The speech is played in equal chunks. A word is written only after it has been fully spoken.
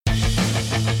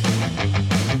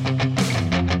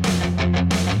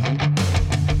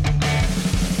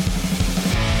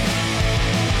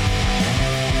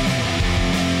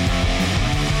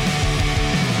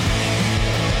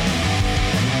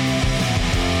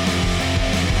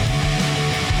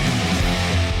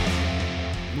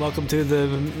welcome to the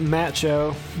Matt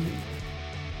Show.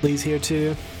 Lee's here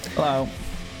too. Hello.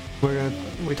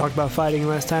 We talked about fighting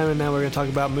last time, and now we're gonna talk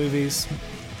about movies.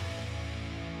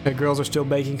 The girls are still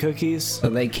baking cookies. So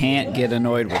they can't get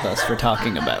annoyed with us for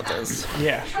talking about this.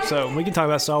 Yeah, so we can talk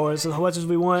about Star Wars as much as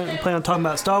we want. We plan on talking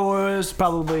about Star Wars,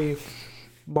 probably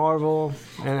Marvel,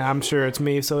 and I'm sure it's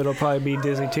me, so it'll probably be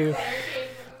Disney too.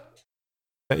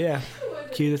 But yeah,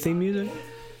 cue the theme music.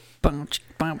 Bump,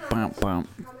 bump, bump, bump,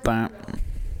 bump.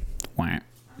 Wah.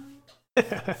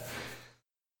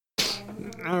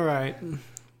 All right.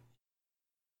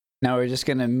 Now we're just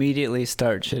gonna immediately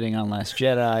start shitting on Last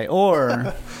Jedi,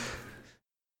 or,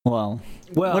 well,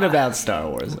 what about Star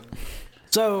Wars?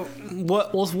 So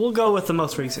we'll go with the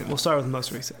most recent. We'll start with the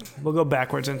most recent. We'll go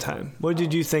backwards in time. What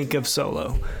did you think of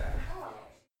Solo?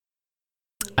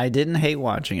 I didn't hate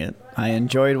watching it. I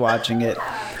enjoyed watching it.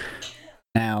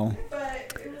 Now,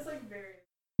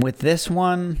 with this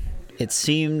one, it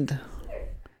seemed...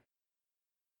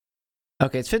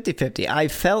 Okay, it's 50-50. I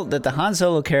felt that the Han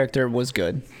Solo character was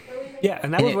good. Yeah,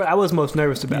 and that was what I was most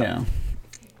nervous about. Yeah.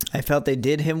 I felt they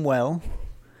did him well.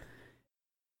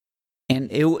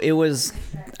 And it was...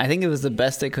 I think it was the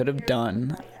best they could have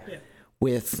done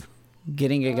with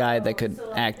getting a guy that could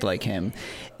act like him.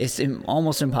 It's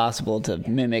almost impossible to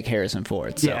mimic Harrison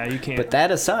Ford. So. Yeah, you can't. But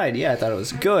that aside, yeah, I thought it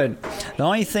was good. The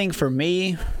only thing for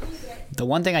me, the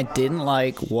one thing I didn't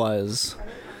like was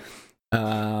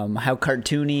how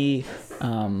cartoony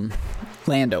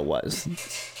Lando was.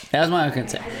 That was my own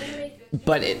concern.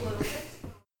 But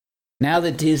now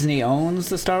that Disney owns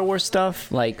the Star Wars stuff,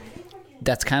 like,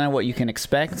 that's kind of what you can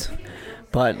expect.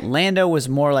 But Lando was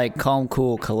more like calm,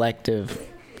 cool, collective,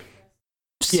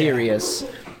 serious,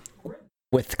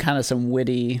 with kind of some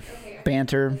witty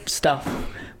banter stuff.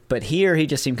 But here, he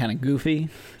just seemed kind of goofy.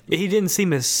 He didn't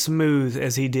seem as smooth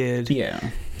as he did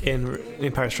in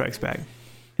Empire Strikes Back.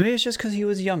 Maybe it's just because he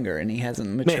was younger and he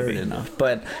hasn't matured enough.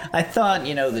 But I thought,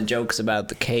 the jokes about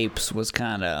the capes was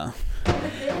kind of...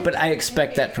 But I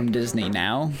expect that from Disney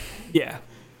now. Yeah.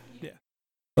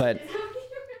 But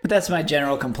that's my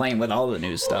general complaint with all the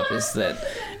new stuff, is that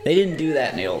they didn't do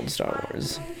that in the old Star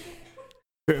Wars.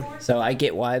 True. So I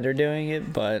get why they're doing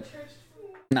it, but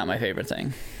not my favorite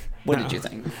thing. What did you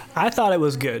think? I thought it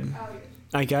was good.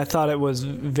 Like, I thought it was a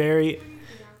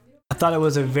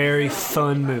very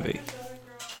fun movie.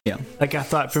 Yeah. Like, I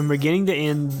thought from beginning to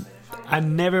end,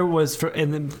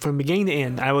 from beginning to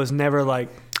end, I was never like,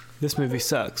 this movie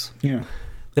sucks. Yeah.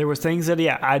 There were things that,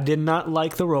 I did not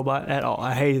like the robot at all.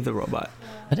 I hated the robot.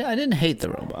 I didn't hate the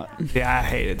robot. Yeah, I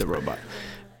hated the robot.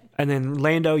 And then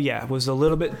Lando, was a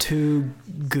little bit too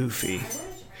goofy.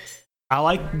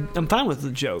 I'm fine with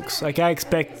the jokes. Like, I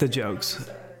expect the jokes,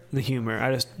 the humor.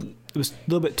 It was a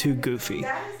little bit too goofy,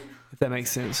 if that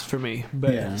makes sense for me.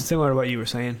 But similar to what you were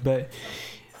saying. But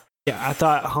yeah, I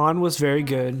thought Han was very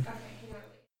good.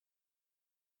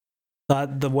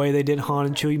 Thought the way they did Han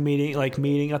and Chewie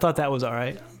meeting, I thought that was all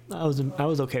right. I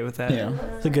was okay with that. Yeah,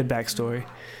 it's a good backstory.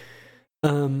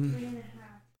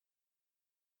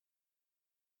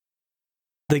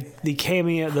 The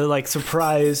cameo, the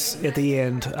surprise at the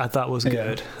end, I thought was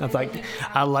good.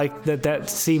 I like that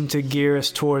seemed to gear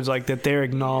us towards that they're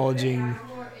acknowledging,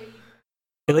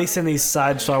 at least in these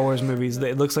side Star Wars movies,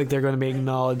 it looks like they're going to be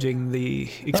acknowledging the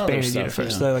expanded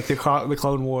universe, like the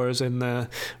Clone Wars and the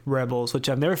Rebels, which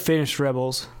I've never finished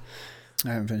Rebels. I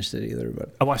haven't finished it either,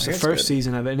 but I watched the first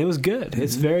season of it, and it was good. Mm-hmm.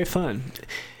 It's very fun.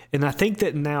 And I think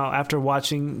that now, after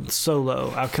watching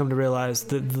Solo, I've come to realize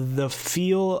that the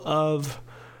feel of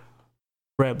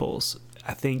Rebels,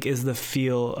 I think, is the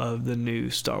feel of the new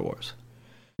Star Wars.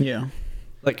 Yeah.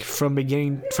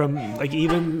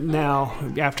 Even now,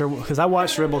 because I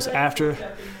watched Rebels after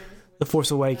The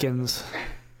Force Awakens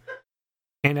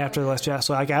and after The Last Jedi,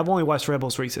 so I've only watched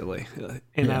Rebels recently,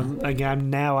 and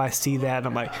I see that, and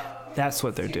I'm like, that's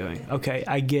what they're doing. Okay,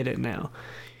 I get it now.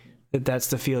 That's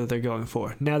the feel that they're going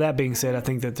for. Now, that being said, I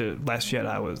think that The Last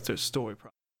Jedi was their story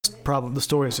problem. The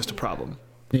story is just a problem.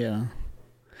 Yeah.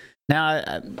 Now,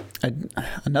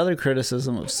 another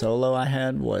criticism of Solo I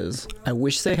had was I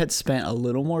wish they had spent a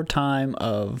little more time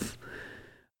of,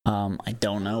 I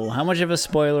don't know how much of a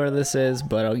spoiler this is,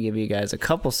 but I'll give you guys a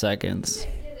couple seconds.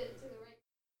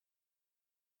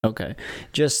 Okay.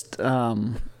 Just,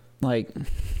 how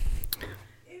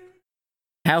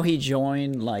he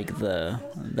joined, the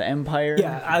Empire.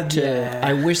 Yeah.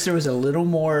 I wish there was a little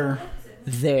more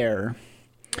there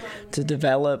to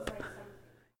develop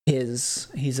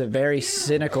he's a very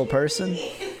cynical person,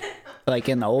 like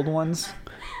in the old ones,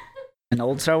 in the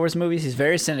old Star Wars movies. He's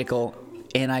very cynical,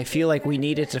 and I feel like we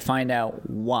needed to find out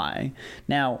why.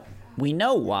 Now, we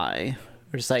know why,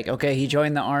 We're just like, okay, he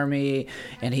joined the army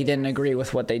and he didn't agree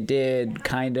with what they did,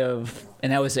 kind of,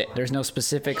 and that was it. There's no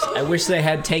specifics. I wish they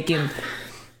had taken.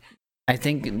 I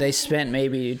think they spent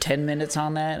maybe 10 minutes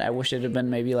on that. I wish it had been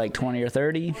maybe like 20 or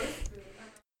 30.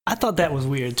 I thought that was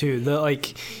weird too.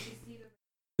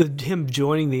 Him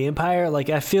joining the Empire. Like,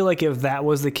 I feel like if that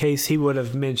was the case, he would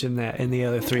have mentioned that in the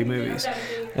other 3 movies.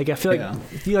 Like, I feel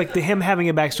like him having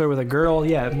a backstory with a girl.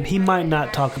 Yeah, he might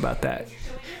not talk about that.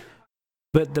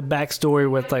 But the backstory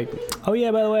with like, oh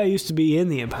yeah, by the way, I used to be in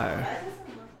the Empire.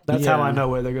 That's how I know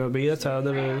where they're going to be. That's how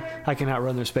I can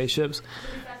outrun their spaceships.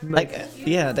 Like,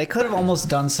 yeah, they could have almost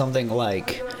done something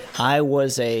like, I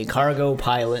was a cargo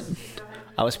pilot.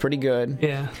 I was pretty good.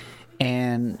 Yeah.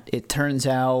 And it turns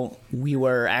out we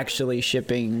were actually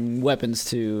shipping weapons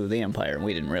to the Empire, and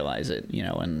we didn't realize it,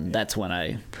 and that's when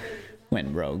I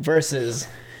went rogue. Versus,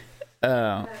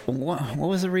 what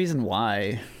was the reason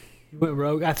why? Went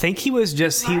rogue. I think he was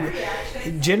just he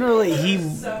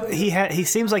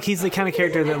seems like he's the kind of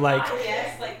character that like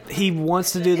he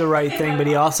wants to do the right thing, but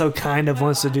he also kind of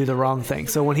wants to do the wrong thing.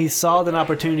 So when he saw an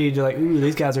opportunity to like, ooh,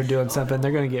 these guys are doing something,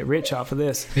 they're going to get rich off of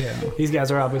this. Yeah, these guys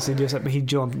are obviously doing something. He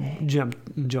jumped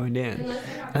and joined in.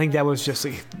 I think that was just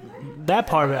that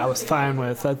part of it. I was fine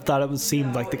with. I thought it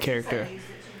seemed like the character.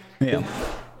 Yeah.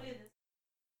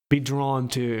 Be drawn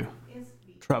to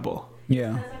trouble.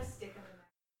 Yeah.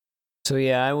 So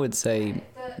yeah, I would say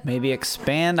maybe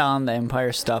expand on the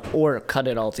Empire stuff or cut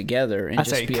it all together and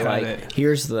just be like,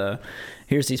 here's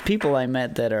these people I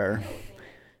met that are,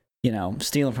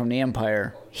 stealing from the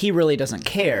Empire. He really doesn't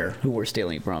care who we're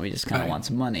stealing from. He just kind of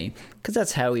wants money, because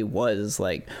that's how he was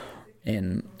like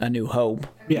in A New Hope.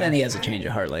 Yeah. Then he has a change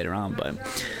of heart later on, but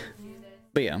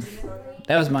yeah,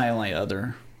 that was my only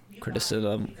other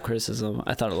criticism.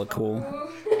 I thought it looked cool.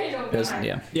 It was fun.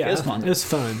 It was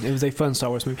fun. It was a fun Star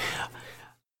Wars movie.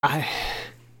 I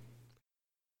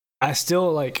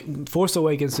still like Force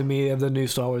Awakens. To me, of the new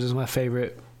Star Wars, is my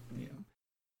favorite.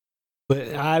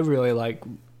 But I really like.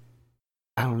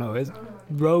 I don't know.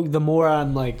 Rogue. The more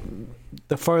I'm like,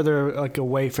 the further like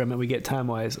away from it we get time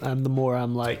wise, the more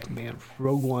I'm like, man,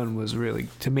 Rogue One was really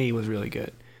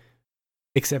good,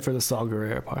 except for the Saw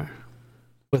Gerrera part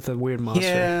with the weird monster.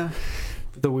 Yeah,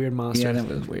 the weird monster. Yeah, that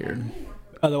was weird.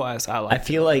 Otherwise, I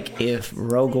feel like if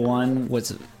Rogue One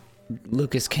was,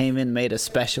 Lucas came in, made a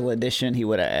special edition, he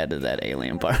would have added that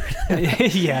alien part.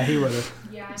 Yeah, he would have.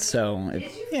 So,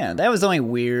 that was the only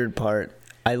weird part.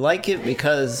 I like it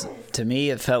because, to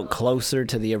me, it felt closer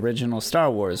to the original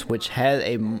Star Wars, which had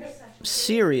a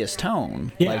serious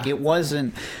tone. Yeah. Like, it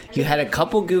wasn't, you had a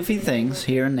couple goofy things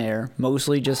here and there,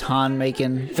 mostly just Han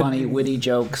making funny, witty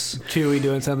jokes. Chewie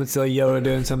doing something silly, Yoda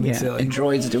doing something silly. And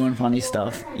droids doing funny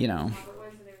stuff,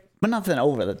 but nothing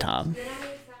over the top.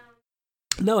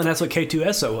 No, and that's what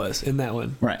K2SO was in that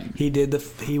one. Right. He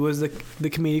was the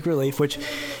comedic relief, which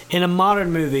in a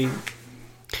modern movie,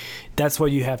 that's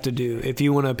what you have to do if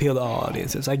you want to appeal to all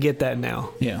audiences. I get that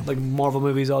now. Yeah. Like Marvel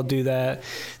movies all do that.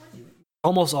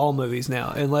 Almost all movies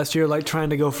now, unless you're like trying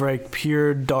to go for a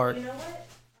pure dark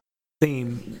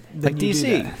theme. Like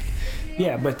DC.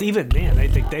 Yeah, but even then, I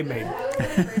think they made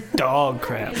dog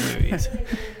crap movies.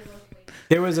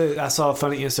 I saw a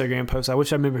funny Instagram post. I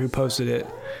wish I remember who posted it,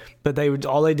 but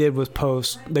all they did was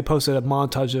they posted a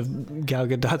montage of Gal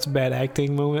Gadot's bad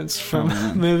acting moments from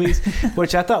movies,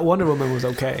 which I thought Wonder Woman was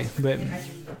okay, but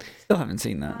still haven't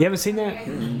seen that. You haven't seen that?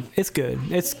 Mm-hmm. It's good.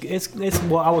 It's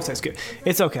well, I would say it's good.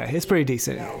 It's okay. It's pretty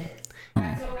decent.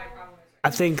 I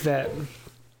think that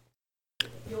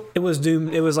it was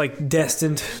doomed. It was like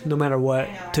destined, no matter what,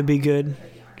 to be good.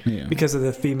 Yeah. Because of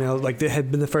the female, like it had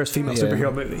been the first female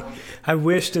superhero movie. I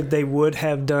wish that they would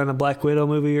have done a Black Widow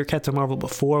movie or Captain Marvel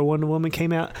before Wonder Woman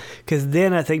came out, because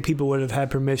then I think people would have had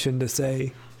permission to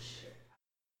say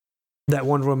that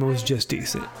Wonder Woman was just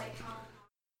decent.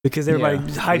 Because everybody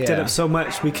hyped it up so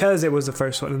much because it was the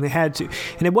first one, and they had to.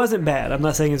 And it wasn't bad. I'm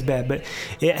not saying it's bad, but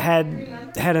it had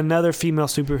another female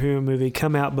superhero movie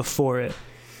come out before it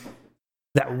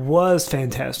that was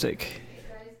fantastic.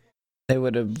 They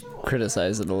would have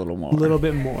criticized it a little more. A little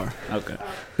bit more. Okay.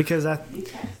 Because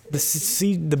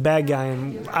the bad guy,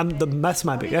 and that's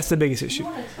the biggest issue.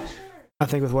 I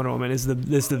think with Wonder Woman is the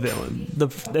villain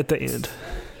at the end.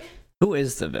 Who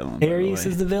is the villain? Ares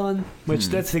is the villain, which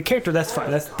that's the character. That's fine.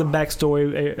 That's the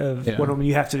backstory of Wonder Woman.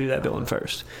 You have to do that villain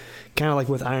first. Kind of like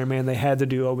with Iron Man, they had to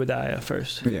do Obadiah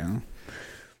first. Yeah.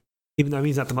 Even though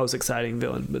he's not the most exciting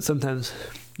villain, but sometimes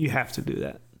you have to do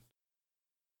that.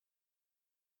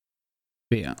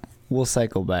 Yeah, we'll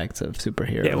cycle back to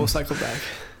superheroes. Yeah, we'll cycle back.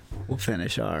 We'll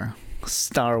finish our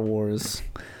Star Wars.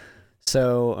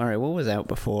 So, all right, what was out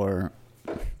before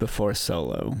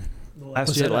Solo? Last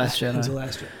Was it Last Jedi? It was the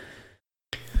Last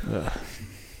Jedi. Ugh.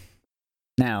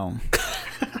 Now,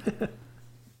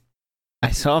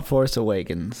 I saw Force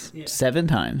Awakens 7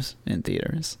 times in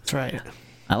theaters. That's right.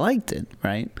 I liked it,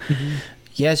 right? Mm-hmm.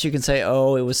 Yes, you can say,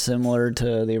 oh, it was similar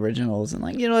to the originals. And,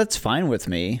 that's fine with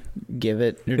me. Give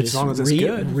it. You're as long as it's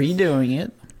good. Redoing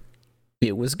it.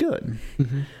 It was good.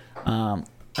 Mm-hmm.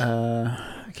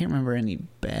 I can't remember any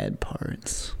bad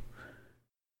parts.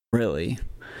 Really.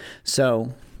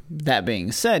 So, that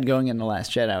being said, going into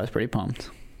Last Jedi, I was pretty pumped.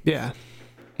 Yeah.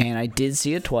 And I did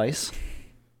see it twice.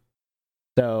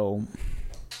 So,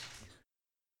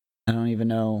 I don't even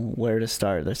know where to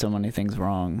start. There's so many things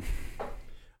wrong.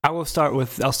 I'll start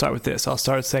with this. I'll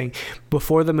start saying,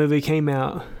 before the movie came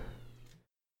out,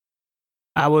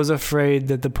 I was afraid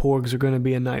that the Porgs were going to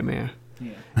be a nightmare.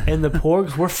 Yeah. And the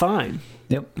Porgs were fine.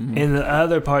 Yep. Mm-hmm. And the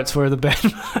other parts were the bad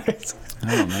parts.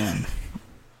 Oh, man.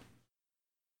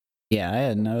 Yeah, I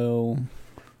had no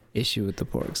issue with the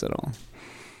Porgs at all.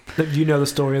 Do you know the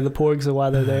story of the Porgs and why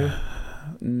they're there?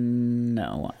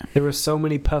 No. There were so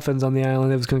many puffins on the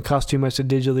island, it was going to cost too much to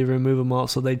digitally remove them all,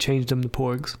 so they changed them to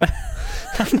Porgs.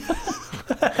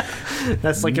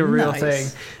 That's like a real thing.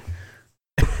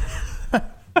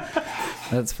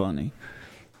 That's funny.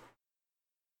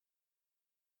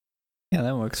 Yeah,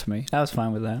 that works for me. I was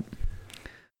fine with that.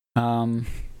 All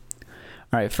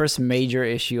right, first major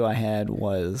issue I had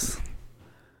was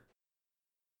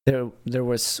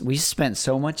we spent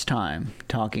so much time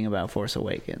talking about Force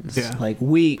Awakens. Yeah. Like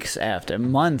weeks after,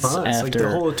 months after. Like the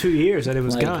whole 2 years that it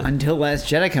was gone. Until Last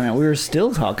Jedi came out, we were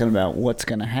still talking about what's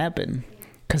going to happen.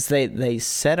 Because they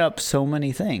set up so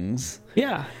many things.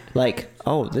 Yeah. Like,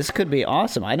 oh, this could be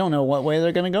awesome. I don't know what way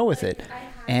they're going to go with it.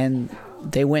 And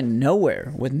they went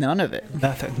nowhere with none of it.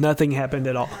 Nothing happened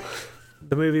at all.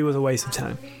 The movie was a waste of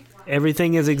time.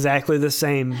 Everything is exactly the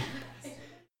same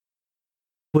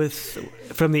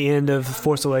from the end of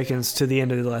Force Awakens to the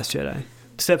end of The Last Jedi.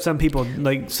 Except some people,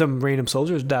 like some random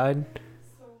soldiers died.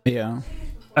 Yeah.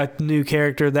 A new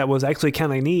character that was actually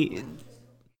kind of neat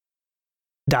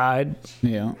died.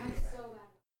 Yeah.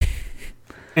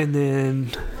 And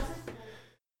then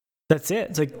that's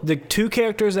it. It's like the two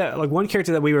characters one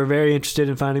character that we were very interested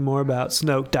in finding more about,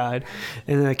 Snoke, died.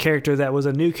 And then a character that was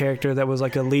a new character that was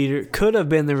like a leader, could have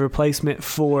been the replacement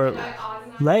for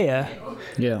Leia.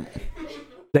 Yeah.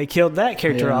 They killed that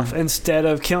character off instead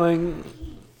of killing.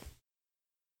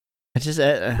 I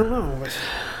don't know.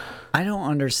 I don't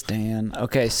understand.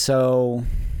 Okay, so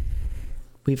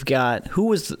we've got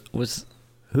who's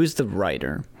the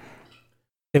writer?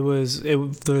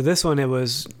 This one. It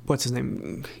was what's his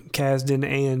name, Kasdan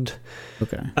and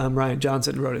Rian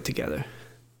Johnson wrote it together.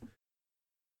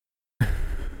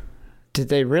 Did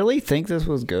they really think this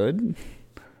was good?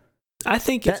 I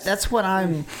think that's what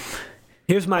I'm.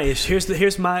 Here's my issue.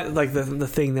 Here's my the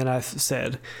thing that I've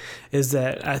said is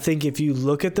that I think if you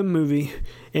look at the movie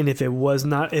and if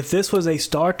this was a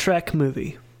Star Trek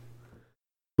movie,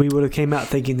 we would have came out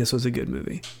thinking this was a good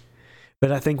movie.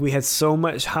 But I think we had so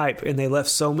much hype and they left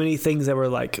so many things that were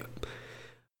like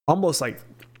almost like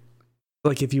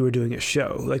if you were doing a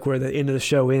show, like where the end of the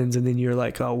show ends and then you're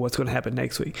like, oh, what's going to happen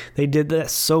next week? They did that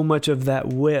so much of that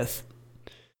with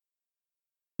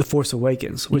The Force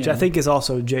Awakens, which I think is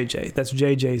also JJ. That's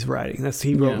JJ's writing.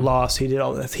 He wrote Lost. He did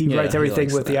all that. He writes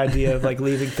everything with the idea of like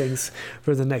leaving things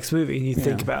for the next movie. And you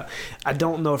think about, I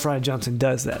don't know if Rian Johnson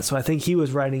does that. So I think he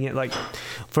was writing it like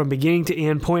from beginning to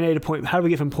end, point A to point. How do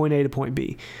we get from point A to point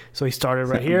B? So he started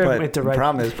right here. But the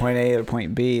problem is point A to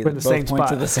point B. We're in the same spot.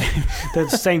 They're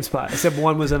the same spot, except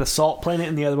one was in a salt planet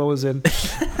and the other one was in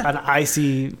an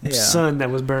icy sun that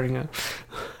was burning up.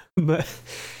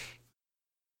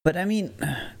 But I mean,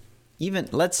 even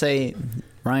let's say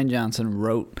Rian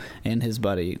Johnson and his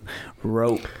buddy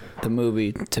wrote the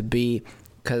movie to be,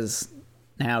 because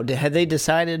now had they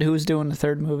decided who was doing the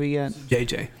third movie yet?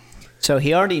 JJ. So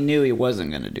he already knew he wasn't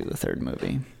going to do the third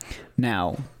movie.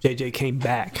 Now JJ came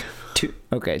back. Two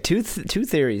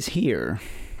theories here.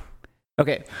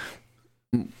 Okay,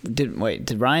 did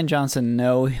Rian Johnson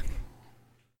know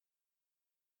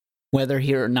whether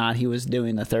he or not he was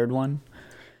doing the third one?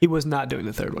 He was not doing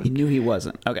the third one. He knew he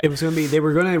wasn't. Okay. It was going to be, they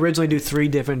were going to originally do 3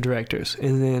 different directors.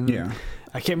 And then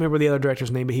I can't remember the other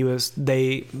director's name, but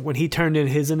when he turned in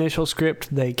his initial script,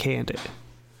 they canned it.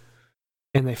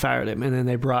 And they fired him. And then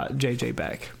they brought JJ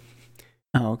back.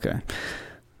 Oh, okay.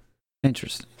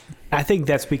 Interesting. I think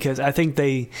that's because I think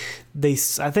they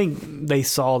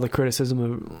saw the criticism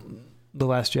of The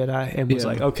Last Jedi and was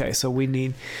like, okay, so we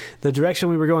need the direction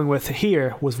we were going with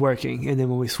here was working. And then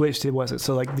when we switched, it wasn't.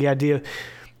 So like the idea,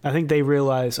 I think they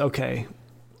realized, okay,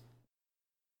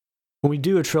 when we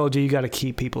do a trilogy, you got to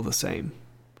keep people the same.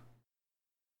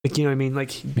 Like, you know what I mean?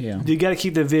 Like, Yeah. you got to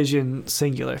keep the vision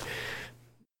singular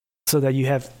so that you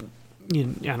have, I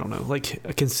don't know, like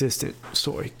a consistent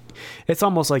story. It's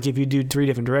almost like if you do 3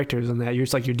 different directors on that, you're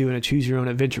doing a choose your own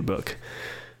adventure book.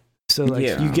 So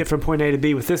like you get from point A to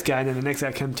B with this guy, and then the next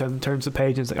guy turns the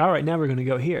page and it's like, all right, now we're going to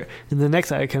go here. And the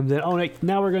next guy comes in,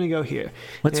 now we're going to go here.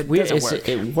 What's weird is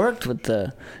it worked with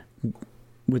the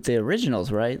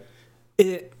originals, right?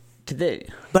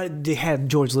 But they had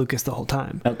George Lucas the whole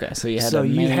time. Okay, so you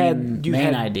had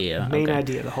main idea. Main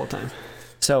idea the whole time.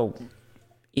 So,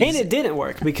 and it didn't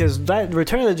work because that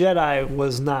Return of the Jedi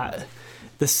was not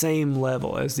the same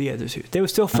level as the other two. They were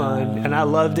still fun, and I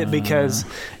loved it because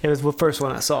it was the first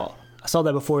one I saw. I saw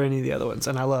that before any of the other ones,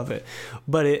 and I love it.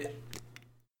 But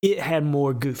it had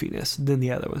more goofiness than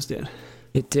the other ones did.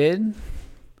 It did.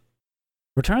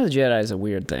 Return of the Jedi is a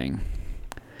weird thing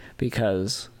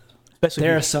because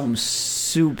there are some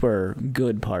super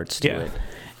good parts to it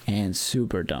and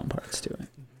super dumb parts to it.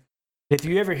 If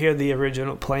you ever hear the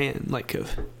original plan, like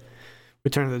of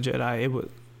Return of the Jedi,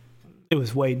 it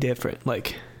was way different.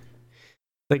 Like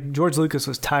George Lucas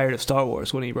was tired of Star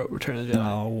Wars when he wrote Return of the Jedi.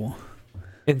 Oh.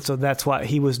 And so that's why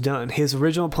he was done. His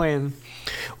original plan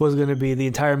was going to be the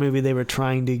entire movie they were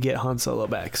trying to get Han Solo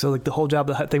back. So like the whole job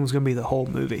of the thing was going to be the whole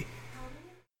movie.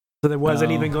 So there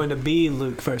wasn't even going to be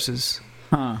Luke versus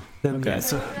them. Okay. Yeah,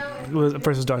 so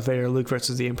versus Darth Vader, Luke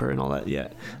versus the Emperor and all that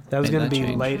yet. That was going to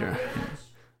be later.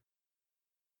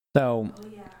 So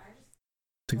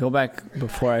to go back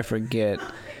before I forget,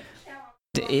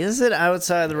 is it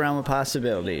outside the realm of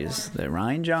possibilities that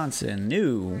Rian Johnson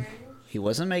knew he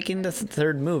wasn't making the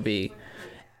third movie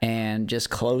and just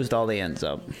closed all the ends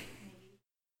up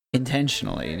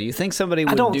intentionally? Do you think somebody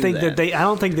would do that? I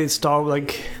don't think they'd start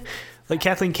like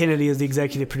Kathleen Kennedy is the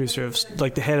executive producer of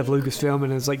like the head of Lucasfilm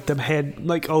and is like the head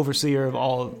like overseer of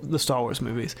all the Star Wars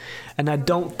movies, and I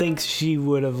don't think she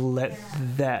would have let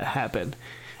that happen.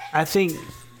 I think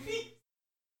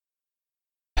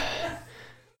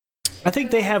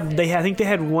they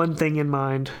had one thing in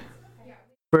mind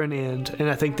for an end, and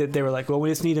I think that they were like, well, we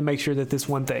just need to make sure that this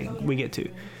one thing we get to.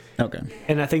 Okay.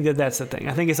 And I think that that's the thing.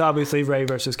 I think it's obviously Rey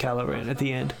versus Kylo Ren at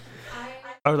the end.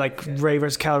 Or like Rey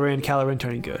versus Kylo Ren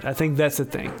turning good. I think that's the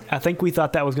thing. I think we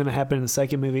thought that was going to happen in the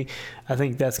second movie. I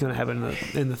think that's going to happen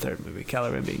in the third movie,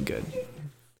 Kylo Ren being good.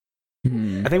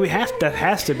 I think that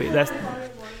has to be. That's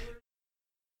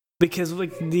because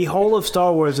like the whole of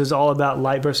Star Wars is all about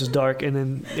light versus dark, and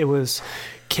then it was,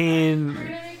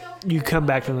 can you come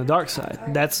back from the dark side?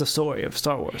 That's the story of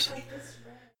Star Wars.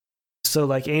 So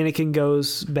like Anakin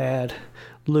goes bad,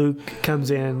 Luke comes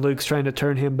in, Luke's trying to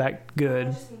turn him back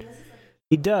good.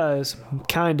 He does,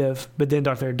 kind of, but then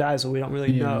Darth Vader dies, so we don't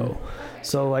really know.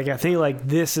 So like I think like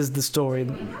this is the story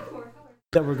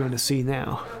that we're going to see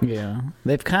now. Yeah.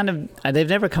 They've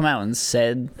never come out and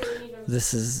said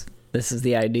this is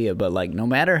the idea, but like no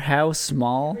matter how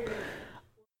small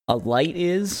a light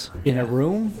is in a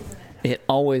room, it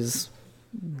always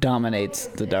dominates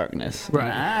the darkness. Right.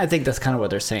 And I think that's kind of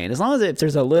what they're saying. As long as if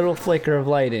there's a little flicker of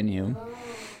light in you,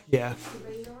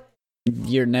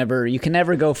 you can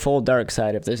never go full dark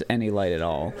side if there's any light at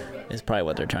all, is probably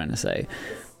what they're trying to say.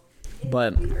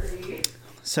 But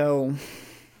so,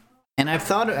 and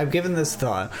I've given this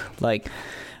thought, like,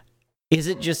 is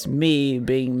it just me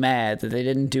being mad that they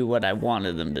didn't do what I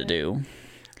wanted them to do?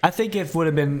 I think it would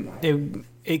have been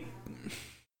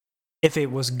if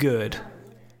it was good,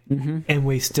 and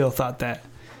we still thought that,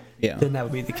 then that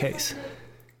would be the case.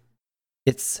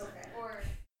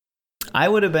 I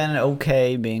would have been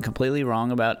okay being completely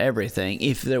wrong about everything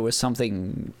if there was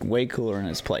something way cooler in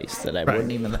its place that I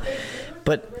wouldn't even.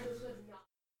 But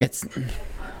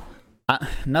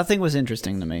nothing was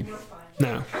interesting to me.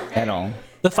 No, at all.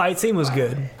 The fight scene was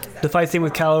good. The fight scene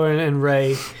with Kylo Ren and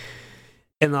Rey,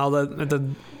 and all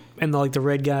the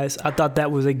red guys. I thought that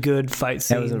was a good fight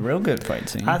scene. That was a real good fight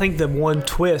scene. I think the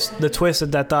twist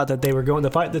that I thought that they were going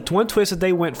to fight, the one twist that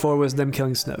they went for was them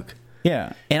killing Snoke.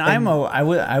 Yeah, and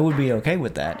I would be okay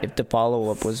with that if the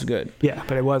follow-up was good. Yeah,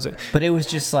 but it wasn't. But it was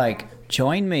just like,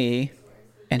 join me,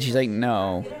 and she's like,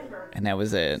 no, and that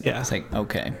was it. Yeah. It's like,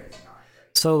 okay.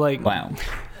 So like, wow.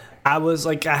 I was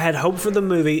like, I had hope for the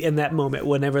movie in that moment.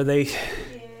 When they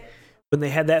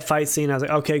had that fight scene, I was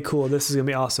like, okay, cool, this is gonna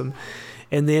be awesome.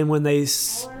 And then when they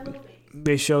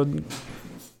showed,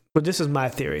 but this is my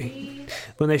theory,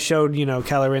 when they showed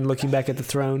Kylo Ren looking back at the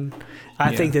throne,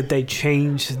 I think that they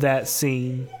changed that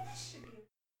scene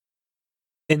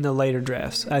in the later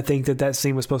drafts. I think that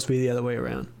scene was supposed to be the other way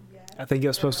around. I think it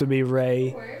was supposed to be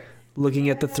Rey looking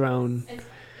at the throne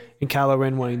and Kylo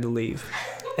Ren wanting to leave.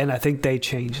 And I think they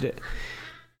changed it.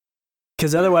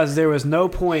 because otherwise there was no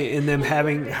point in them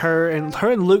having her and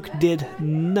Luke did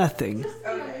nothing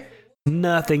on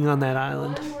that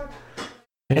island.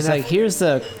 It's like, here's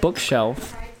the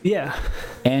bookshelf, Yeah,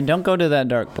 and don't go to that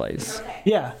dark place.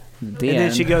 yeah. The And then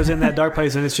end. she goes in that dark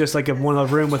place, and it's just like one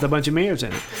of a room with a bunch of mirrors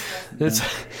in it. It's,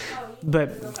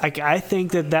 but I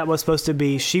think that was supposed to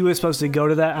be. She was supposed to go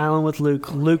to that island with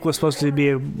Luke. Luke was supposed to be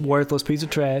a worthless piece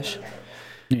of trash,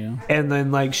 Yeah. and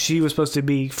then like she was supposed to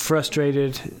be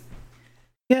frustrated.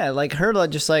 Yeah, like her,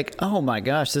 just like, oh my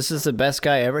gosh, this is the best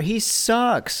guy ever. He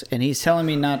sucks, and he's telling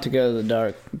me not to go to the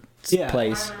dark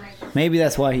place. Maybe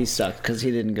that's why he sucked, because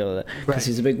he didn't go because Right.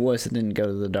 he's a big wuss and didn't go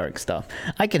to the dark stuff.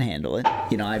 I can handle it.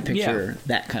 I picture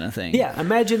that kind of thing. Yeah,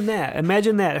 imagine that.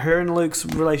 Imagine that. Her and Luke's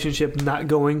relationship not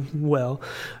going well.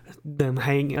 Them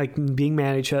being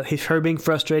mad at each other. Her being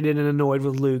frustrated and annoyed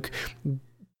with Luke,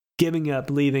 giving up,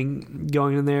 leaving,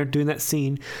 going in there, doing that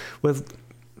scene with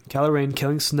Kylo Ren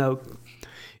killing Snoke.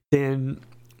 Then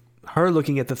her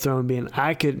looking at the throne, being,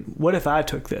 what if I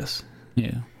took this?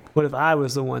 Yeah. What if I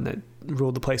was the one that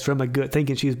ruled the place from a good,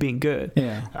 thinking she was being good?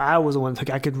 Yeah. I was the one that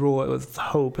I could rule it with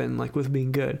hope and like with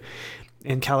being good.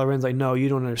 And Kylo Ren's like, no, you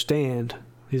don't understand.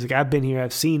 He's like, I've been here.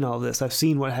 I've seen all this. I've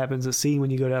seen what happens. I've seen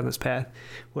when you go down this path,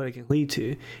 what it can lead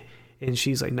to. And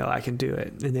she's like, no, I can do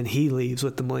it. And then he leaves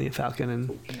with the Millennium Falcon,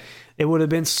 and it would have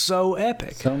been so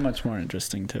epic. So much more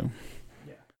interesting, too.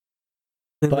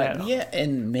 And But, yeah,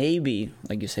 and maybe,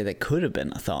 like you say, that could have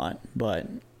been a thought, but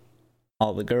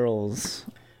all the girls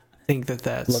I think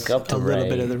that's look up to a little Rey,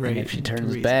 bit of the and reason. if she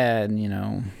turns bad, what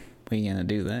are you going to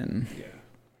do then?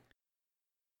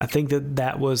 I think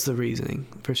that was the reasoning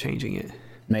for changing it.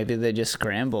 Maybe they just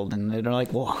scrambled and they're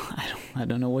like, well, I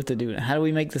don't know what to do. How do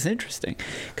we make this interesting?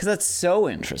 Because that's so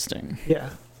interesting. Yeah.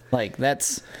 Like,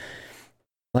 that's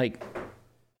like,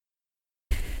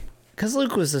 because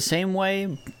Luke was the same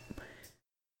way.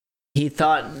 He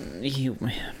thought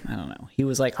I don't know. He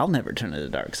was like, I'll never turn to the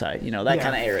dark side. That Yeah.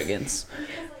 kind of arrogance.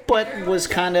 But was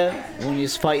kind of, when he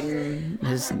was fighting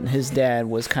his dad,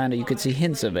 was kind of, you could see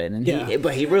hints of it, and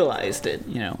but he realized it.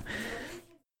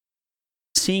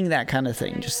 Seeing that kind of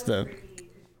thing, just the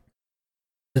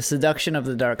seduction of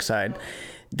the dark side,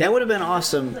 that would have been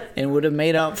awesome, and would have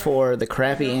made up for the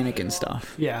crappy Anakin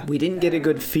stuff. Yeah. We didn't get a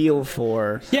good feel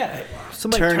for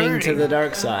Somebody turning to the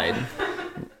dark side.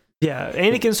 Yeah,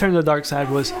 Anakin's turn to the dark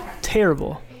side was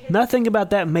terrible. Nothing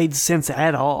about that made sense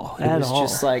at all. It was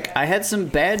just like, I had some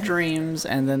bad dreams,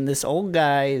 and then this old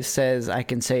guy says I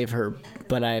can save her,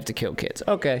 but I have to kill kids.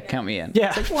 Okay, count me in.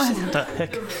 Yeah. What the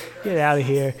heck? Get out of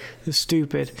here. It's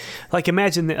stupid. Like,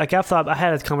 imagine that. Like, I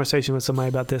had a conversation with somebody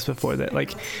about this before, that,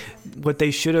 like, what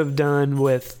they should have done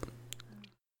with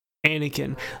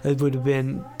Anakin, it would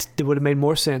have made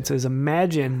more sense, is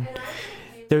imagine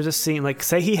there's a scene, like,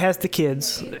 say he has the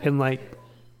kids in, like,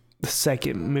 the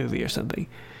second movie or something.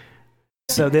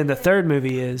 So then the third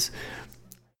movie is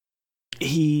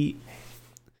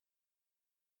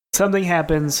something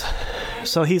happens.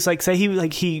 So he's like, say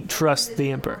he trusts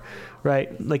the Emperor,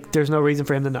 right? Like, there's no reason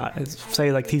for him to not.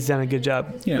 Say, like, he's done a good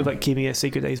job of, like, keeping it a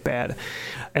secret that he's bad.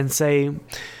 And say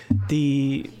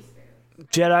the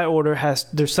Jedi Order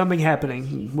there's something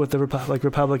happening with the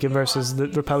Republican versus the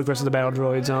battle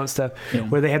droids and all that stuff,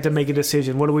 where they have to make a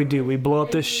decision. What do? We blow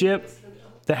up this ship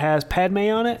that has Padme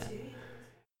on it,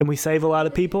 and we save a lot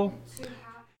of people,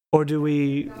 or do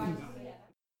we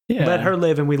let her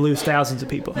live and we lose thousands of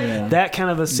people? That kind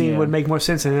of a scene would make more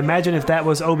sense. And imagine if that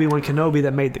was Obi-Wan Kenobi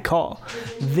that made the call.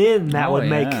 Then that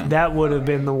would have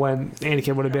been the one.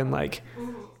 Anakin would have been like,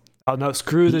 oh no,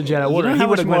 screw the Jedi Order. He He would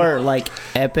would have have more like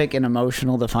epic and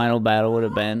emotional the final battle would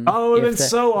have been. Oh, it would have been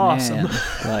so awesome. Man,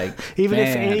 like even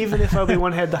if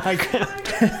Obi-Wan had the high ground.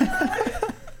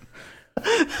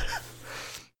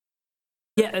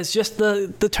 Yeah, it's just the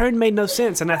turn made no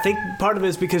sense, and I think part of it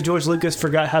is because George Lucas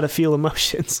forgot how to feel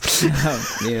emotions.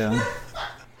 Yeah.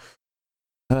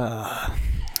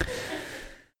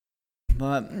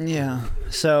 But yeah,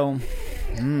 so.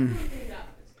 And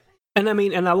I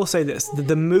mean, and I will say this: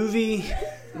 the movie,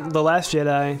 The Last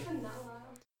Jedi,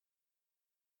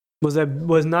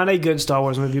 was not a good Star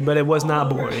Wars movie, but it was not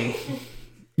boring.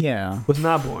 Yeah, It was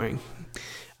not boring.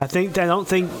 I don't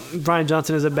think Rian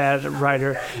Johnson is a bad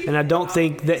writer, and I don't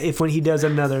think that when he does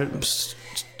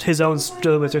his own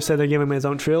trilogy, or said they're giving him his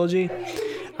own trilogy,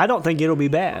 I don't think it'll be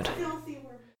bad.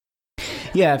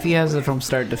 Yeah, if he has it from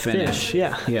start to finish.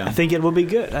 Yeah. Yeah. I think it will be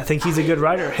good. I think he's a good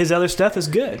writer. His other stuff is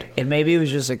good. And maybe it was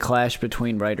just a clash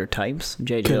between writer types.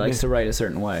 JJ likes to write a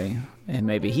certain way, and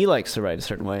maybe he likes to write a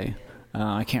certain way.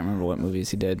 I can't remember what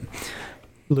movies he did.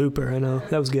 Looper, I know.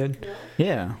 That was good.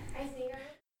 Yeah.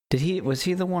 Was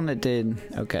he the one that did?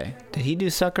 Okay. Did he do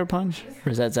Sucker Punch,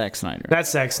 or is that Zack Snyder?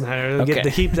 That's Zack Snyder. Okay. Get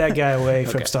to keep that guy away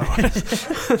from Okay. Star Wars.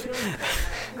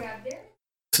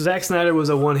 So Zack Snyder was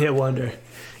a one-hit wonder,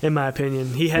 in my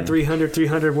opinion. He had 300.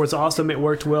 300 was awesome. It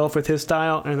worked well with his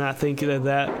style, and I think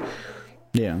that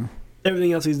Yeah.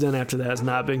 everything else he's done after that has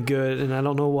not been good, and I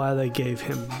don't know why they gave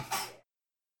him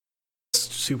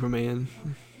Superman.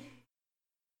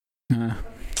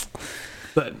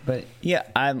 But yeah,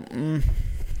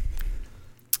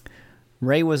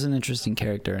 Ray was an interesting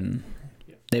character, and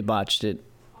they botched it.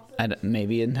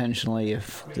 Maybe intentionally,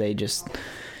 if they just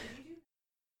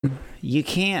you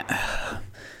can't.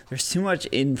 There's too much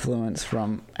influence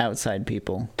from outside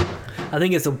people. I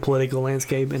think it's a political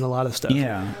landscape and a lot of stuff.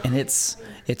 Yeah, and it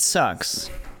sucks.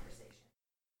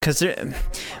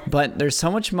 But there's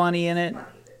so much money in it.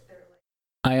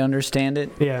 I understand it.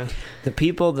 Yeah. The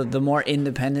people, the more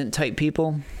independent type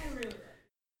people,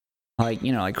 like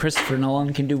Christopher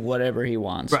Nolan can do whatever he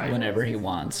wants, whenever he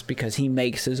wants, because he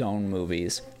makes his own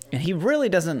movies. And he really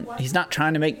doesn't, he's not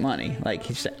trying to make money. Like,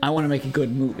 he's I want to make a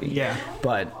good movie. Yeah.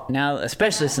 But now,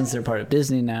 especially since they're part of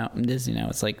Disney now,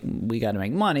 it's like, we got to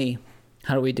make money.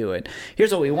 How do we do it?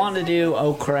 Here's what we want to do.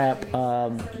 Oh, crap.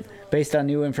 Based on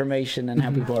new information and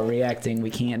how people are reacting, we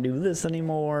can't do this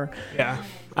anymore. Yeah.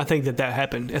 I think that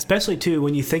happened, especially too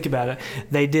when you think about it.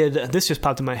 They did this just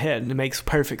popped in my head, and it makes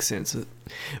perfect sense.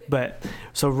 But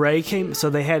so Ray came. So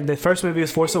they had the first movie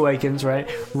was Force Awakens, right?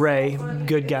 Ray,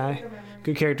 good guy,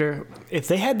 good character. If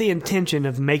they had the intention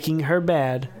of making her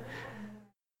bad,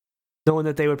 knowing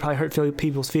that they would probably hurt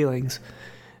people's feelings,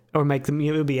 or make them,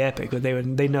 it would be epic. But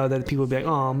they know that people would be like,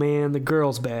 oh man, the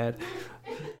girl's bad.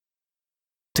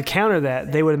 To counter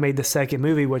that, they would have made the second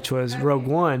movie, which was Rogue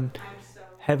One,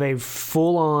 have a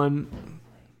full-on,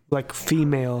 like,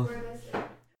 female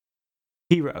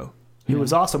hero who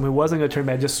was awesome, who wasn't going to turn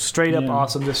bad, just straight up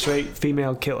awesome, just straight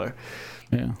female killer.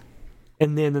 Yeah.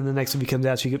 And then the next movie comes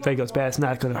out, Faye goes bad. It's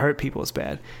not going to hurt people as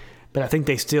bad. But I think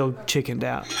they still chickened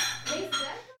out.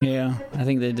 Yeah, I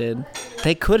think they did.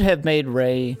 They could have made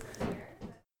Ray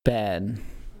bad.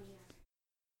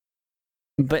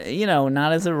 But,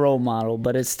 not as a role model,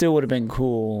 but it still would have been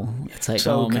cool. It's like,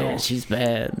 So man, cool. she's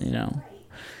bad,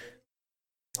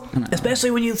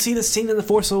 Especially when you see the scene in The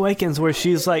Force Awakens where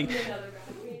she's like,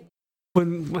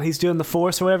 when he's doing the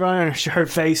Force or whatever on her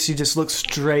face, she just looks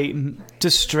straight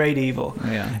evil.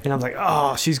 Yeah. And I'm like,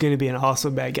 oh, she's going to be an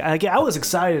awesome bad guy. Like, I was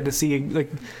excited to see,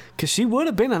 because she would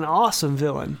have been an awesome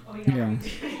villain. Yeah.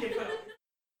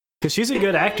 Because she's a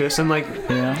good actress, and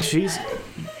she's.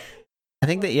 I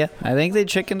think they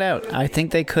chickened out. I think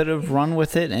they could have run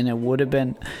with it, and it would have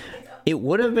been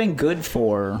good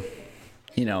for,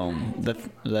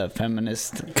 the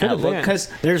feminist outlook, because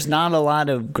there's not a lot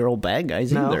of girl bad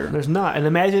guys either. There's not. And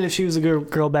imagine if she was a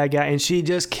girl bad guy and she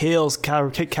just kills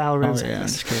Kylo Ren's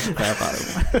ass. Just kills the crap out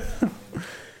of him.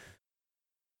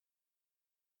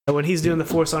 And when he's doing the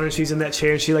Force on her, she's in that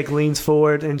chair and she leans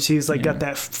forward and she's got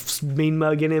that mean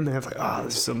mug in him, and I'm like, oh,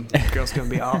 some girl's gonna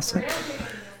be awesome.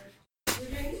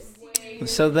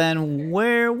 So then,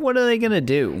 what are they gonna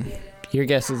do? Your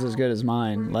guess is as good as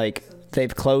mine. Like,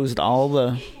 they've closed all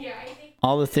the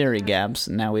theory gaps.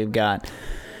 Now we've got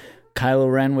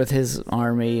Kylo Ren with his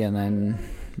army, and then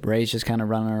Rey's just kind of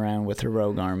running around with her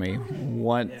rogue army.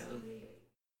 What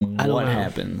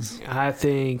happens? I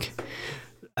think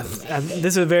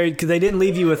this is because they didn't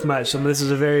leave you with much. So this is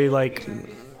a very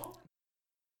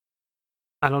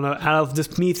I don't know, out of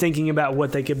just me thinking about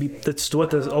what they could be, that's what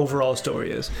the overall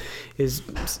story is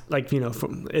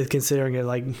from considering it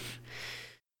like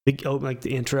the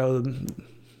intro,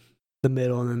 the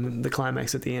middle, and then the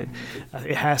climax at the end.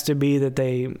 It has to be that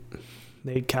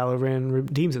Kylo Ren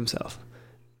redeems himself.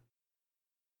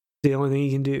 The only thing he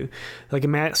can do,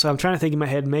 so I'm trying to think in my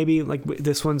head, maybe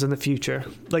this one's in the future,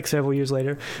 several years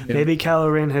later. Yeah. Maybe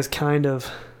Kylo Ren has kind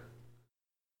of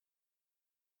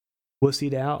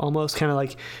wussied out, almost kind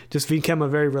of just become a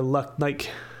very reluctant,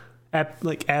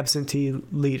 absentee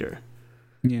leader.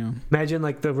 Yeah. Imagine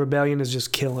the rebellion is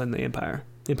just killing the Empire.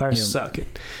 The Empire's sucking.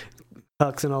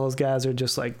 Hux and all those guys are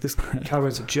just this. Kylo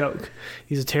Ren's a joke.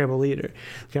 He's a terrible leader.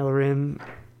 Kylo Ren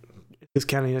is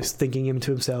kind of just thinking him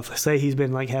to himself. Say he's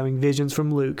been having visions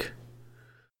from Luke.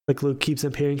 Luke keeps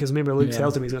appearing, because remember Luke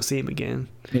tells him he's going to see him again.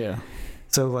 Yeah.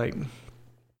 So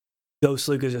Ghost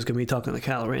Luke is just going to be talking to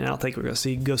Kylo Ren. I don't think we're going to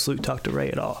see Ghost Luke talk to Rey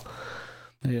at all.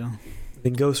 Yeah.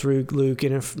 Then Ghost Luke,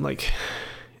 and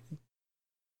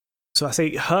so I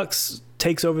say Hux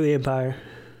takes over the Empire,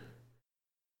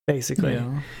 basically,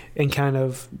 and kind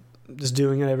of just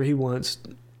doing whatever he wants.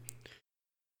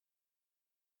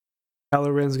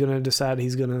 Kylo Ren's going to decide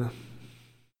he's going to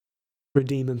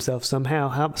redeem himself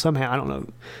somehow. Somehow, I don't know,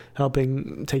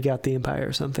 helping take out the Empire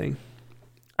or something.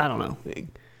 I don't know.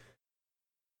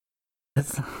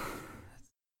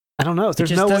 I don't know. It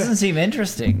just doesn't seem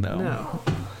interesting, though.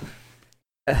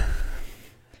 No.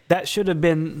 That should have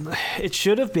been. It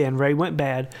should have been. Rey went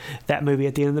bad. That movie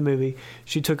at the end of the movie,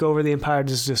 she took over the Empire,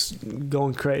 just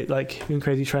going crazy,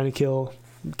 trying to kill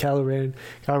Kylo Ren.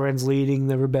 Kylo Ren's leading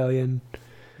the rebellion.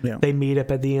 Yeah. They meet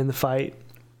up at the end of the fight,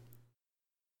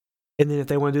 and then if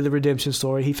they want to do the redemption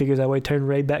story, he figures out a way to turn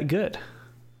Rey back good,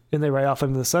 and they ride off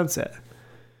into the sunset.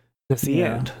 That's the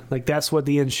end. Like that's what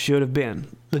the end should have been.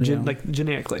 Like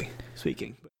generically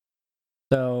speaking.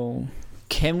 So,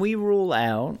 can we rule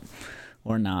out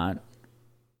or not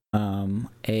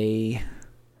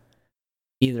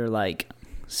either like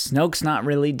Snoke's not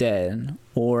really dead,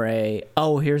 or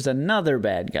here's another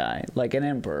bad guy like an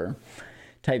Emperor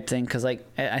type thing? Because like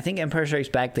I think Empire Strikes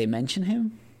Back, they mention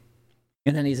him,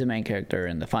 and then he's the main character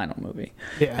in the final movie.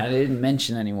 I didn't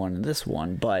mention anyone in this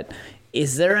one, but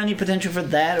is there any potential for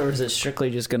that, or is it strictly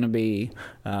just going to be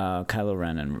Kylo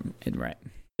Ren and Rey?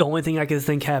 The only thing I can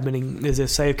think happening is if,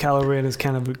 say, Kylo Ren is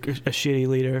kind of a shitty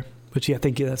leader, which I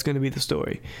think that's going to be the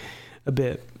story a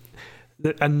bit.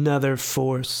 Another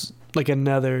force, like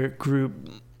another group,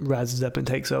 rises up and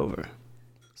takes over.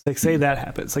 Like, say that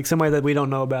happens. Like somebody that we don't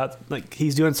know about, like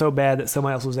he's doing so bad that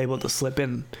somebody else was able to slip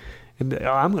in and be like,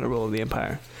 oh, I'm going to rule the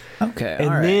Empire. Okay.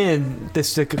 And then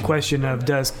this is a question of,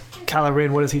 does Kylo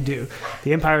Ren, what does he do?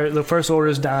 The Empire, the First Order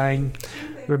is dying.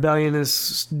 Rebellion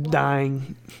is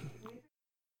dying.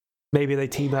 Maybe they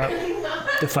team up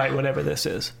to fight whatever this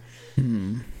is.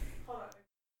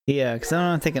 Yeah, because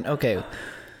I'm thinking, okay,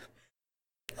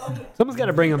 someone's got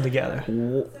to bring them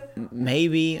together.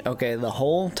 Maybe, okay, the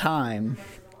whole time,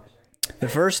 the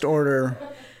First Order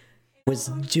was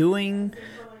doing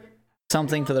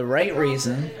something for the right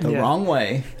reason, the wrong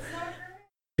way,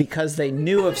 because they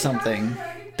knew of something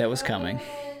that was coming.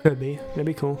 Could be. That'd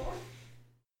be cool.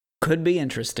 Could be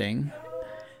interesting.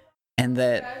 And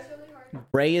that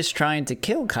Rey is trying to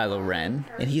kill Kylo Ren,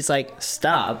 and he's like,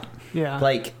 stop. Yeah.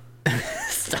 Like,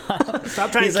 stop.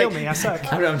 Stop trying to kill me. I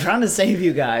suck. I'm trying to save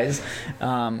you guys.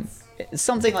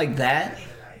 Something like that.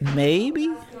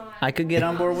 Maybe I could get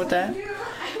on board with that.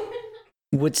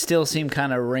 Would still seem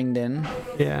kind of ringed in.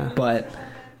 Yeah. But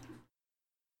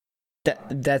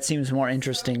that seems more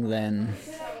interesting than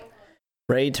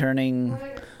Rey turning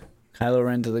Kylo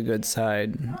Ren to the good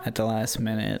side at the last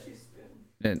minute.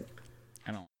 I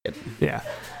don't like it. Yeah.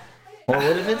 Or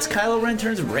what if it's Kylo Ren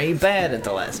turns Rey bad at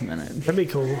the last minute? That'd be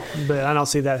cool, but I don't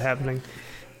see that happening.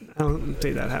 I don't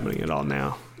see that happening at all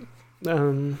now.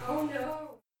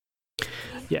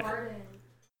 Yeah.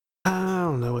 I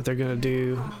don't know what they're gonna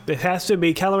do. It has to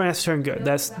be Kylo Ren has to turn good.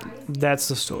 That's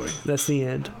the story. That's the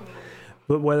end.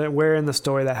 But where in the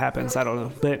story that happens, I don't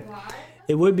know. But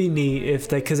it would be neat if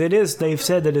because it is. They've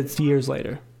said that it's years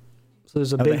later. So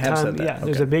there's a big time. Yeah,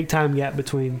 there's a big time gap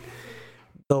between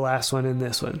the last one and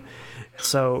this one.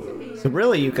 So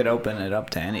really, you could open it up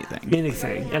to anything.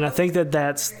 And I think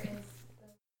that's.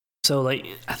 So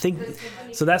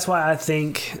that's why I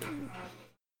think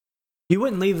you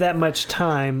wouldn't leave that much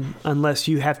time unless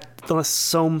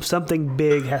something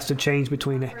big has to change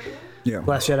between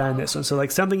Last Jedi and this one. So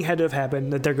like something had to have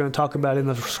happened that they're going to talk about in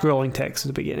the scrolling text at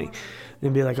the beginning,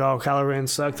 and be like, oh, Kylo Ren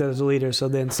sucked as a leader. So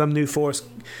then some new force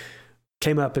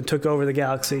came up and took over the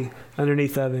galaxy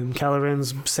underneath of him. Kylo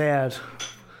Ren's sad.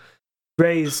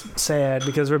 Rey's sad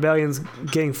because Rebellion's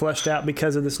getting flushed out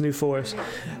because of this new force.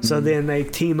 So then they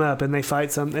team up and they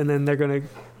fight and then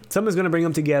someone's gonna bring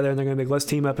them together and they're gonna be like, let's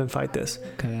team up and fight this.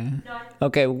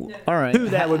 Okay, all right. Who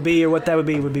that would be or what that would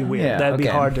be weird. Yeah, that'd be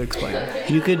hard to explain.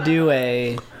 You could do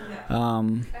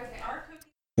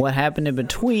what happened in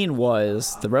between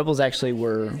was the Rebels actually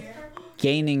were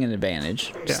gaining an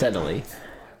advantage steadily.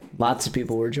 Lots of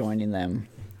people were joining them.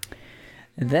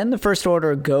 And then the First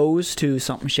Order goes to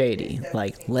something shady,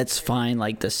 like let's find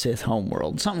like the Sith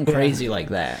homeworld, something crazy like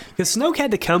that. Because Snoke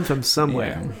had to come from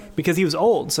somewhere because he was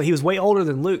old, so he was way older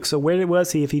than Luke. So where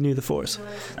was he if he knew the Force?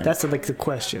 That's like the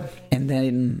question. And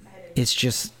then it's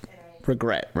just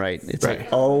regret, right? It's like,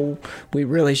 oh, we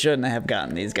really shouldn't have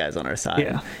gotten these guys on our side.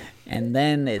 Yeah. And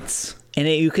then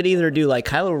you could either do like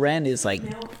Kylo Ren is like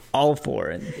all for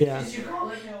it. Yeah.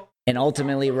 And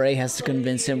ultimately Rey has to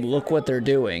convince him, look what they're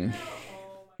doing.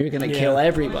 You're going to kill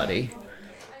everybody.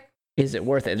 Is it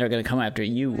worth it? And they're going to come after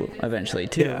you eventually,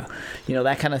 too. Yeah. You know,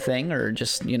 that kind of thing. Or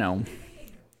just,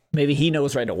 maybe he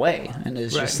knows right away and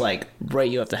is just like, Rey,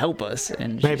 you have to help us.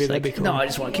 And maybe like, be cool. No, I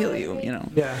just want to kill you,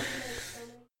 Yeah.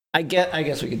 I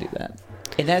guess we could do that.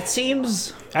 And that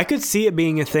seems... I could see it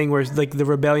being a thing where like the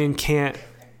Rebellion can't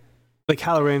like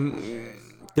Kylo Ren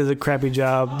does a crappy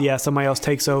job. Yeah, somebody else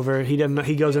takes over. He doesn't.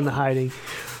 He goes into hiding.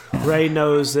 Rey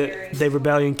knows that the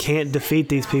rebellion can't defeat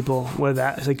these people with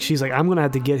that. It's like she's like, I'm gonna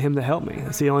have to get him to help me.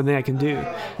 That's the only thing I can do.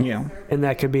 Yeah. And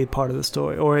that could be part of the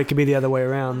story, or it could be the other way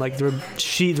around. Like the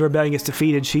rebellion gets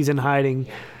defeated. She's in hiding.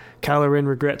 Kylo Ren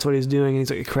regrets what he's doing, and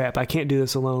he's like, crap, I can't do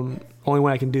this alone. Only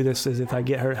way I can do this is if I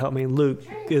get her to help me. And Luke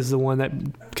is the one that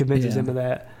convinces him of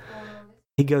that.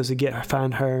 He goes to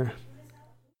find her.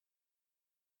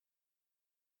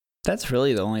 That's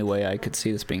really the only way I could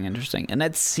see this being interesting. And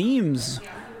that seems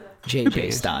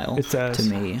JJ style to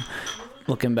me,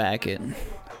 looking back at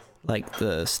like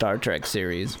the Star Trek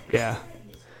series. Yeah.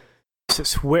 It's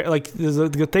just where, like,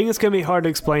 the thing that's going to be hard to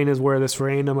explain is where this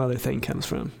random other thing comes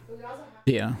from.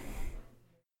 Yeah.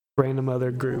 Random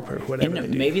other group or whatever.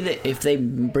 And maybe if they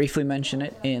briefly mention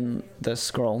it in the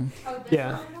scroll.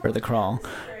 Yeah. Or the crawl.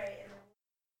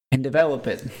 And develop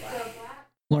it.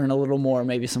 Learn a little more,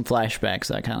 maybe some flashbacks,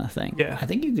 that kind of thing. Yeah. I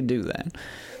think you could do that.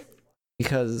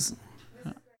 Because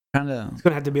kind of... It's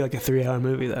going to have to be like a 3-hour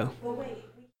movie, though.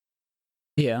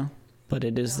 Yeah. But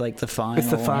it is like the final...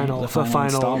 It's the final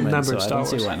installment, number of so Star I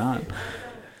don't Wars. see why not.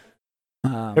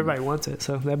 Everybody wants it,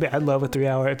 so I'd love a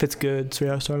 3-hour, if it's good,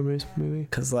 3-hour Star Wars movie.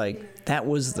 Because, like,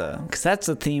 because that's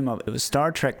the theme of... It was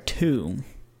Star Trek 2.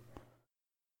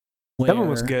 That one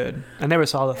was good. I never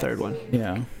saw the third one.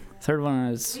 Yeah. Third one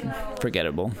is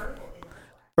forgettable.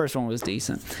 First one was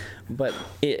decent. But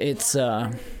it's...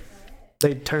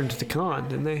 They turned to Khan,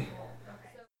 didn't they?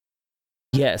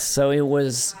 Yes, so it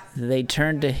was... They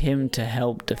turned to him to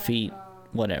help defeat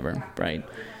whatever, right?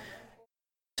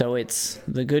 So it's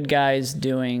the good guys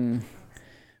doing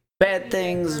bad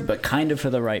things, but kind of for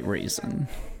the right reason,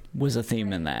 was a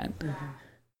theme in that.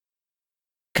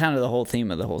 Kind of the whole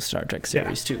theme of the whole Star Trek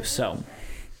series, too. So,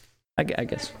 I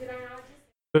guess.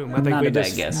 Boom! I think Not we a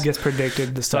bad guess. just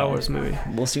predicted the Star Wars movie.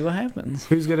 We'll see what happens.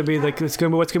 Who's gonna be like? What's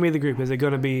gonna be the group? Is it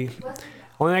gonna be?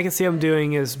 Only thing I can see them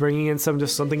doing is bringing in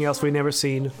something else we've never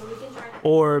seen,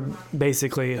 or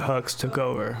basically Hux took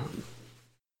over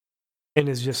and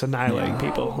is just annihilating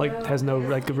people. Like has no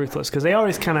like ruthless because they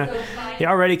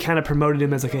already kind of promoted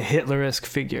him as like a Hitler-esque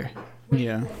figure.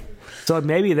 Yeah. So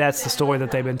maybe that's the story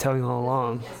that they've been telling all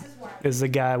along. Is the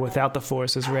guy without the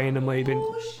Force has randomly been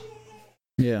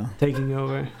taking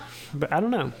over. But I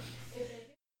don't know.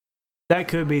 That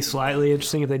could be slightly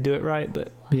interesting if they do it right,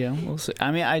 but yeah, we'll see.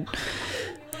 I mean,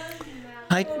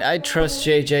 I trust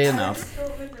JJ enough.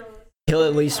 He'll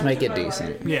at least make it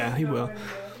decent. Yeah, he will.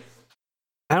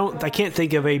 I can't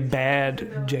think of a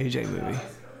bad JJ movie.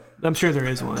 I'm sure there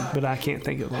is one, but I can't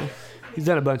think of one. He's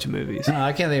done a bunch of movies. No,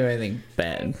 I can't think of anything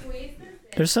bad.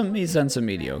 He's done some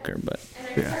mediocre, but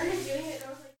yeah.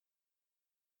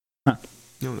 Huh.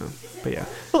 I don't know, but yeah.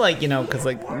 Like, because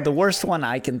like the worst one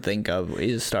I can think of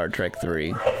is Star Trek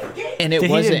 3, and it He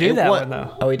wasn't. didn't do that one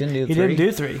though. Oh, he didn't do 3. He didn't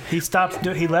do 3. He stopped.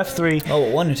 He left 3.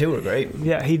 Oh, 1 and 2 were great.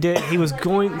 Yeah, he did. He was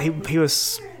going. He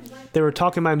was. They were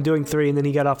talking about him doing 3, and then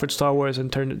he got offered Star Wars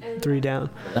and turned 3 down.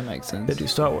 That makes sense. To do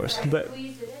Star Wars, but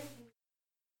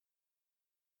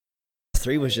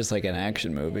 3 was just like an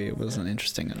action movie. It wasn't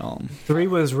interesting at all. 3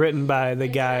 was written by the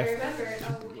guy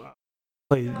who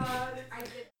played.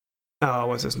 Oh,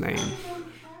 what's his name?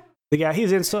 The guy he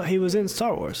was in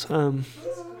Star Wars. Oh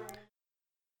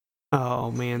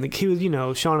man, he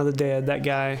was Shaun of the Dead. That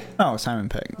guy. Oh, Simon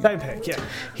Pegg. Simon Pegg, yeah.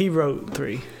 He wrote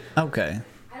 3. Okay.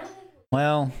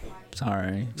 Well,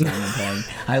 sorry, Simon Pegg.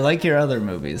 I like your other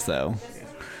movies though.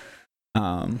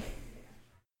 But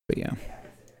yeah.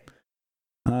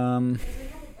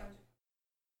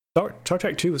 Star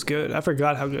Trek 2 was good. I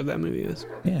forgot how good that movie is.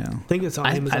 Yeah. I think it's on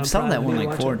Amazon I've saw Prime. that one You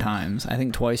like watch 4 it? times. I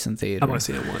think twice in theater. I've only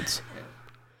seen it once.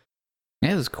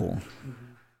 It was cool.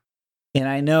 And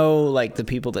I know like the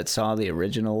people that saw the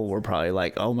original were probably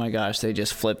like, oh my gosh, they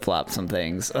just flip-flopped some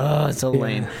things. Oh, it's so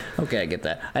lame. Okay, I get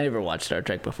that. I never watched Star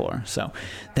Trek before. So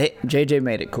JJ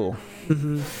made it cool.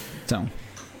 Mm-hmm. So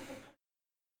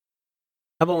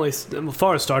as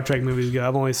far as Star Trek movies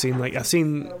go, I've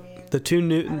seen the 2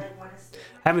 new.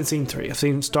 I haven't seen 3. I've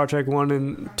seen Star Trek 1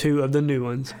 and 2 of the new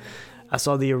ones. I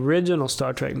saw the original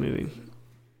Star Trek movie,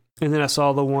 and then I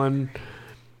saw the one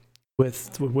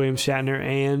with William Shatner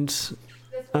and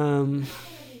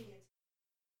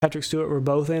Patrick Stewart were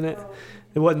both in it.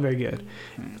 It wasn't very good.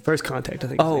 First Contact, I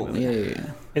think. Oh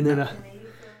yeah. And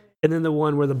then the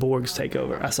one where the Borgs take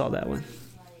over. I saw that one.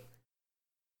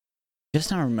 Just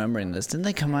not remembering this. Didn't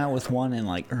they come out with one in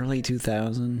like early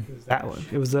 2000? That one.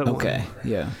 It was that one. Okay,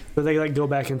 yeah. But they go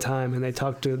back in time and they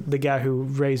talk to the guy who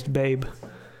raised Babe.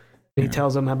 And he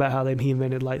tells them about how he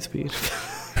invented light speed.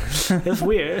 It's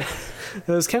weird. It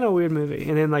was kind of a weird movie.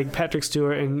 And then like Patrick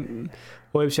Stewart and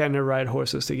William Shatner ride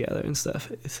horses together and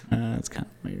stuff. It's kind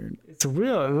of weird. It's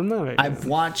real. I don't know. I've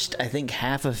watched, I think,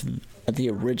 half of the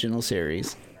original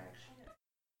series.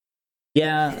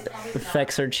 Yeah,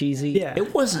 effects are cheesy. Yeah.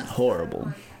 It wasn't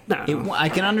horrible. No. I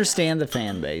can understand the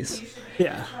fan base.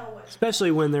 Yeah.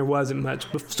 Especially when there wasn't much.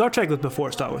 Star Trek was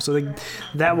before Star Wars, so like,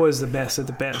 that was the best at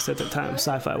the time,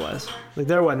 sci-fi was. Like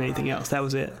there wasn't anything else. That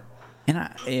was it. And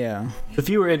If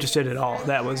you were interested at all,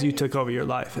 you took over your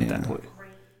life at that point.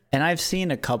 And I've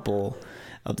seen a couple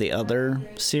of the other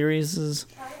series.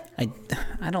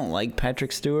 I don't like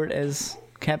Patrick Stewart as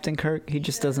Captain Kirk. He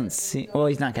just doesn't seem... Well,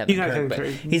 he's not Captain Kirk, but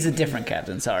he's a different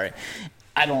captain. Sorry.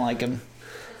 I don't like him.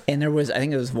 And I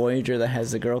think it was Voyager that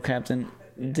has the girl captain.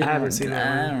 I haven't seen that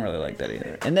one. I don't really like that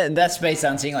either. And that's based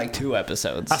on seeing like 2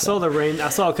 episodes. I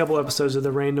saw a couple episodes of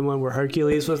the random one where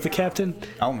Hercules was the captain.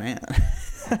 Oh, man.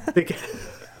 I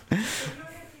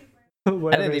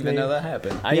didn't even know that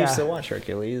happened. I used to watch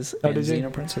Hercules and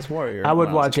Xena Princess Warrior. I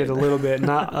would watch it a little bit,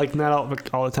 not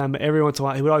all the time, but every once in a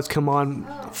while. He would always come on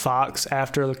Fox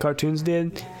after the cartoons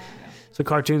did. So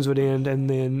cartoons would end, and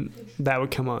then that would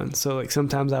come on. So like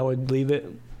sometimes I would leave it.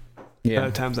 Yeah.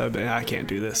 Other times I would be, I can't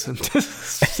do this.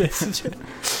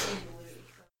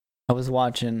 I was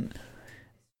watching.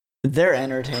 They're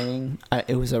entertaining.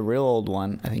 It was a real old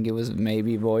one. I think it was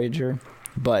maybe Voyager,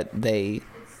 but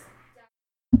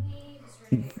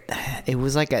it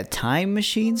was like a time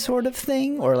machine sort of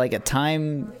thing, or like a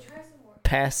time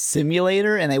pass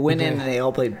simulator, and they went in and they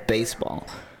all played baseball.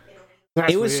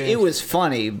 It was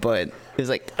funny, but it was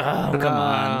like, oh, come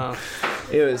on.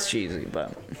 It was cheesy,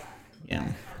 but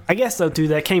yeah. I guess though too,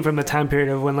 that came from the time period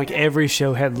of when like every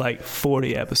show had like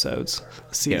 40 episodes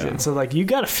a season. Yeah. So like you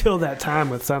got to fill that time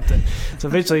with something. So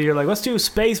eventually you're like, let's do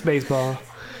space baseball.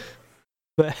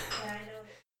 But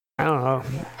I don't know.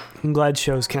 I'm glad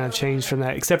shows kind of changed from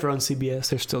that, except for on CBS.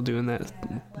 They're still doing that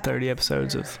 30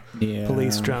 episodes of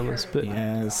police dramas. But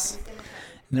yes,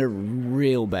 they're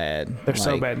real bad. They're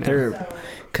so bad now.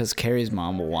 Because Carrie's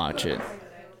mom will watch it.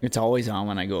 It's always on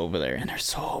when I go over there, and they're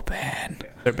so bad.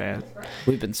 They're bad.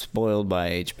 We've been spoiled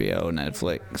by HBO,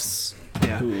 Netflix,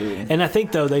 Hulu. And I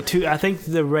think though I think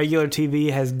the regular TV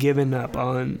has given up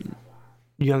on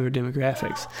younger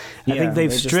demographics. I think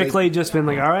they've strictly just been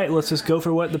like, all right, let's just go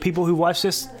for what the people who watch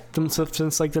this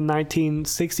since like the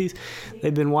 1960s,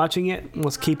 they've been watching it.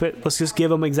 Let's keep it. Let's just give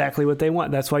them exactly what they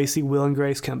want. That's why you see Will and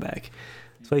Grace come back.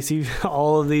 That's why you see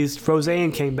all of these.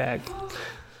 Roseanne came back.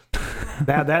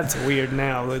 That's weird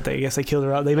now. I guess they killed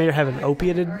her out. They made her have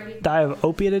die of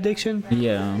opiate addiction.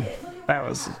 Yeah. That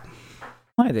was...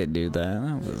 Why did they do that?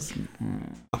 That was...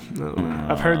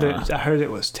 I heard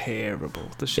it was terrible,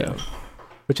 the show. Yeah.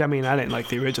 Which, I mean, I didn't like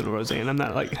the original Roseanne. I'm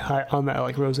not like on that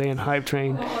like Roseanne hype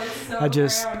train. I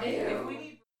don't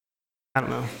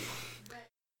know.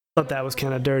 Thought that was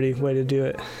kind of dirty way to do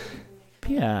it.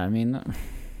 Yeah, I mean...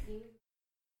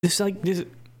 Just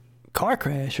car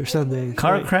crash or something.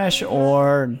 Crash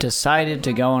or decided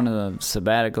to go on a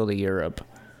sabbatical to Europe.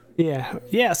 Yeah,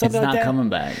 something like that. It's not coming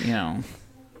back, you know.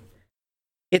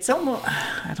 It's almost...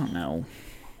 I don't know.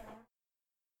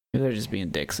 Maybe they're just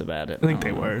being dicks about it. I think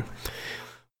they were.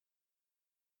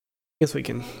 I guess we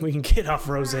can get off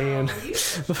Roseanne.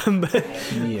 But,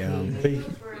 yeah.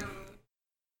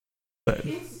 But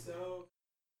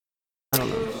I don't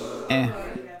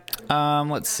know.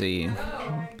 Let's see.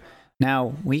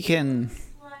 Now we can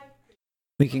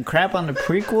crap on the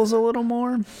prequels a little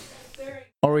more,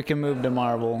 or we can move to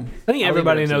Marvel. I think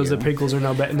everybody knows the prequels are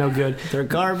no good. They're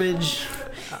garbage,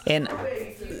 and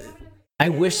I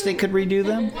wish they could redo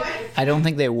them. I don't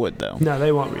think they would though. No,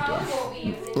 they won't redo them.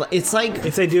 It's like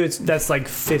if they do, that's like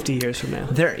 50 years from now.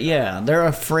 They're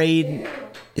afraid.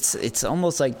 It's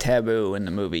almost like taboo in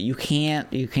the movie. You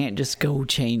can't just go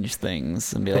change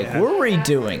things and be like, we're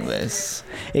redoing this.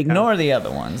 Ignore the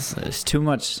other ones. There's too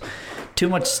much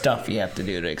stuff you have to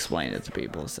do to explain it to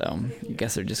people. So I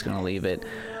guess they're just gonna leave it.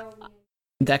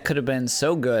 That could have been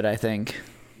so good, I think.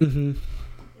 Mm-hmm.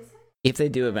 If they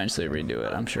do eventually redo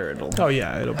it, I'm sure it'll. Oh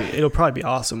yeah, it'll probably be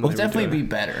awesome. It'll definitely be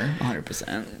better,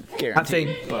 100%. Guaranteed. I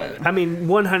think. I mean,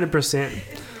 100%.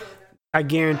 I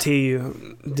guarantee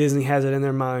you, Disney has it in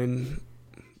their mind.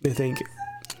 They think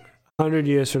 100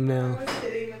 years from now,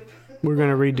 we're going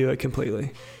to redo it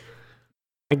completely.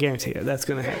 I guarantee you, that's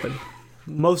going to happen.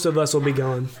 Most of us will be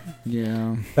gone.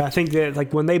 Yeah. But I think that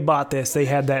like when they bought this, they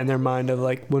had that in their mind of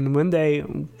like when they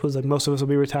was like most of us will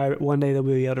be retired. One day they'll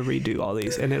be able to redo all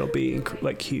these, and it'll be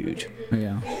like huge.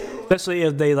 Yeah. Especially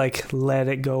if they like let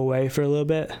it go away for a little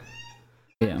bit.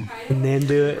 Yeah. And then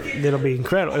do it. It'll be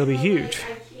incredible. It'll be huge.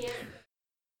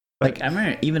 Like, I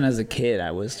remember even as a kid,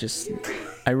 I was just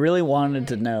I really wanted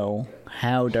to know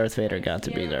how Darth Vader got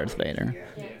to be Darth Vader.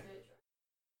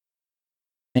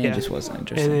 And it just wasn't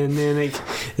interesting. And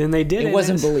then they did it. It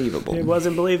wasn't believable. It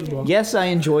wasn't believable. Yes, I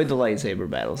enjoyed the lightsaber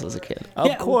battles as a kid.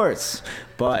 Of course.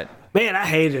 But man, I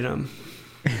hated them.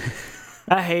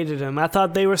 I hated them. I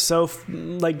thought they were so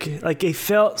like they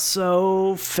felt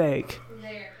so fake.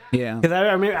 yeah. Because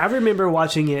I remember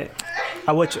watching it.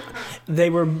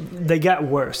 They got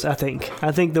worse. I think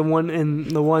the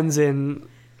ones in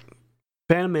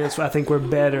Phantom Menace I think were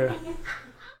better.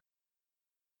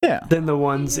 Yeah. Than the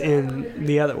ones in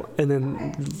the other one, and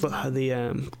then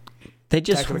the they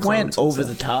just went over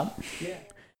the top.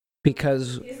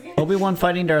 Because Obi-Wan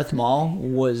fighting Darth Maul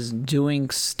was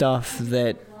doing stuff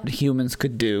that humans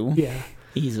could do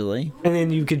easily. And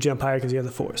then you could jump higher because you have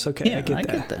the Force. Okay, yeah, I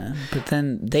get that. But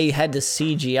then they had to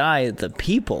CGI the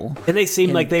people. And they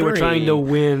seemed like they were trying to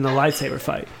win a lightsaber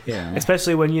fight. Yeah.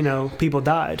 Especially when, people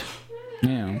died.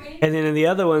 Yeah. And then in the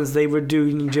other ones, they were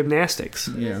doing gymnastics.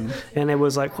 Yeah. And it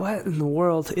was like, what in the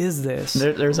world is this?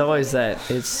 There's always that.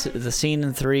 It's the scene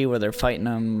in 3 where they're fighting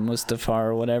on Mustafar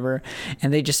or whatever,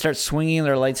 and they just start swinging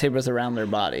their lightsabers around their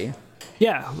body.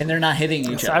 Yeah. And they're not hitting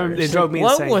each other. It drove me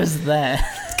insane. What was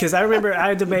that? Because I remember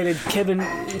I debated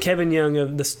Kevin Young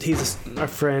of this. He's my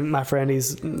friend.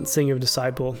 He's singer of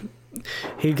Disciple.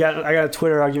 I got a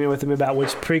Twitter argument with him about which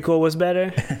prequel was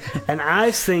better, and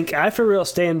I think I for real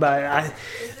stand by.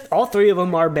 All 3 of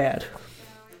them are bad,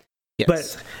 Yes.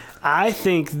 but I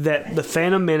think that the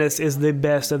Phantom Menace is the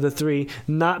best of the 3.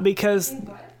 Not because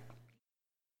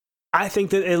I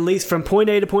think that at least from point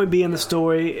A to point B in the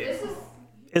story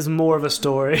is more of a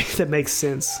story that makes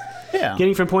sense. Yeah.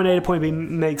 Getting from point A to point B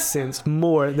makes sense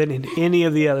more than in any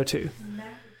of the other 2.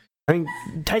 I think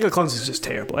Attack of the Clones is just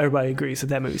terrible. Everybody agrees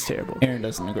that movie's terrible. Aaron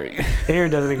doesn't agree.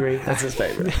 Aaron doesn't agree. That's his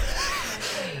favorite.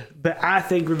 But I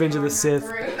think Revenge of the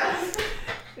Sith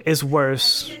is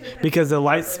worse because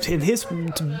in his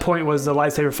point was the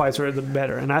lightsaber fights were the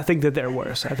better, and I think that they're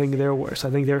worse. I think they're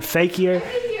fakier.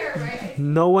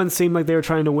 No one seemed like they were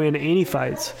trying to win any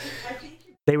fights.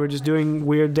 They were just doing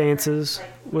weird dances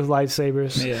with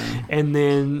lightsabers. Yeah. And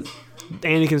then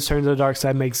Anakin's turn to the dark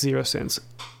side makes 0 sense.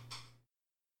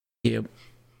 Yep.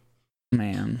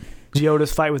 Man.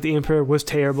 Yoda's fight with the Emperor was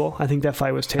terrible. I think that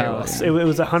fight was terrible. Oh, yeah. It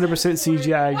was 100%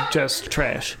 CGI, just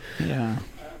trash. Yeah.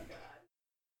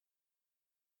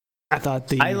 I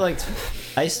thought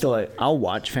I'll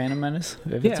watch Phantom Menace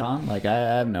if it's on. Like, I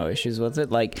have no issues with it.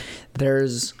 Like,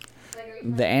 there's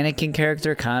the Anakin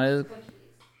character kind of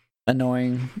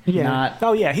annoying. Yeah.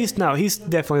 He's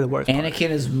definitely the worst. Anakin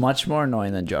is much more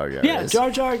annoying than Jar Jar. Yeah, Jar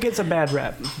Jar gets a bad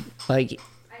rap. Like,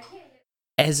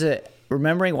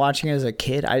 remembering watching it as a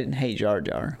kid, I didn't hate Jar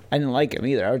Jar. I didn't like him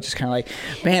either. I was just kind of like,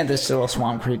 man, this little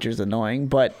swamp creature's annoying,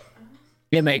 but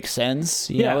it makes sense.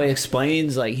 You know, it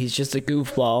explains, like, he's just a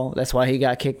goofball. That's why he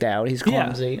got kicked out. He's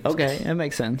clumsy. Yeah. Okay, it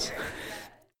makes sense.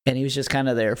 And he was just kind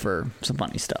of there for some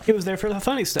funny stuff. He was there for the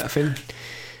funny stuff, and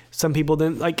some people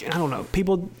didn't, like, I don't know.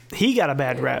 He got a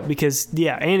bad rap because,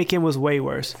 Anakin was way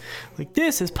worse. Like,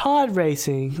 this is pod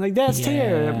racing. Like, that's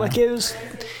terrible. Like, it was...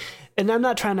 And I'm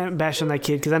not trying to bash on that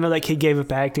kid because I know that kid gave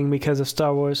up acting because of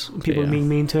Star Wars. People being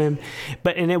mean to him.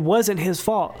 And it wasn't his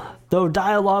fault. The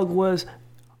dialogue was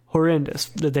horrendous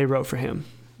that they wrote for him.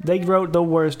 They wrote the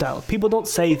worst dialogue. People don't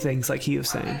say things like he was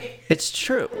saying. It's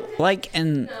true. Like,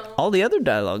 and all the other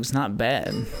dialogue's not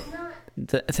bad.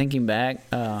 Thinking back,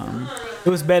 it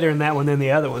was better in that one than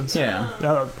the other ones. Yeah.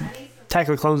 Attack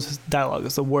of the Clones dialogue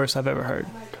is the worst I've ever heard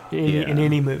in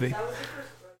any movie.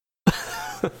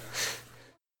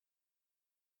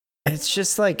 It's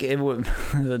just like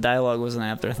the dialogue was an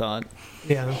afterthought.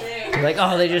 Yeah. Like,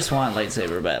 oh, they just want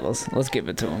lightsaber battles. Let's give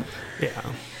it to them. Yeah.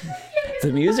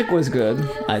 The music was good,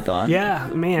 I thought. Yeah,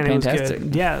 man, fantastic. It was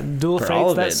good. Yeah, Duel of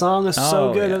Fates, that song is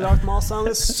so good. The Darth Maul song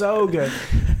is so good.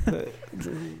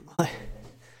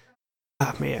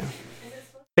 Oh, man.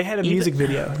 They had a music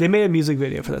video. They made a music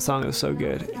video for that song. It was so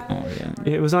good. Oh, yeah.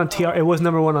 It was on It was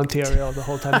number 1 on TRL the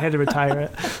whole time. I had to retire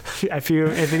it.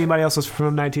 If anybody else was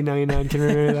from 1999 can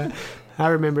remember that. I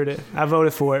remembered it. I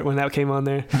voted for it when that came on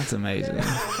there. That's amazing.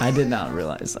 I did not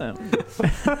realize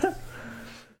that.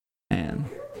 Man.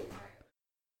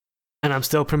 And I'm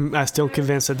still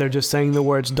convinced that they're just saying the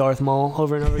words Darth Maul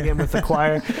over and over again with the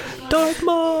choir. Darth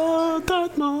Maul,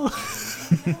 Darth Maul.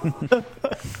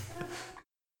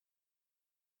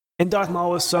 And Darth Maul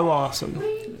was so awesome.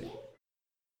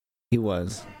 He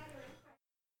was.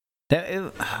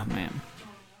 Oh, man.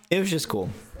 It was just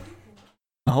cool.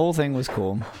 The whole thing was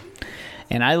cool.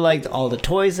 And I liked all the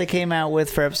toys they came out with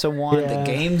for episode 1. Yeah. The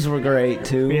games were great,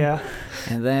 too. Yeah.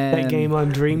 And then... that game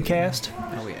on Dreamcast.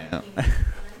 Oh, yeah.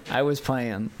 I was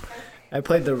playing I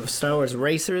played the Star Wars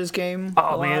Racers game.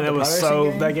 Oh man, the pod racing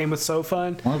game. that game was so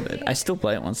fun. Love it. I still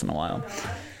play it once in a while,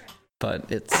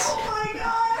 but it's.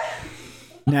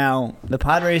 Now the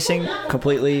pod racing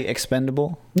completely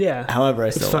expendable. Yeah. However, I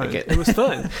It's still fun. like it. It was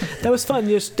fun. That was fun.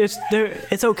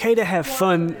 It's okay to have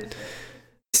fun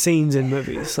scenes in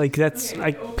movies. Like that's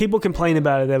like people complain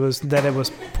about it that it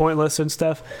was pointless and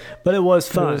stuff, but it was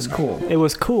fun. It was cool. It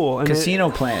was cool. And Casino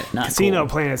Planet, not Casino cool.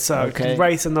 Planet sucked. Okay.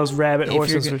 Racing those rabbit If you're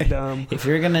horses was gonna- dumb. If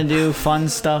you're gonna do fun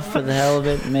stuff for the hell of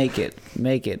it, make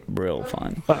it real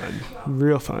fun. Fun.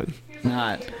 Real fun.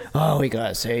 Not, oh, we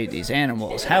gotta save these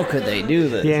animals. How could they do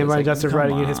this? Yeah, and It's Ryan like, Johnson's come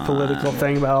writing in his political on.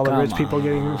 thing about all the Come rich people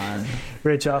getting on.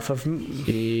 rich off of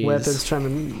Jeez. weapons,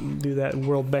 trying to do that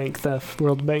World Bank stuff.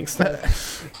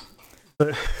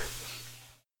 But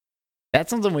That's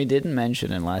something we didn't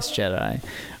mention in Last Jedi.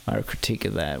 Our critique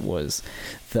of that was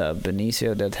the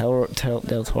Benicio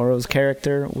del Toro's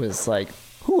character was like,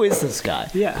 who is this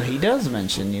guy? Yeah. But he does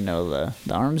mention, the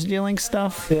arms dealing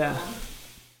stuff. yeah.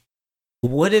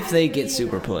 What if they get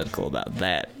super political about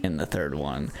that in the third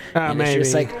one? And Maybe. it's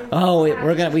just like, oh,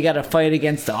 we got to fight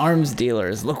against the arms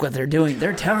dealers. Look what they're doing.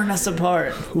 They're tearing us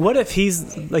apart. What if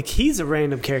he's a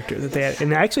random character that they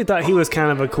and I actually thought he was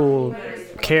kind of a cool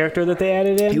character that they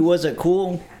added in. He was a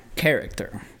cool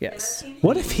character. Yes.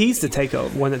 What if he's the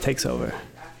one that takes over?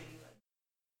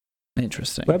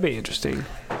 Interesting. That'd be interesting.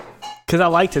 Because I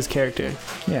liked his character.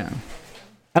 Yeah.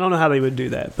 I don't know how they would do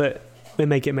that, but they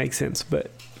make it make sense.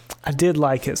 But I did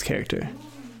like his character.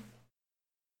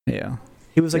 Yeah.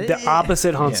 He was like the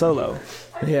opposite Han Yeah. Solo.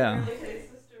 Yeah.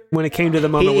 When it came to the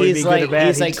moment where he'd be He's good like or bad,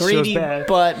 he's he like chose greedy, bad.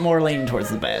 but more leaning towards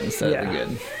the bad instead of the Yeah.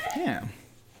 good. Yeah.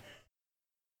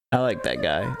 I like that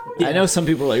guy. Yeah. I know some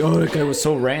people are like, "Oh, that guy was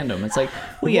so random." It's like,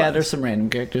 well, He yeah, was. there's some random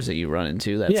characters that you run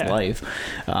into. That's Yeah. life.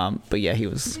 But yeah, he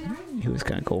was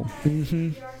kind of cool. Mm-hmm.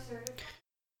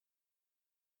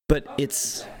 But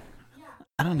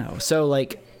I don't know. So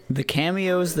like the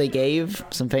cameos they gave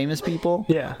some famous people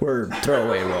Yeah. were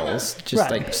throwaway roles, just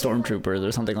Right. like stormtroopers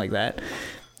or something like that.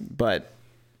 But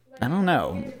I don't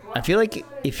know. I feel like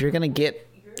if you're gonna get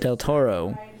Del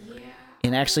Toro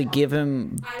and actually give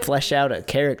him flesh out a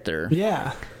character,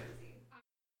 Yeah.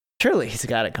 surely he's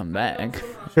got to come back.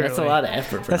 That's a Surely. lot of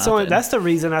effort for That's nothing. that's the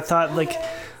reason I thought like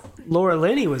Laura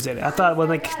Linney was in it. I thought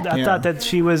Yeah. thought that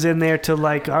she was in there to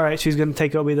like, all right, she's going to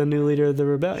take over, be the new leader of the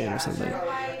rebellion or something,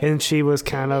 and she was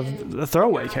kind of a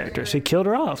throwaway character. She killed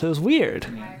her off. It was weird.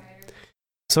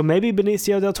 So maybe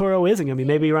Benicio del Toro isn't going to be.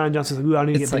 Maybe Ryan Johnson's like, ooh, I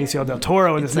need to get It's like- Benicio del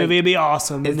Toro in this it's like- movie. It'd be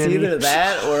awesome. It's either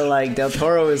that or like Del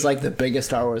Toro is like the biggest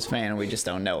Star Wars fan and we just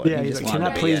don't know it. Yeah, he he's just like, wanted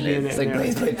 "Can I to please be be in in it. It's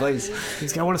it?" like, Yeah. please.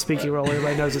 he's got one speaking role.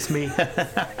 Everybody knows it's me.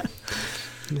 I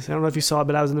don't know if you saw it,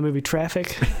 but I was in the movie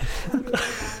Traffic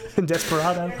and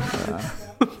Desperado.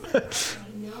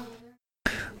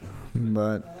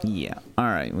 But yeah, all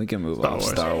right, we can move Star on. Wars.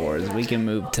 Star Wars. We can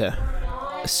move to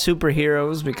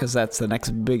superheroes because that's the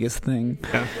next biggest thing.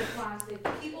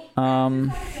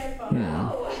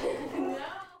 Yeah.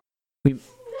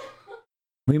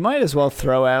 We might as well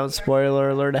throw out spoiler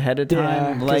alert ahead of Yeah,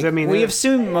 time. 'cause, Like I mean, we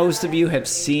assume most of you have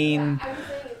seen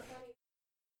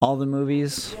all the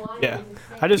movies. Yeah,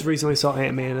 I just recently saw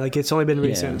Ant-Man. Like it's only been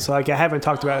recent, Yeah. so like I haven't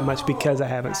talked about it much because I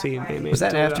haven't seen Ant-Man. Was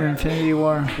that after Infinity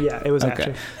War? Yeah, it was Okay.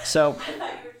 after. So,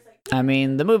 I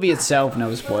mean, the movie itself,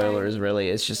 no spoilers really.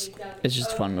 It's just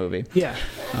a fun movie. Yeah,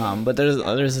 But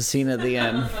there's a scene at the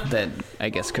end that I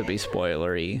guess could be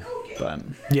spoilery. But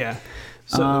yeah.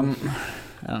 So,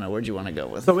 I don't know. Where'd you want to go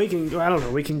with? so we can. I don't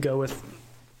know. We can go with.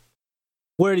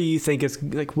 Where do you think it's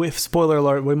like? With spoiler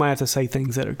alert, we might have to say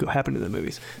things that are happen in the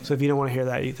movies. So if you don't want to hear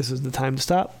that, this is the time to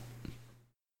stop.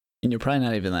 And you're probably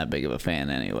not even that big of a fan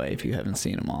anyway if you haven't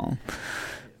seen them all.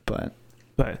 But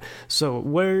So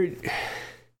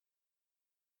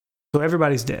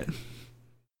everybody's dead.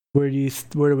 Where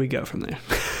do we go from there?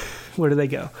 Where do they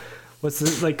go? What's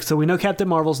the, like? So we know Captain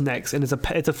Marvel's next, and it's a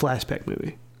flashback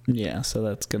movie. yeah, so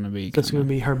that's gonna be. That's going to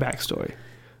be her backstory.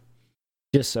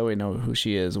 Just so we know who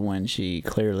she is when she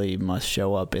clearly must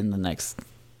show up in the next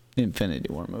Infinity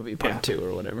War movie, Part 2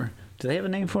 or whatever. Do they have a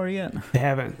name for it yet? They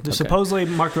haven't. Okay. Supposedly,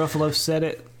 Mark Ruffalo said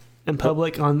it in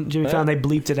public on Jimmy Fallon. They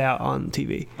bleeped it out on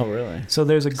TV. Oh, really? So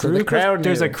there's a So group. the crowd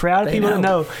there's a knew. crowd of They people that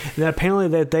know. know that apparently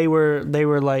that they were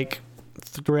like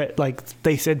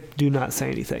they said do not say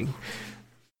anything.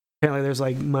 Apparently, there's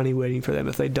like money waiting for them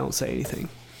if they don't say anything.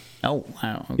 Oh,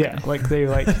 wow. Okay. Yeah, like they're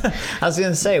like I was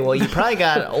gonna say, well, you probably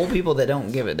got old people that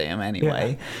don't give a damn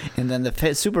anyway, and then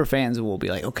the super fans will be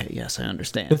like, okay, yes, I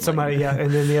understand. it's somebody. Yeah,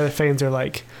 and then the other fans are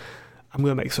like, I'm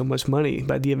gonna make so much money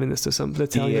by giving this to some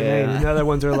that's telling your name. And the other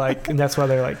ones are like, and that's why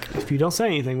they're like, if you don't say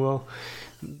anything, we'll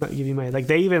not give you money. Like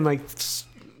they even like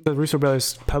the Russo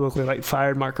brothers publicly like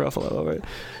fired Mark Ruffalo over it,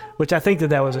 which I think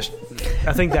that was a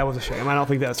shame. I don't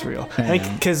think that's real. I think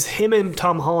because him and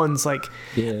Tom Holland's like,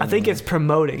 I think it's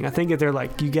promoting. I think that they're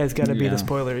like, you guys got to be the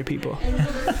spoilery people.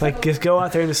 Like, just go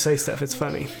out there and just say stuff. It's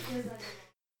funny.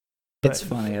 It's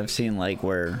funny. I've seen like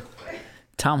where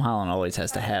Tom Holland always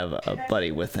has to have a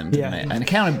buddy with him, an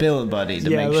accountability buddy to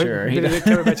make sure. The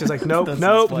Cumberbatch is like,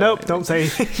 nope, don't say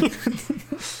anything.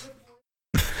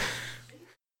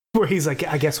 Where he's like,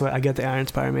 I guess what? I got the Iron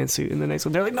Spider-Man suit in the next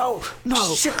one. They're like, no.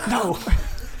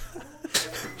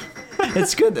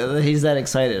 It's good that he's that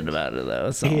excited about it,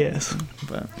 though. So. He is.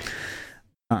 But,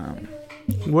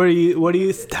 what do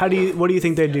you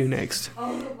think they do next?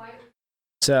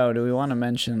 So, do we want to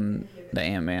mention the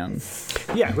Ant-Man?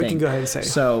 Yeah, we can go ahead and say.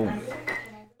 So,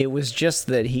 it was just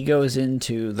that he goes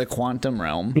into the quantum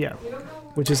realm. Yeah,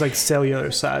 which is like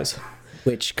cellular size.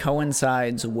 Which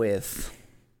coincides with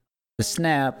the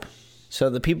snap. So,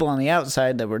 the people on the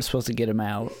outside that were supposed to get him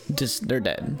out, they're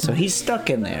dead. So, he's stuck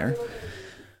in there.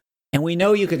 And we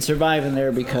know you can survive in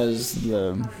there because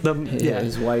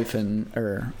his wife Janet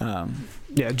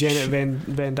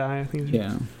Van Dyne, I think.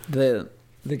 Yeah,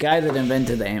 the guy that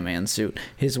invented the Ant-Man suit,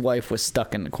 his wife was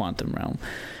stuck in the quantum realm.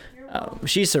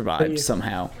 She survived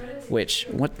somehow. Which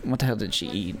what the hell did she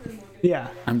eat? Yeah,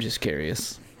 I'm just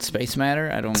curious. Space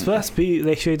matter? I don't. It's supposed to be.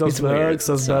 They showed those bugs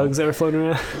that were floating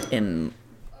around. And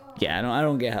yeah, I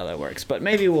don't get how that works, but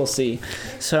maybe we'll see.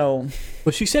 So,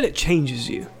 well, she said it changes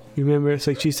you. You remember? It's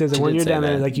like she says that when you're down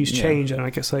there, like you change on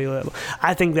like a cellular level.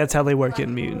 I think that's how they work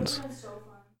in mutants.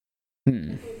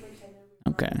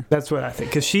 Okay. That's what I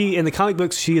think. Because in the comic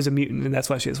books, she is a mutant, and that's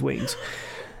why she has wings.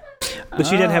 But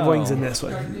she doesn't have wings in this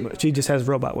one. She just has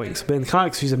robot wings. But in the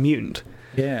comics, she's a mutant.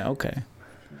 Yeah, okay.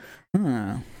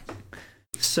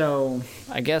 So,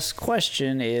 I guess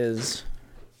question is...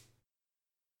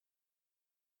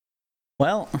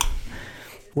 Well,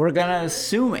 we're going to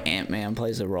assume Ant-Man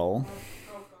plays a role.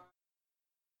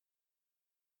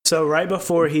 So right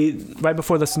before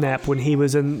the snap, when he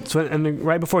was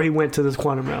right before he went to this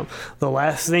quantum realm, the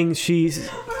last thing she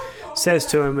says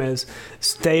to him is,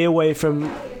 "Stay away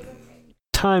from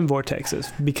time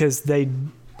vortexes because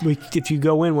if you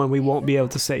go in one, we won't be able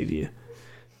to save you."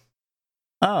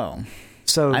 Oh,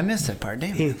 so I missed that part.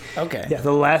 Damn. Okay. Yeah,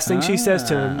 the last thing she says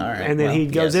to him, right, and then he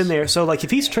goes in there. So like,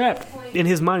 if he's trapped in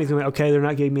his mind, he's going, "Okay, they're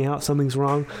not getting me out. Something's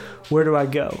wrong. Where do I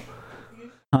go?"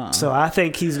 So I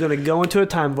think he's going to go into a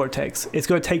time vortex. It's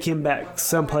going to take him back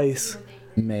someplace.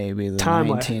 Maybe the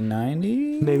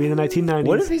 1990s? Maybe the 1990s.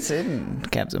 What if he's in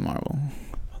Captain Marvel?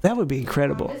 That would be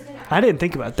incredible. I didn't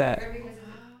think about that.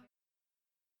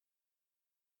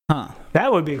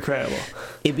 That would be incredible.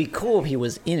 It'd be cool if he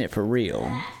was in it for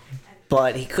real.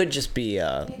 But he could just be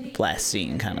a last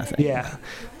scene kind of thing. Yeah.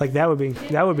 Like that would be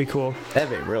cool. That'd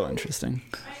be real interesting.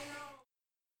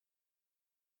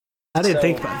 I didn't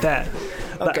think about that.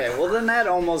 Okay, well then that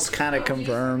almost kind of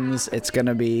confirms it's going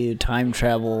to be time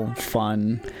travel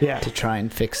fun to try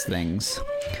and fix things.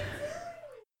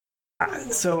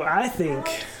 So I think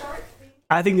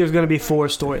there's going to be 4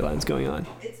 storylines going on.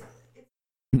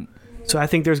 So I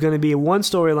think there's going to be one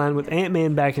storyline with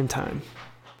Ant-Man back in time.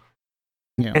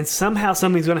 Yeah. And somehow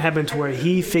something's going to happen to where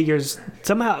he figures,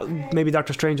 somehow maybe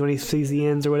Doctor Strange, when he sees the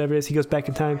ends or whatever it is, he goes back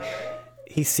in time.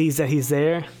 He sees that he's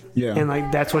there. Yeah. And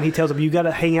like that's when he tells him, you got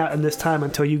to hang out in this time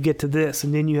until you get to this,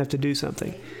 and then you have to do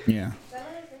something. Yeah.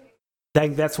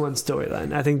 That's one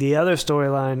storyline. I think the other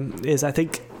storyline is, I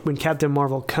think when Captain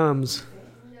Marvel comes,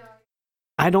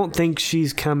 I don't think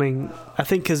she's coming. I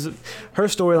think because her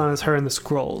storyline is her and the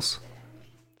Skrulls.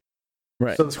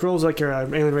 Right. So the Skrulls like are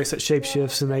an alien race that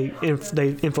shapeshifts, and they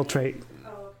infiltrate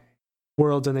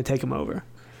worlds and they take them over.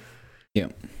 Yeah.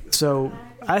 So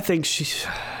I think she's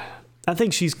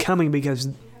coming because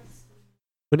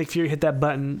when Nick Fury hit that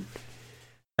button,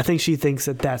 I think she thinks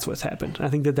that that's what's happened. I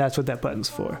think that that's what that button's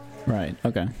for. Right.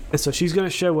 Okay. And so she's going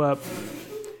to show up,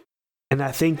 and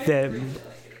I think that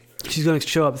she's going to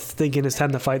show up thinking it's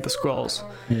time to fight the Skrulls.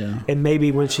 Yeah. And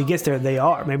maybe when she gets there,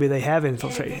 maybe they have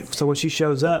infiltrated. So when she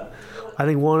shows up, I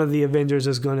think one of the Avengers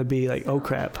is going to be like, "Oh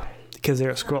crap," because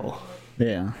they're a Skrull.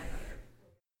 Yeah.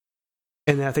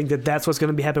 And I think that that's what's going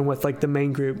to be happening with like the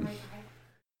main group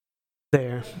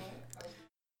there.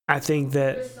 I think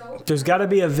that there's got to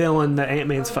be a villain that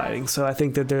Ant-Man's fighting. So I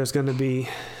think that there's going to be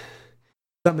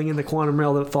something in the quantum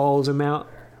realm that follows him out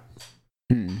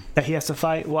that he has to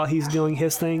fight while he's doing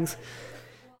his things.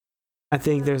 I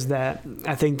think there's that.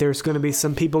 I think there's going to be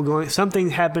something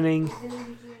happening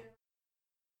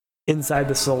inside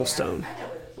the Soul Stone.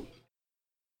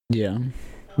 Yeah.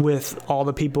 with all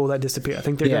the people that disappear. I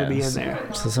think they're going to be in there. So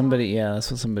that's what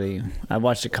somebody. I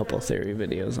watched a couple of theory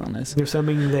videos on this. There's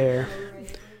something there.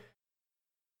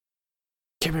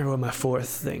 Can't remember what my fourth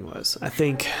thing was. I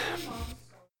think.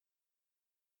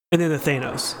 And then the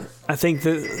Thanos. I think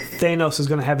that Thanos is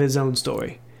going to have his own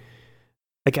story.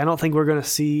 Like, I don't think we're going to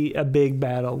see a big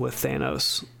battle with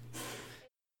Thanos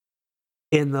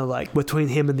in the, like, between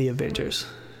him and the Avengers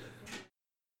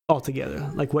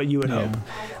altogether, like what you would hope.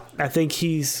 I think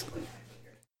there's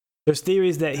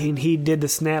theories that he did the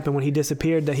snap, and when he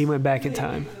disappeared that he went back in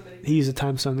time. He used a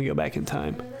time stone to go back in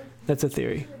time. That's a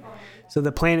theory. So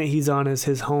the planet he's on is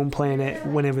his home planet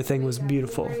when everything was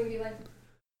beautiful.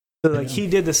 So, like, he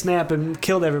did the snap and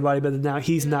killed everybody, but now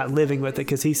he's not living with it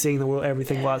because he's seeing the world,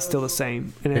 everything while it's still the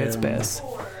same and at its best.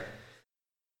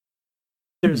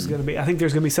 I think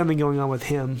there's gonna be something going on with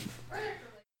him,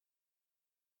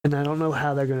 and I don't know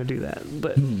how they're gonna do that.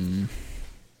 But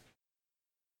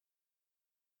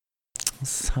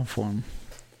it's a tough one.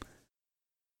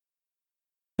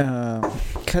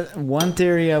 One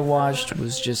theory I watched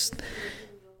was just.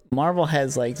 Marvel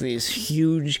has like these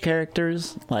huge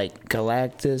characters like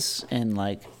Galactus and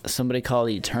like somebody called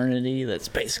Eternity that's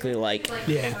basically like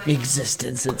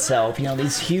existence itself. You know,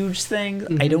 these huge things.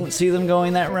 I don't see them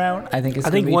going that route. I think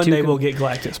one day we'll get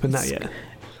Galactus, but not yet.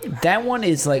 That one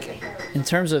is like, in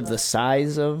terms of the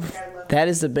size of, that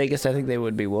is the biggest I think they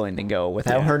would be willing to go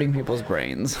without hurting people's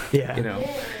brains. Yeah. You know?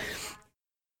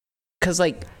 Because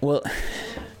like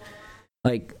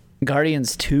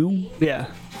Guardians 2. Yeah.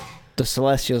 The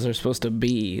Celestials are supposed to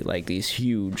be like these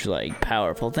huge, like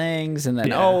powerful things, and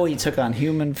then he took on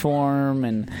human form,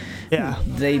 and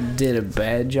they did a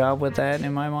bad job with that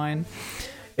in my mind.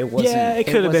 It wasn't. Yeah, it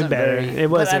could have been better.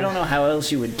 It wasn't. But I don't know how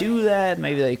else you would do that.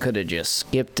 Maybe they could have just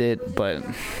skipped it, but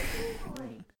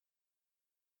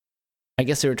I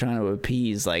guess they were trying to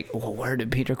appease, like, well, where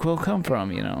did Peter Quill come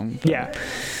from? You know? Yeah,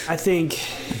 I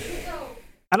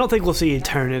don't think we'll see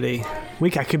Eternity.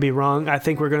 I could be wrong. I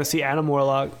think we're going to see Adam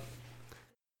Warlock.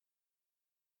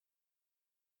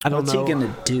 What's he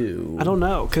gonna do? I don't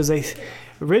know, because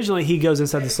originally he goes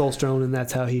inside the Soul Stone, and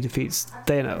that's how he defeats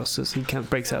Thanos. So he kind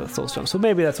of breaks out of the Soul Stone. So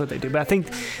maybe that's what they do. But I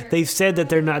think they've said that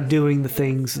they're not doing the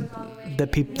things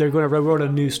that they're going to write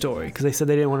a new story, because they said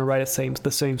they didn't want to write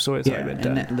the same story that's already been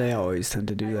done. And they always tend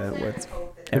to do that with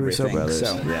everything.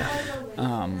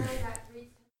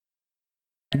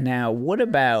 Now, what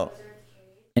about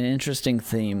an interesting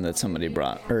theme that somebody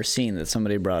brought up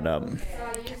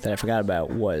that I forgot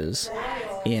about was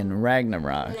in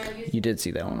Ragnarok. You did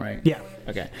see that one, right? Yeah.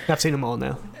 Okay. I've seen them all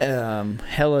now.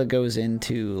 Hela goes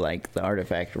into like the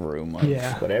artifact room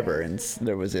of whatever, and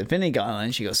there was Infinity Gauntlet,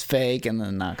 and she goes fake and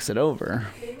then knocks it over.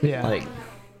 Yeah. Like,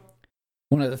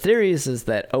 one of the theories is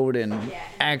that Odin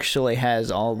actually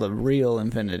has all the real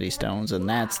Infinity Stones, and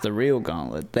that's the real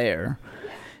gauntlet there.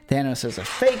 Thanos has a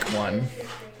fake one.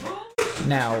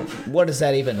 Now, what does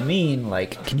that even mean?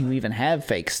 Like, can you even have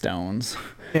fake stones?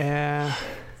 Yeah.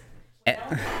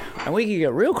 And we could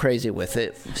get real crazy with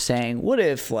it, saying, what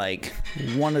if, like,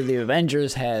 one of the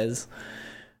Avengers has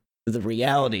the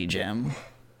reality gem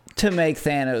to make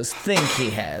Thanos think he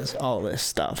has all this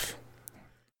stuff?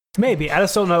 Maybe. I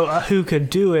just don't know who could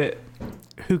do it,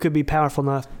 who could be powerful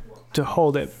enough to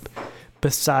hold it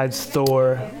besides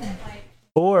Thor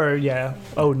or,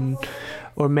 Odin.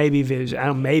 Or maybe Vision. I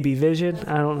don't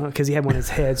know, because he had one in his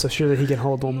head, so sure that he can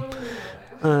hold them.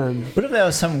 What if that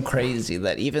was something crazy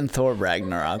that even Thor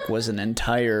Ragnarok was an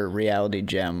entire reality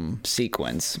gem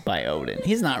sequence by Odin?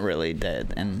 He's not really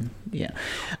dead, and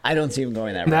I don't see him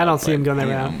going that route. I don't see him going that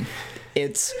route.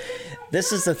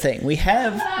 This is the thing. We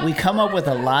come up with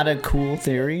a lot of cool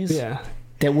theories. Yeah.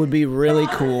 That would be really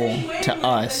cool to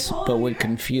us, but would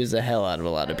confuse the hell out of a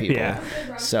lot of people. Yeah.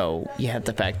 So you have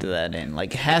to factor that in.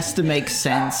 Like, it has to make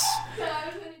sense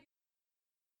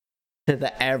to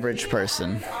the average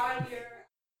person.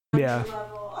 Yeah.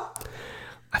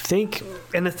 I think,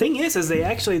 and the thing is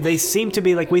they seem to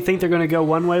be like, we think they're going to go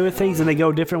one way with things, and they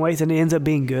go different ways, and it ends up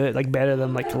being good, like better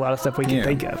than like a lot of stuff we can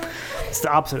think of. It's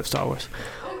the opposite of Star Wars.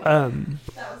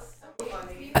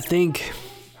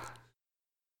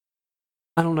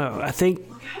 I don't know. I think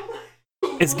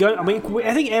it's good. I mean,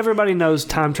 I think everybody knows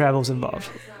time travel's involved.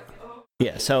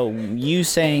 Yeah. So you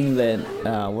saying that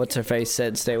what's her face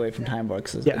said, stay away from time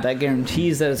boxes. Yeah. That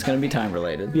guarantees that it's going to be time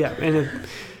related. Yeah,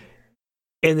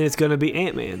 and it's going to be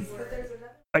Ant-Man.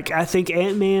 Like, I think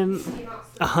Ant-Man,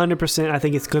 100%. I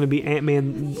think it's going to be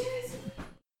Ant-Man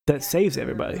that saves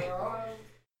everybody.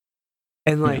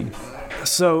 And like,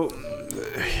 so.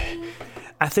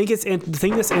 I think the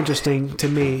thing that's interesting to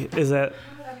me is that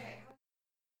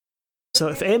So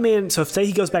if Ant-Man, so if say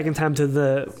he goes back in time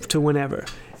to whenever,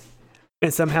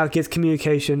 and somehow gets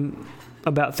communication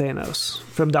about Thanos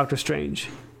from Doctor Strange.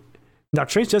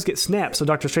 Doctor Strange does get snapped, so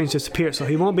Doctor Strange disappears, so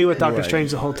he won't be with Doctor Strange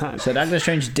the whole time. So Doctor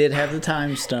Strange did have the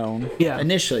time stone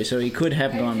initially, so he could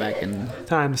have gone back and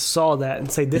time saw that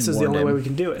and say this is the only way we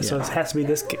can do it. So it has to be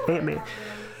this Ant-Man.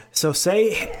 So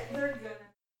say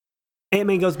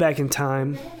Ant-Man goes back in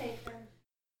time.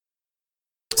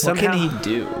 What can he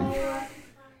do?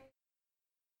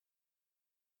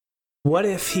 What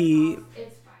if he's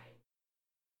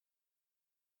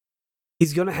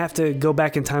going to have to go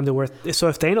back in time to where... So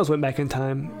if Thanos went back in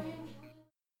time,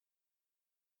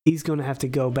 he's going to have to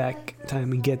go back in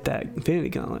time and get that Infinity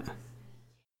Gauntlet.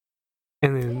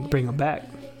 And then bring him back.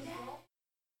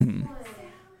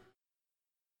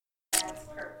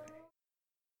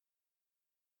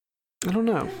 I don't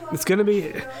know. It's gonna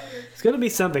be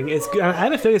something. I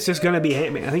have a feeling it's just gonna be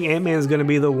Ant-Man. I think Ant-Man is gonna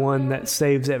be the one that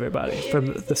saves everybody from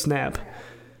the snap.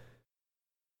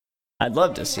 I'd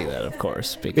love to see that, of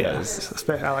course, because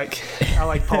I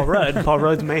like Paul Rudd. Paul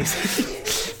Rudd's amazing.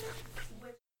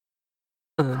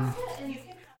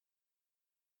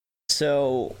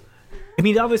 So, I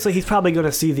mean, obviously, he's probably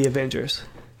gonna see the Avengers.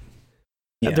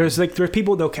 Yeah. There's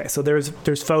people. Okay, so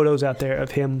there's photos out there of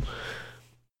him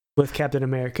with Captain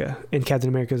America in Captain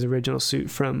America's original suit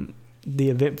from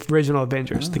the original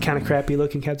Avengers, the kind of crappy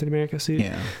looking Captain America suit.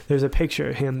 Yeah. There's a picture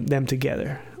of them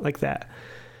together like that.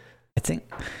 I think.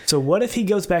 So what if he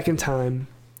goes back in time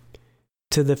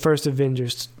to the first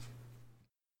Avengers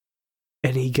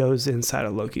and he goes inside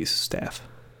of Loki's staff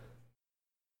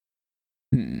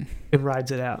and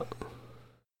rides it out?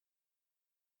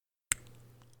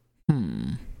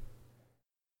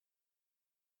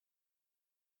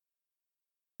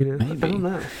 Maybe. I don't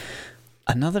know.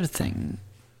 Another thing,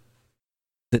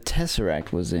 the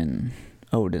Tesseract was in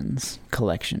Odin's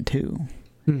collection too.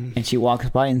 And she walks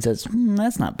by and says,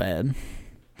 that's not bad.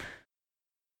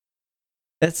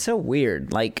 That's so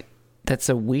weird. Like, that's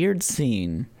a weird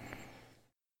scene.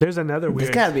 There's another weird...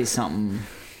 There's gotta be something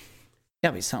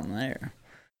there.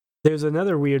 There's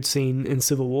another weird scene in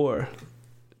Civil War.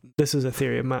 This is a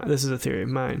theory of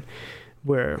mine.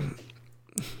 Where...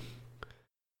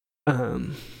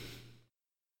 Baron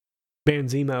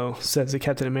Zemo says to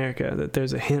Captain America that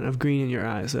there's a hint of green in your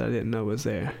eyes that I didn't know was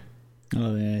there.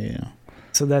 Oh, yeah.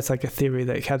 So that's like a theory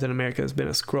that Captain America has been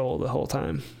a Skrull the whole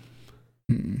time.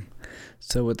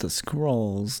 So with the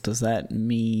Skrulls, does that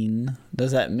mean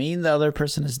the other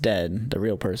person is dead, the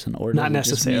real person, or not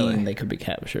necessarily? Mean they could be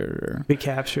captured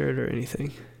or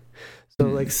anything. So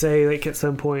like say like at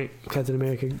some point Captain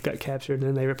America got captured and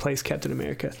then they replaced Captain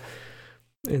America.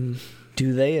 And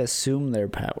do they assume their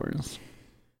powers?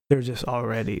 They're just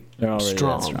already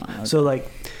strong. Okay. So like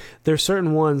there's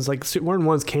certain ones, like certain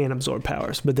ones can absorb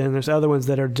powers, but then there's other ones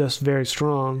that are just very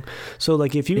strong. So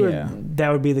like if you were,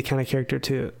 that would be the kind of character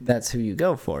too. That's who you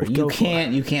go for. You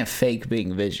can't fake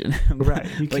being Vision. Right.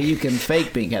 But you can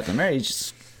fake being Captain America. He's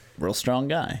just a real strong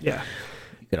guy. Yeah.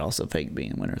 You could also fake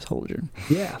being Winter Soldier.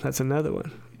 Yeah, that's another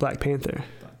one. Black Panther.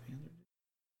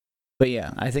 But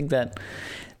yeah, I think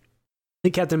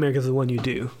Captain America is the one you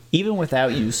do. Even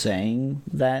without you saying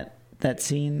that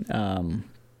scene,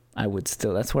 I would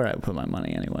still... That's where I would put my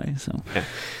money anyway, so... Yeah.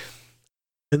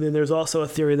 And then there's also a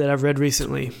theory that I've read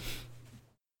recently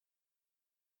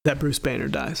that Bruce Banner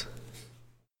dies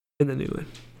in the new one.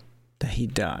 That he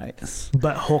dies.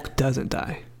 But Hulk doesn't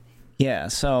die. Yeah,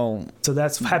 so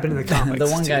that's happened in the comics. The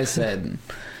one guy said...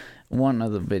 One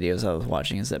of the videos I was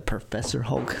watching is that Professor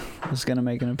Hulk was going to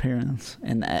make an appearance.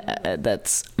 And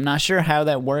that's... I'm not sure how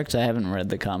that works. I haven't read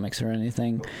the comics or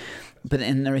anything. But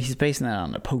in there, he's basing that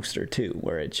on a poster, too,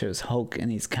 where it shows Hulk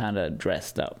and he's kind of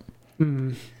dressed up.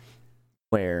 Mm.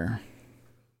 But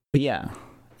yeah.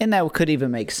 And that could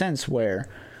even make sense where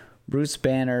Bruce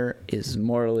Banner is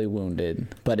mortally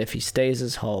wounded, but if he stays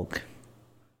as Hulk,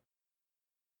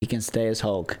 he can stay as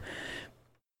Hulk.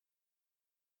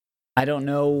 I don't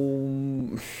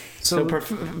know. So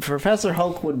Professor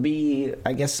Hulk would be,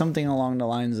 I guess, something along the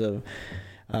lines of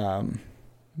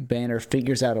Banner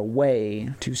figures out a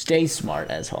way to stay smart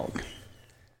as Hulk.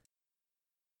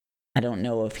 I don't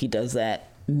know if he does that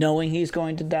knowing he's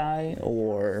going to die,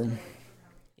 or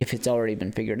if it's already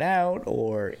been figured out,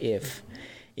 or if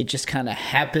it just kind of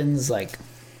happens, like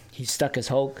he's stuck as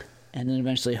Hulk, and then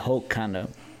eventually Hulk kind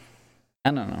of...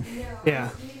 I don't know.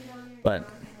 Yeah. But...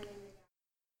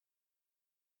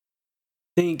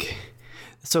 think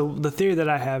so. The theory that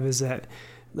I have is that,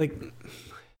 like,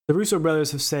 the Russo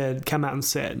brothers have come out and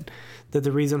said that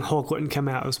the reason Hulk wouldn't come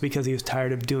out was because he was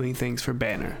tired of doing things for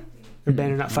Banner, or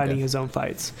Banner not fighting his own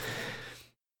fights.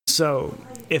 So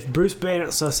if Bruce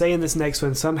Banner, so say in this next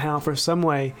one, somehow, for some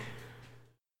way,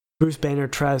 Bruce Banner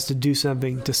tries to do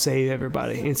something to save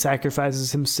everybody and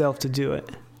sacrifices himself to do it.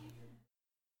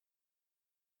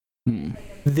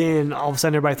 Then all of a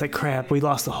sudden everybody's like, crap, we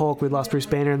lost the Hulk, we lost Bruce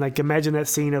Banner. And like, imagine that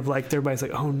scene of like, everybody's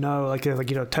like, oh no, like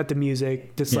cut the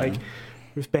music, just like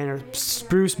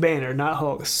Bruce Banner, not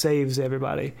Hulk, saves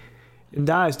everybody and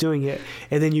dies doing it.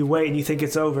 And then you wait and you think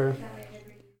it's over.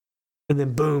 And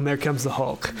then boom, there comes the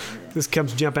Hulk. This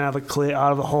comes jumping out of a cliff,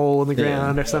 out of a hole in the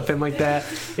ground or something like that.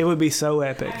 It would be so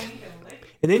epic.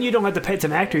 And then you don't have to pay. It's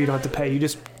an actor you don't have to pay. You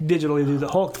just digitally do the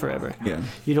Hulk forever. Yeah.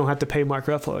 You don't have to pay Mark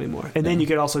Ruffalo anymore. And then you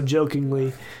could also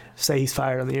jokingly say he's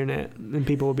fired on the internet, and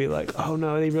people will be like, "Oh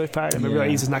no, they really fired him." But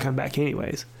he's just not coming back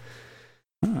anyways.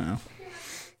 I don't know.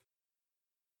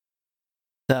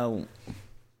 So,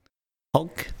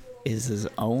 Hulk is his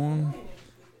own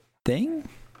thing.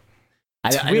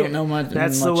 I don't know much.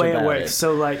 That's much the way it about works.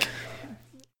 So like,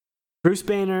 Bruce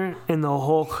Banner and the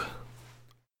Hulk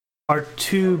are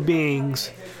two beings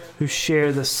who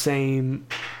share the same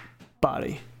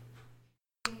body.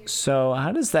 So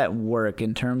how does that work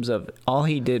in terms of all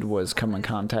he did was come in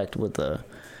contact with the...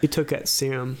 He took that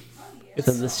serum.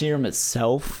 So the serum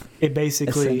itself, it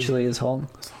basically essentially is Hulk.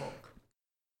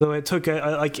 So it took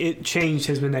it changed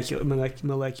his molecular.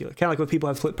 Kind of like when people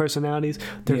have split personalities,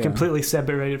 they're completely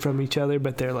separated from each other,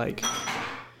 but they're like,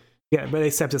 but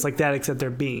except it's like that, except they're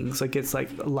beings. Like it's like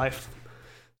a life.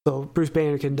 So Bruce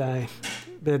Banner can die,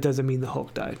 but it doesn't mean the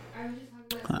Hulk died.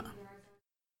 Huh.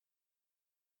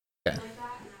 Okay.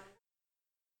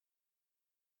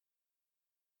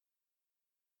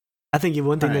 I think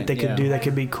one thing that they could do that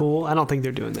could be cool. I don't think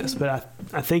they're doing this, but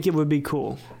I think it would be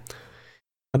cool.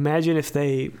 Imagine if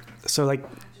the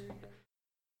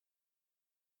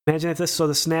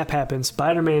snap happens,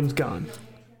 Spider-Man's gone.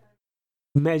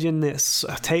 Imagine this.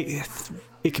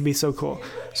 It could be so cool.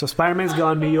 So Spider-Man's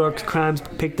gone, New York, crime's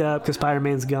picked up because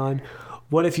Spider-Man's gone.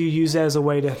 What if you use that as a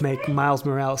way to make Miles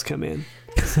Morales come in?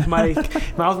 Miles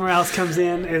Morales comes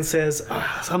in and says,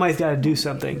 somebody's got to do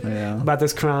something about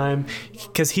this crime,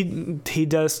 because he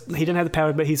doesn't have the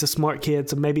power, but he's a smart kid,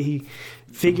 so maybe he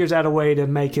figures out a way to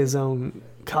make his own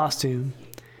costume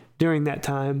during that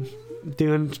time,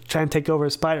 trying to take over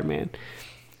as Spider-Man.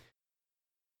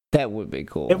 That would be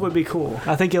cool. It would be cool.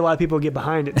 I think a lot of people get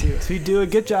behind it too. If you do a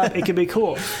good job, it could be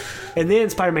cool. And then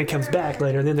Spider-Man comes back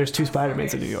later, and then there's two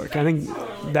Spider-Mans in New York. I think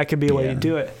that could be a way to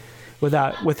do it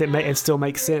it still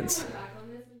makes sense.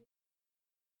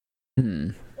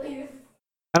 I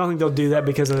don't think they'll do that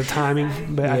because of the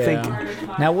timing, but I think...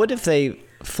 Now, what if they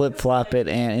flip-flop it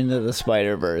and Into the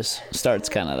Spider-Verse starts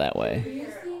kind of that way?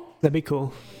 That'd be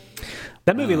cool.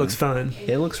 That movie looks fun.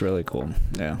 It looks really cool.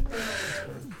 Yeah.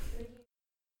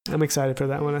 I'm excited for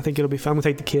that one. I think it'll be fun. I'm going to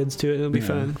take the kids to it. It'll be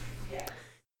fun.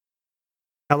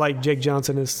 I like Jake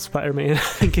Johnson as Spider-Man. I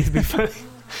think it'd be fun.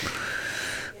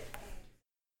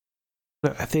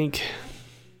 I think...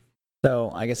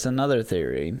 So, I guess another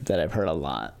theory that I've heard a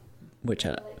lot, which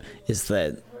is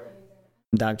that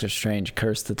Doctor Strange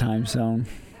cursed the time stone.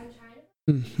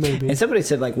 Maybe. And somebody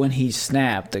said, like, when he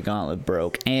snapped, the gauntlet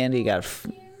broke, and he got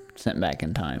sent back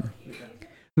in time.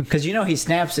 Because, he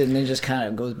snaps it and then just kind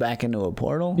of goes back into a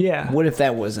portal? Yeah. What if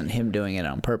that wasn't him doing it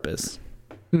on purpose?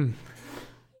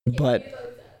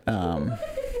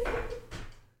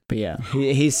 But yeah,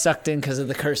 he's sucked in because of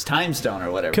the cursed time stone or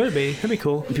whatever. Could be. That'd be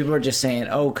cool. People are just saying,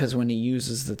 because when he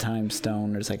uses the time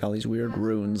stone, there's like all these weird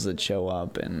runes that show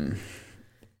up, and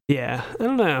yeah, I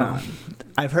don't know.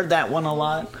 I've heard that one a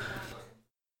lot,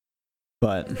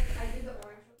 but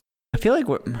I feel like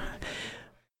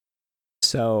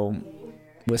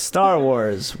with Star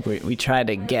Wars, we try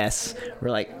to guess. We're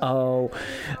like, I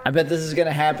bet this is going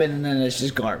to happen, and then it's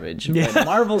just garbage. Yeah. But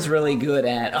Marvel's really good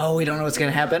at, we don't know what's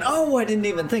going to happen. I didn't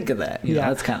even think of that.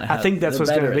 That's kind of I think that's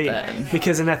what's going to be.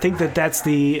 Because, and I think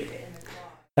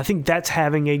that's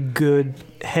having a good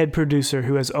head producer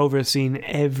who has overseen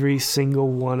every single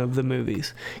one of the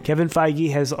movies. Kevin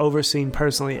Feige has overseen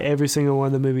personally every single one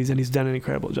of the movies, and he's done an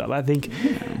incredible job. I think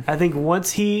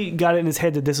once he got it in his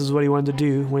head that this is what he wanted to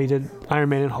do when he did Iron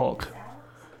Man and Hulk,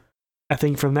 I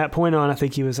think from that point on, I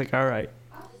think he was like, all right,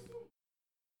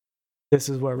 this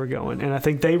is where we're going. And I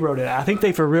think they wrote it out. I think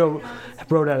they for real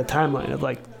wrote out a timeline of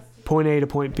like point A to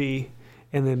point B,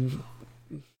 and then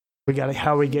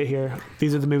how we get here.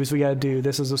 These are the movies we got to do.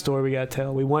 This is the story we got to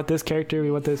tell. We want this character.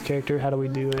 We want this character. How do we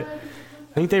do it?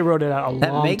 I think they wrote it out a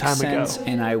long time sense, ago.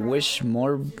 And I wish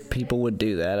more people would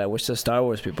do that. I wish the Star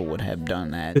Wars people would have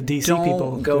done that. The DC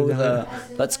people.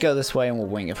 Let's go this way and we'll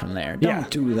wing it from there. Don't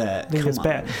do that. I think it's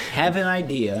bad. Have an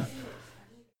idea.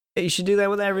 You should do that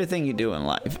with everything you do in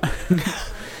life.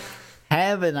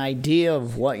 have an idea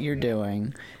of what you're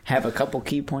doing, have a couple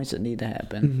key points that need to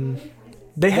happen.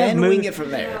 They have Then wing it from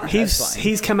there. That's fine.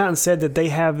 He's come out and said that they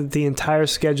have the entire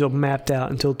schedule mapped out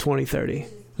until 2030.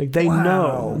 Like they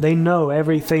know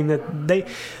everything that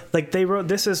they wrote.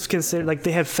 This is considered like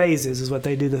they have phases, is what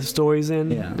they do the stories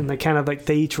in, and they kind of like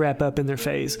they each wrap up in their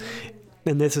phase.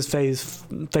 And this is phase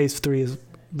 3 is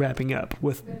wrapping up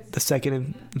with the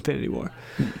second Infinity War,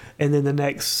 and then the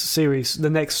next series, the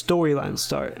next storylines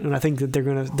start. And I think that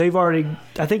they've already.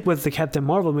 I think with the Captain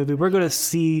Marvel movie, we're gonna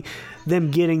see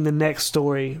them getting the next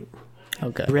story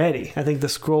ready. I think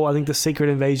the Secret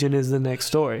Invasion is the next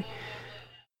story.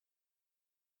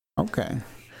 Okay.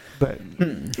 But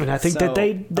and I think that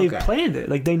they've planned it.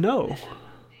 Like they know.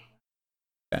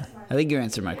 Yeah. I think you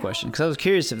answered my question because I was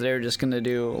curious if they were just going to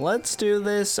do let's do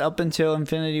this up until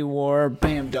Infinity War,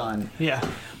 bam, done. Yeah.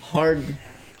 Hard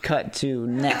cut to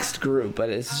next group, but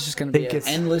it's just going to be an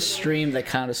endless stream that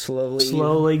kind of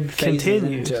slowly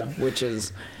continues, which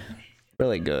is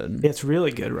really good. It's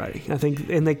really good writing. I think,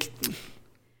 and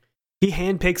he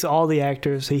handpicks all the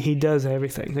actors. He does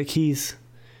everything. Like he's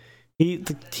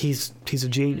a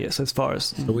genius as far as.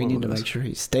 So we need to make sure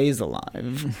he stays alive.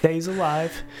 And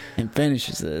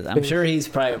finishes this. I'm sure he's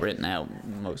probably written out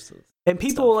most of it. And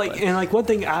people one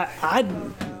thing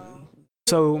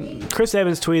so Chris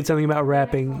Evans tweeted something about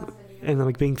rapping and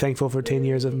like being thankful for 10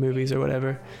 years of movies or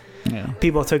whatever. Yeah.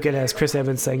 People took it as Chris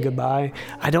Evans saying goodbye.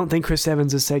 I don't think Chris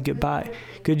Evans has said goodbye.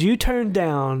 Could you turn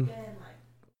down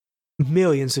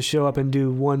millions to show up and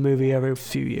do one movie every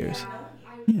few years?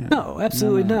 Yeah. No,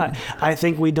 absolutely not. I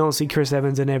think we don't see Chris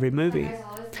Evans in every movie,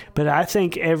 but I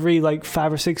think every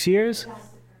 5 or 6 years,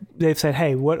 they've said,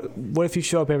 "Hey, what if you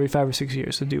show up every 5 or 6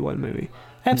 years to do one movie?"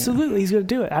 Absolutely, he's going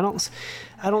to do it. I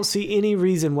don't see any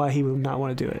reason why he would not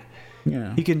want to do it.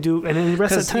 Yeah, he can do, and then the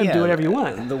rest of the time, do whatever you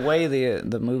want. The way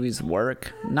the movies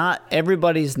work, not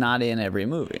everybody's not in every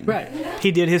movie. Right.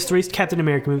 He did his 3 Captain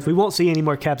America movies. We won't see any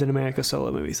more Captain America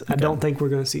solo movies. I don't think we're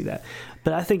going to see that.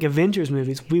 But I think Avengers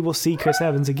movies, we will see Chris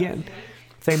Evans again.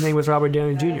 Same thing with Robert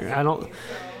Downey Jr.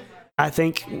 I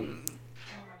think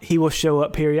he will show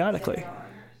up periodically,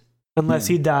 unless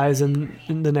he dies in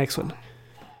the next one,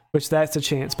 which that's a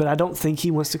chance. But I don't think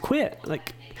he wants to quit.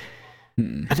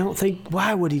 I don't think.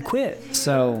 Why would he quit?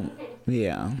 So,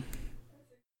 yeah,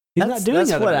 he's not doing.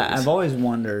 That's what I've always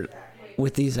wondered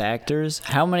with these actors.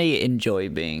 How many enjoy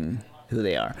being who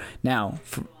they are? Now,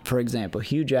 for example,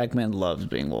 Hugh Jackman loves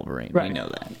being Wolverine. Right. We know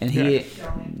that, and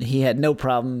he had no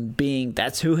problem being.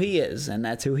 That's who he is, and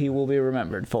that's who he will be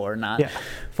remembered for, not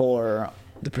for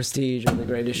the Prestige or the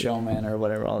Greatest Showman or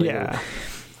whatever.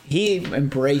 He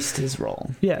embraced his role.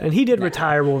 Yeah, and he did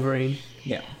retire Wolverine.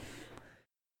 Yeah.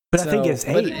 But I think it's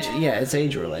age. It's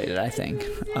age related. I think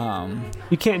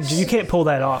you can't pull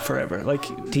that off forever.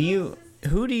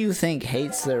 Who do you think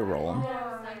hates their role?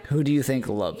 Who do you think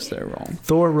loves their role?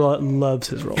 Thor loves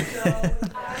his role.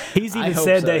 He's even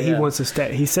said that he wants to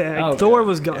stay. He said Thor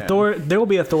was gone. Yeah. Thor. There will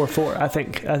be a Thor 4. I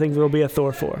think there will be a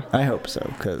Thor 4. I hope so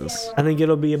because I think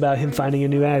it'll be about him finding a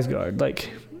new Asgard.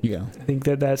 Yeah. I think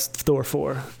that's Thor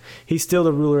 4. He's still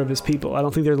the ruler of his people. I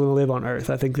don't think they're going to live on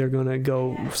Earth. I think they're going to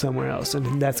go somewhere else,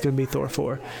 and that's going to be Thor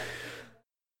 4.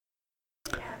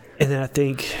 And then I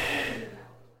think...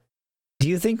 Do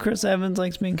you think Chris Evans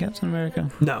likes being Captain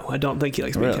America? No, I don't think he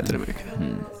likes being Captain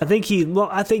America. I think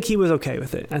he was okay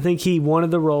with it. I think he wanted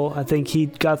the role. I think he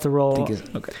got the role.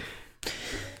 Okay.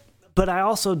 But I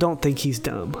also don't think he's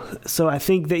dumb. So I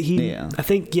think that I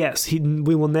think, yes,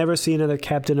 we will never see another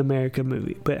Captain America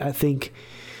movie. But I think...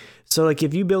 So,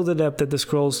 if you build it up that the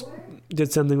Skrulls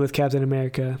did something with Captain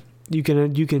America, you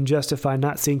can justify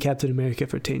not seeing Captain America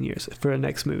for 10 years for a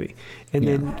next movie. And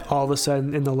then all of a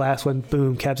sudden, in the last one,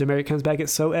 boom, Captain America comes back.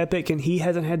 It's so epic, and he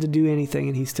hasn't had to do anything,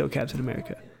 and he's still Captain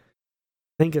America.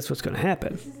 I think that's what's going to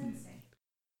happen.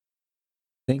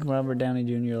 Think Robert Downey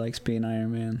Jr. likes being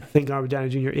Iron Man? I think Robert Downey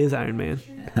Jr. is Iron Man.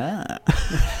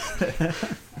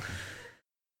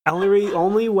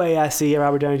 Only way I see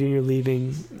Robert Downey Jr.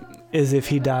 leaving is if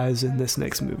he dies in this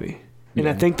next movie. And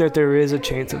I think that there is a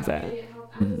chance of that.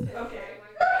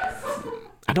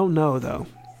 I don't know, though.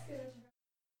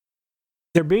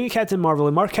 They're bringing Captain Marvel,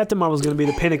 and Captain Marvel is going to be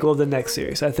the pinnacle of the next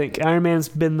series. I think Iron Man's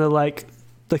been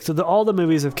all the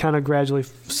movies have kind of gradually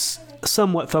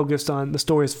somewhat focused on the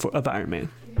stories of Iron Man.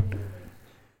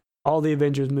 All the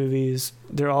Avengers movies,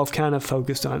 they're all kind of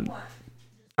focused on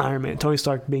Iron Man, Tony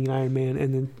Stark being Iron Man,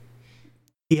 and then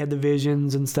he had the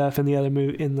visions and stuff in the other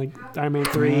movie, in Iron Man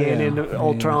 3 and in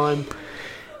Ultron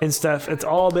and stuff.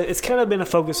 It's kind of been a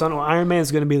focus on Iron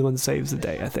Man's going to be the one that saves the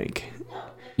day, I think.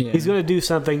 Yeah. He's going to do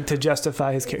something to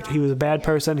justify his character. He was a bad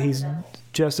person. He's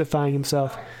justifying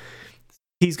himself.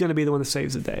 he's going to be the one that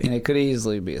saves the day. And it could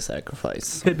easily be a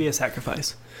sacrifice. Could be a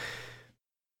sacrifice.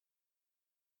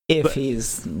 If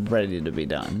he's ready to be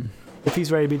done. If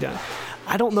he's ready to be done.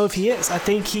 I don't know if he is. I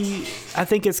think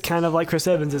it's kind of like Chris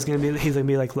Evans is going to be. He's going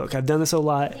to be like, look, I've done this a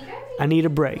lot. I need a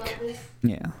break.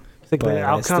 Yeah. Like, but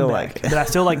I'll come back. But I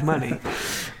still like money.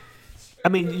 I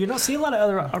mean, you don't see a lot of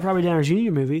other Robert Downey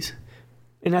Jr. movies.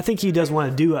 And I think he does want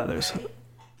to do others.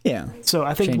 Yeah. So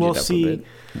I think we'll see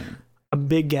a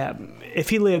big gap. If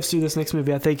he lives through this next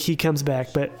movie, I think he comes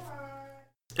back. But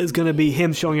it's going to be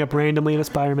him showing up randomly in a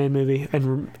Spider-Man movie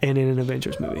and in an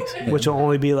Avengers movie, which will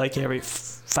only be like every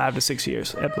 5 to 6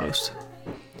 years at most.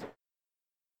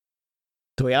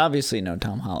 So we obviously know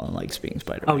Tom Holland likes being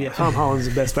Spider-Man. Oh, yeah. Tom Holland's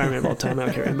the best Spider-Man of all time. I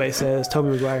don't care what anybody says. Tobey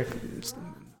Maguire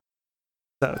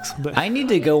sucks. But I need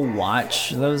to go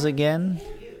watch those again.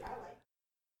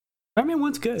 Spider-Man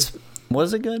 1's good.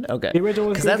 Was it good? Okay. The original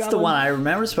was good. Because that's the one I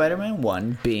remember Spider-Man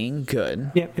 1 being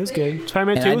good. Yeah, it was good.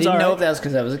 Spider-Man 2 and was I didn't know alright. if that was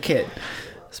because I was a kid.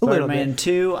 Spider-Man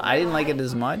 2, I didn't like it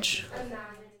as much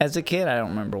as a kid. I don't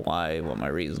remember what my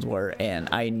reasons were. And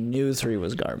I knew 3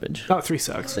 was garbage Oh, 3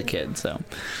 sucks. as a kid, so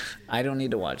I don't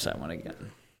need to watch that one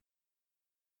again.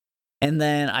 And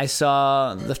then I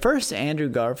saw the first Andrew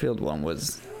Garfield one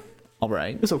was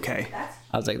alright. It was okay.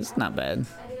 I was like, this is not bad.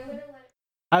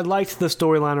 I liked the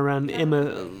storyline around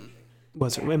Emma.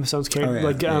 Was it Emma Stone's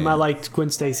character? Yeah. I liked Gwen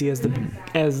Stacy as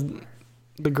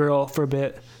the girl for a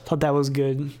bit. Thought that was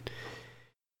good.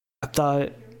 I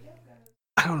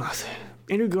don't know.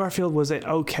 Andrew Garfield was an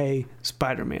okay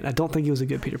Spider-Man. I don't think he was a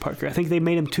good Peter Parker. I think they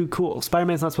made him too cool.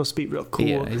 Spider-Man's not supposed to be real cool.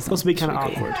 Yeah, he's supposed to be kind of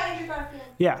awkward.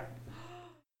 Yeah.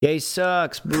 Yeah, he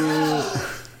sucks, boo.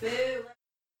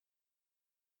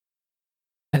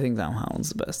 I think Tom Holland's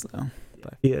the best though.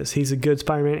 But He is. He's a good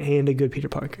Spider-Man and a good Peter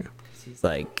Parker. he's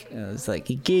like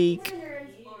a geek,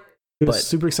 He was but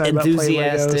super excited about playing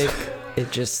enthusiastic. Legos.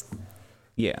 It just,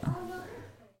 yeah.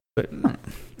 But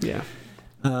yeah,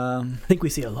 I think we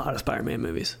see a lot of Spider-Man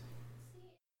movies.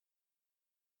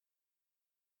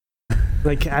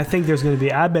 Like, I think there's going to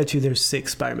be, I bet you there's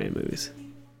 6 Spider-Man movies.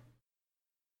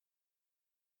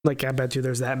 Like, I bet you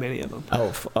there's that many of them.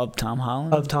 Oh, of Tom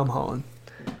Holland? Of Tom Holland.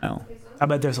 Oh, I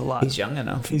bet there's a lot. he's young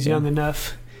enough. He's Yeah. young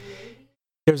enough.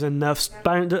 There's enough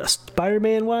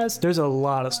Spider-Man wise. There's a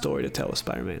lot of story to tell with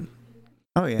Spider-Man.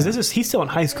 Oh yeah. 'Cause he's still in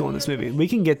high school in this movie. We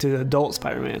can get to adult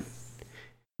Spider-Man.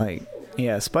 Like,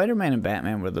 yeah, Spider-Man and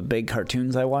Batman were the big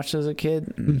cartoons I watched as a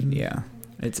kid. Mhm. Yeah,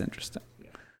 it's interesting.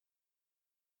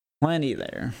 Plenty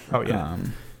there. Oh yeah.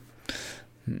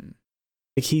 Hmm.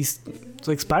 Like he's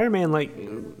like Spider-Man. Like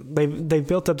they've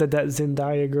built up that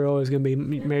Zendaya girl is gonna be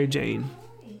Mary Jane.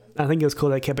 I think it was cool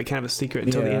they kept it kind of a secret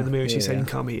until the end of the movie. She said, "You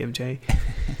can call me MJ."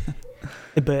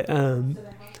 But I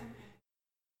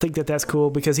think that's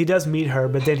cool because he does meet her,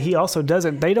 but then he also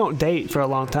doesn't. They don't date for a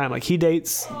long time. Like he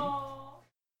dates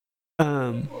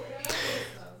Gwen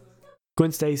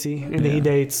Stacy, and then he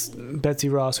dates Betsy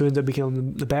Ross, who ends up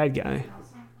becoming the bad guy.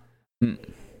 I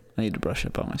need to brush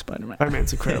up on my Spider-Man.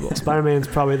 Spider-Man's incredible. Spider-Man's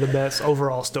probably the best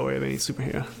overall story of any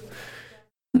superhero.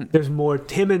 There's more.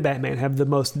 Him and Batman have the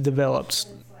most developed,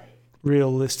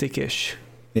 realistic-ish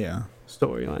Yeah.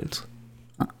 storylines.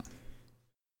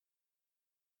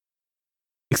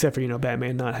 Except for,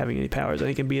 Batman not having any powers. And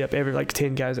he can beat up every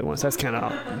 10 guys at once. That's kind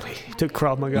of... He took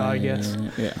Krav Maga, I guess.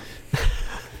 Yeah.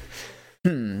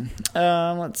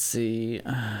 Let's see.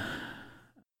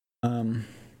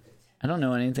 I don't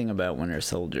know anything about Winter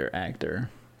Soldier actor.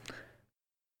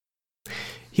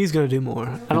 He's going to do more.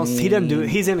 He doesn't do it.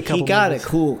 He's in a couple He got movies. a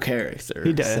cool character.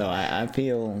 He does. So I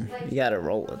feel you got to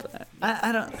roll with that.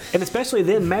 I don't... And especially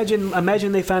then,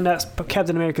 imagine they find out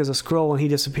Captain America's a Skrull and he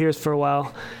disappears for a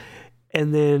while.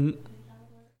 And then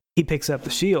he picks up the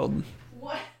shield.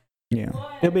 Yeah.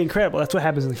 It'll be incredible. That's what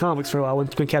happens in the comics for a while when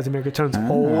Captain America turns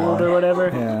old or whatever.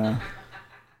 Yeah.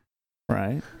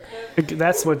 Right.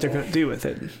 That's what they're going to do with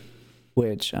it.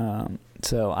 Which,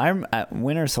 so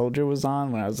Winter Soldier was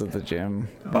on when I was at the gym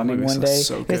running movie's one day.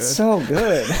 so good. It's so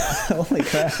good. Holy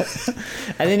crap.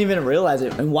 I didn't even realize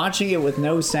it. And watching it with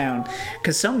no sound,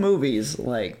 because some movies,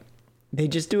 they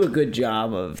just do a good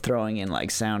job of throwing in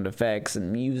sound effects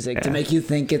and music to make you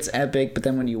think it's epic, but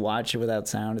then when you watch it without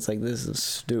sound, it's like, this is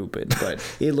stupid. But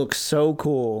it looks so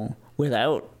cool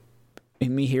without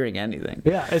me hearing anything.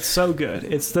 Yeah, it's so good.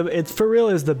 It's for real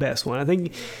is the best one. I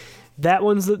think that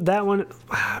one.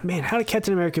 Man, how did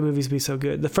Captain America movies be so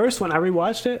good? The first one, I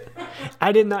rewatched it.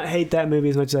 I did not hate that movie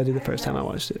as much as I did the first time I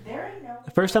watched it.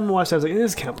 The first time I watched it, I was like,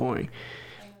 this is kind of boring.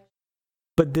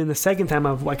 But then the second time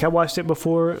I watched it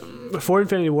before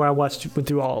Infinity War, went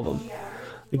through all of them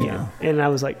again, and I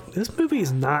was like, this movie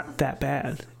is not that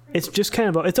bad. it's just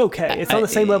kind of it's okay. It's on the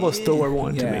same level as Thor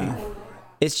 1 to me.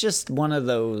 It's just one of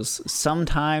those.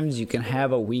 Sometimes you can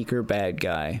have a weaker bad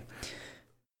guy.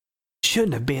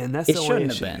 Shouldn't have been. That's It the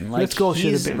shouldn't issue. have been. Like, Red Skull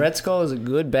should have been. Red Skull is a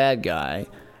good bad guy,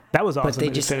 That was awesome. but they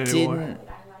in just Infinity War. didn't.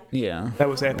 Yeah, That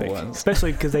was epic, it was.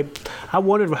 especially because I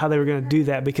wondered how they were going to do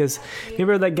that because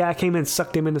remember that guy came in and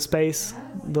sucked him into space,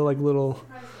 the like little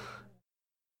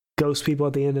ghost people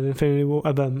at the end of Infinity War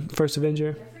of First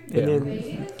Avenger, and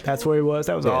then that's where he was.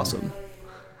 That was awesome.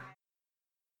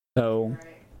 So,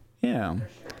 yeah,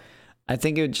 I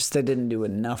think it just they didn't do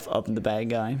enough of the bad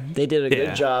guy. They did a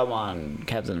good job on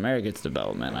Captain America's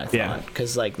development, I thought,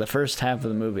 because like the first half of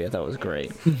the movie I thought was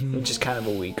great, which is kind of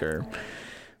a weaker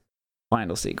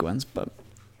final sequence, but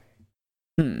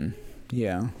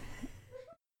yeah,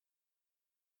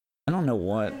 I don't know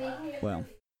what. Well,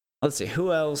 let's see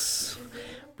who else.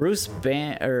 Bruce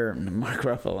or Mark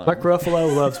Ruffalo. Mark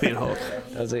Ruffalo loves being Hulk.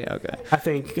 Does he? Okay. I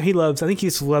think he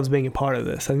just loves being a part of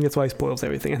this. I think that's why he spoils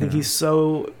everything. I think he's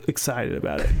so excited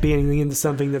about it, being into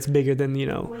something that's bigger than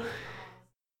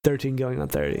 13 going on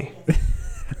 30.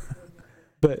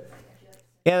 But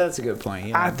yeah, that's a good point.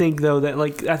 Yeah. I think though that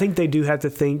I think they do have to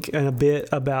think a bit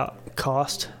about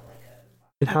cost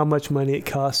and how much money it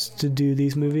costs to do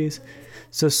these movies.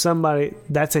 So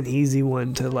that's an easy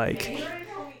one to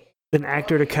an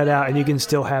actor to cut out and you can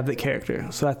still have the character.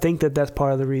 So I think that's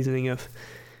part of the reasoning of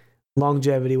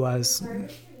longevity wise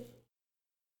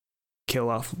kill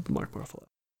off Mark Ruffalo. I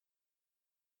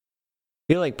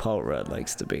feel like Paul Rudd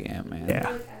likes to be Ant-Man. Yeah.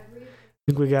 I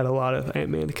think we got a lot of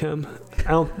Ant-Man to come.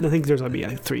 I think there's going to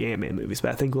be 3 Ant-Man movies,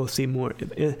 but I think we'll see more.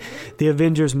 The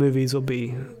Avengers movies will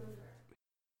be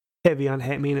heavy on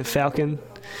Ant-Man and Falcon.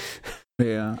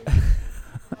 Yeah.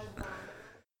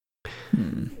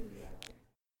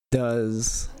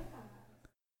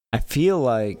 I feel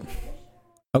like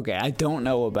okay, I don't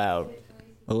know about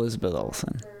Elizabeth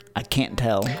Olsen. I can't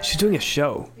tell. She's doing a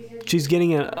show. She's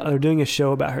they're doing a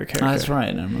show about her character. Oh, that's right.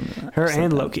 I remember that. Her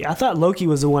and Loki. I thought Loki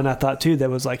was the one I thought too that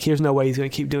was like, here's no way he's going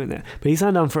to keep doing that. But he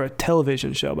signed on for a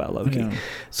television show about Loki. Yeah.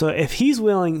 So if he's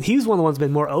willing, he's one of the ones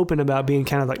been more open about being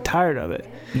kind of like tired of it.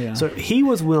 Yeah. So he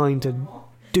was willing to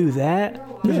do that.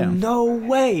 There's no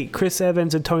way Chris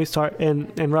Evans and Tony Stark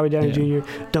and Robert Downey Jr.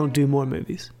 don't do more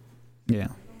movies. Yeah.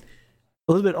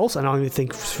 Elizabeth Olsen, I don't even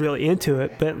think is really into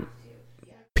it, but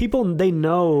people, they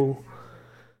know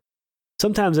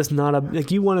sometimes it's not I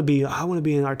want to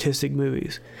be in artistic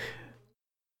movies.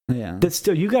 Yeah. But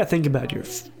still, you got to think about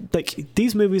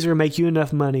these movies are going to make you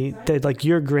enough money that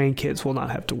your grandkids will not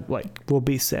have to will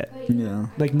be set. Yeah.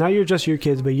 Not just your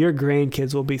kids, but your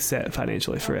grandkids will be set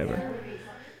financially forever.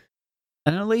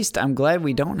 And at least I'm glad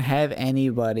we don't have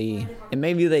anybody, and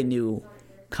maybe they knew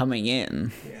coming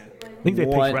in I think they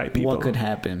picked right people. What could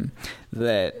happen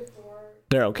that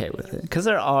they're okay with it. Because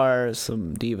there are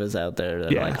some divas out there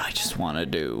that are like, I just want to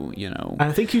do,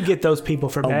 I think you get those people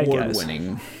for bad guys.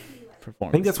 Award-winning performances.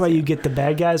 I think that's why you get the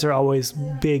bad guys are always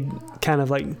big kind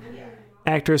of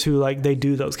actors who they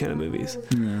do those kind of movies.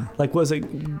 Yeah. Was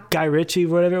it Guy Ritchie,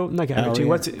 whatever? Not Guy Ritchie. Yeah.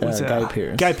 What's Guy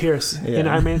Pearce. Guy Pearce in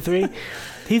Iron Man 3.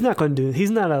 He's not going to do.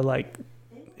 He's not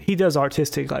he does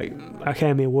artistic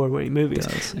Academy Award winning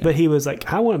movies. But he was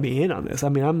I want to be in on this. I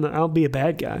mean, I'll be a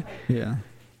bad guy. Yeah.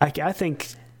 I think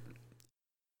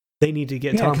they need to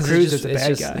get Tom Cruise as a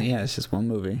bad guy. Yeah, it's just one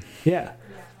movie. Yeah.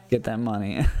 Get that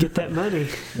money. Get that money.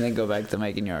 And then go back to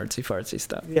making your artsy fartsy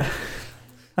stuff. Yeah.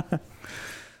 I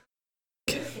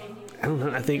don't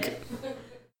know. I think.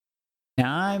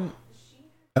 Now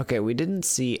okay, we didn't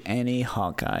see any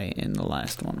Hawkeye in the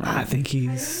last one, right?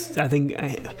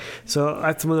 So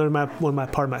that's part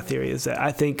of my theory is that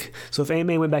I think, so if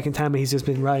Ant-Man went back in time and he's just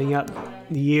been writing out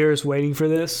years waiting for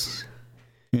this.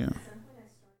 Yeah.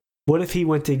 What if he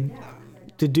went to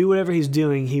do whatever he's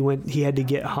doing, he had to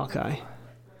get Hawkeye.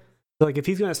 So if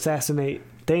he's going to assassinate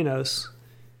Thanos,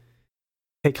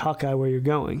 take Hawkeye where you're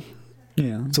going.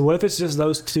 Yeah. So what if it's just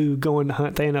those two going to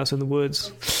hunt Thanos in the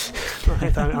woods? On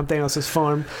Thanos'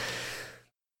 farm.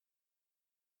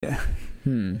 Yeah.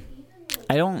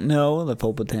 I don't know the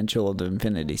full potential of the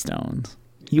Infinity Stones.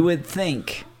 You would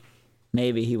think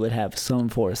maybe he would have some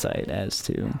foresight as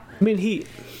to. I mean, he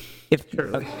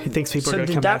thinks people are going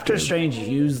to come after him. So did Doctor Strange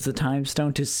use the Time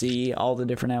Stone to see all the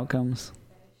different outcomes?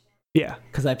 Yeah.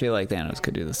 Because I feel like Thanos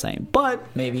could do the same.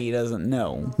 But maybe he doesn't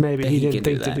know. Maybe he didn't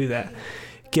think to do that.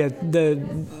 Yeah, the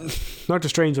Doctor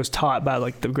Strange was taught by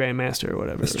the Grandmaster or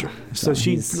whatever. That's true. So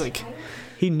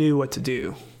he knew what to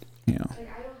do. Yeah. I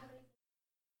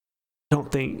don't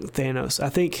think Thanos. I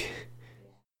think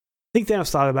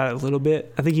Thanos thought about it a little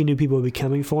bit. I think he knew people would be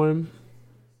coming for him.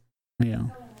 Yeah.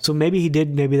 So maybe he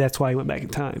did. Maybe that's why he went back in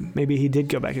time. Maybe he did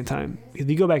go back in time. If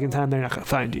you go back in time, they're not going to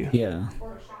find you. Yeah.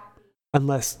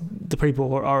 Unless the people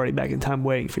were already back in time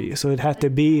waiting for you. So it'd have to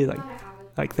be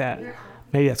like that.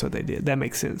 Maybe that's what they did. That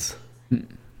makes sense. No,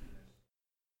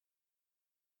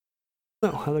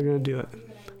 how they're going to do it.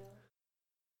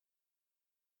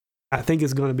 I think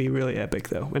it's going to be really epic,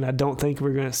 though. And I don't think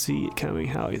we're going to see it coming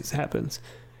how it happens.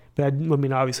 But I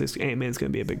mean, obviously, Ant-Man's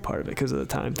going to be a big part of it because of the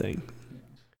time thing.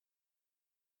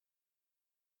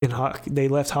 And they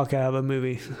left Hawkeye out of a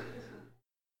movie. I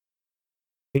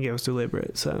think it was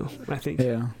deliberate. So I think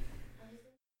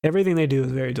everything they do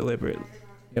is very deliberate.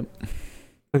 Yep. I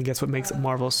think that's what makes it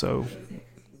Marvel so.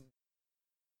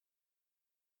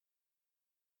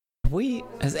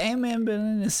 Has Ant-Man been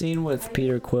in a scene with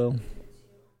Peter Quill?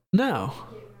 No.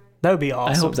 That would be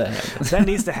awesome. I hope that happens. That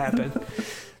needs to happen.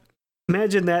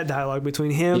 Imagine that dialogue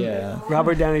between him,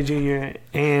 Robert Downey Jr.,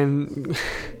 and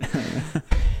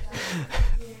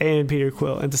Peter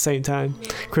Quill at the same time.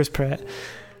 Chris Pratt.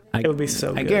 It would be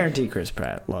so good. I guarantee Chris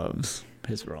Pratt loves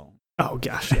his role. Oh,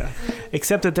 gosh, yeah.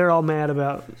 Except that they're all mad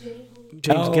about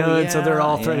James Gunn, so they're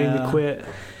all threatening to quit.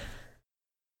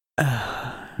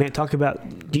 Man, talk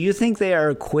about... Do you think they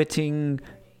are quitting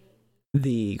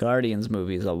the Guardians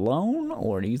movies alone,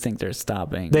 or do you think they're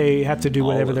stopping? They have to do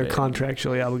whatever they're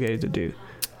contractually obligated to do.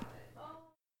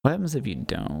 What happens if you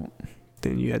don't?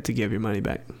 Then you have to give your money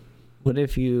back. What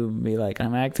if you be like,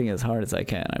 I'm acting as hard as I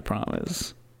can, I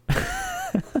promise.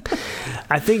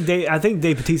 I think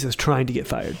Dave Bautista's trying to get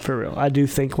fired, for real. I do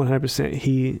think 100%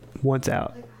 he wants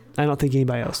out. I don't think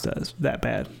anybody else does that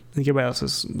bad. I think everybody else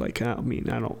is like,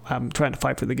 I'm trying to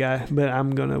fight for the guy, but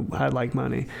I'd like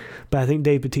money. But I think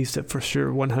Dave Bautista for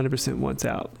sure 100% wants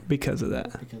out because of that.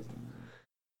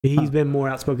 He's been more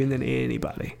outspoken than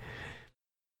anybody.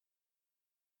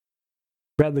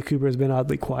 Bradley Cooper has been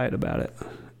oddly quiet about it.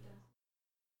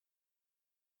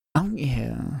 Oh,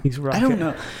 yeah. He's rocking. I don't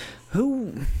know.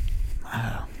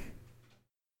 I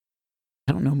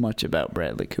don't know much about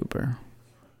Bradley Cooper.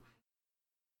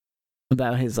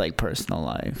 About his personal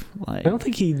life. I don't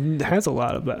think he has a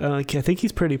lot of I think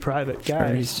he's a pretty private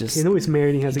guy. He's just, he's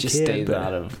married and he has a kid. He just stays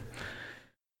out of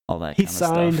all that kind of stuff.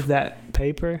 He signed that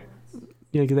paper.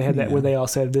 Because they had that where they all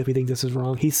said that we think this is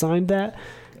wrong. He signed that.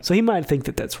 So he might think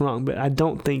that that's wrong, but I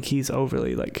don't think he's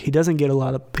overly he doesn't do a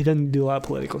lot of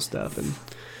political stuff and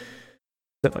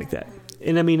stuff like that.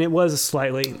 And I mean, it was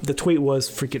the tweet was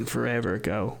freaking forever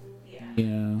ago. Yeah.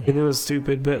 And it was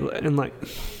stupid, I don't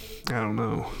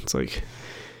know. It's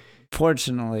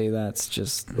fortunately, that's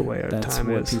just the way that's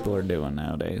time what is. People are doing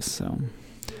nowadays. So,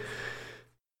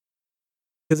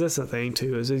 because that's the thing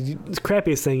too. Is the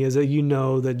crappiest thing is that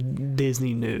that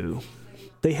Disney knew.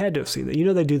 They had to have seen that.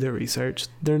 They do their research.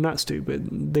 They're not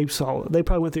stupid. They saw it. They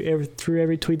probably went through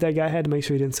every tweet that guy had to make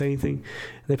sure he didn't say anything.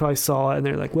 They probably saw it and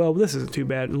they're like, "Well, this isn't too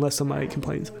bad unless somebody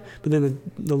complains." But then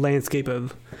the landscape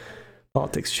of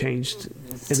politics changed,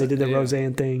 and they did the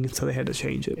Roseanne thing, so they had to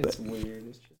change it. It's weird.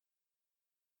 It's just...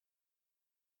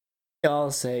 They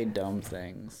all say dumb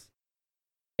things.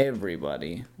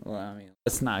 Everybody. Well, I mean,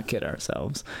 let's not kid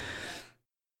ourselves.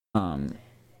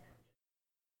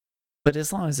 But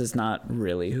as long as it's not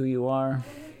really who you are,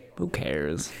 who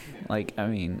cares?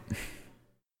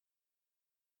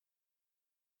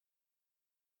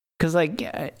 Because,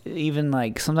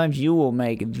 even, sometimes you will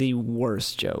make the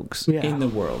worst jokes in the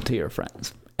world to your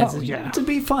friends. To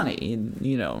be funny.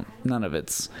 None of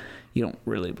it's... You don't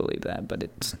really believe that, but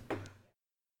it's...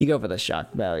 You go for the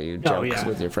shock value jokes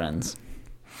with your friends.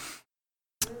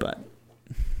 But,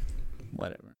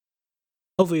 whatever.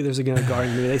 Hopefully there's a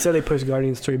Guardian movie. They said they pushed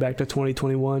Guardians 3 back to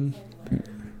 2021.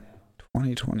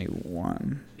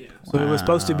 2021. Yeah. So it was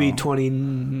supposed to be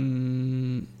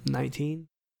 2019.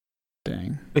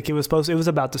 Dang. It was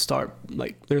about to start,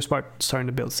 they were starting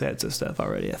to build sets and stuff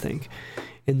already, I think.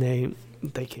 And they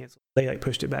canceled. They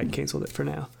pushed it back and canceled it for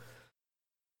now.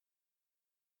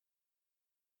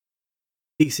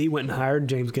 DC went and hired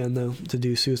James Gunn though to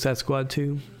do Suicide Squad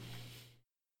 2.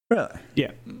 Really?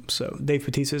 Yeah. So Dave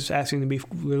Bautista is asking to be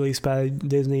released by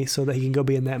Disney so that he can go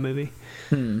be in that movie.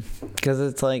 Because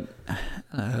it's I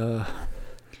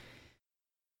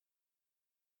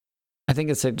think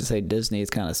it's safe to say Disney is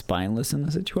kind of spineless in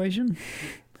the situation,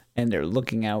 and they're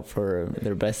looking out for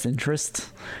their best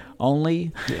interests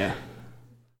only. Yeah.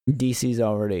 DC's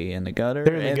already in the gutter.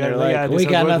 They're in the gutter. We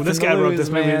got nothing this guy to wrote lose, this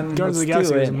movie. man. Guardians of the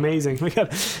Galaxy was amazing. We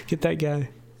got to get that guy.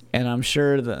 And I'm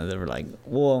sure that they were like,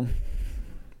 well,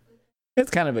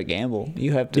 it's kind of a gamble.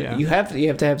 You have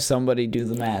to have somebody do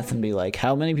the math and be like,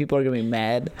 how many people are going to be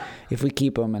mad if we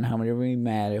keep them, and how many are going to be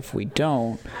mad if we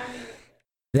don't?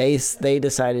 They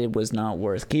decided it was not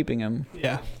worth keeping him.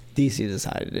 Yeah. DC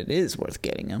decided it is worth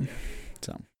getting him.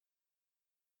 So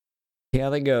see how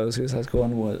that goes. Suicide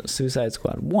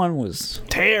Squad 1 was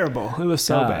Terrible. It was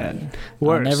so bad. I'll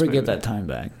Worst never movie. get that time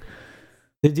back.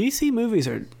 The DC movies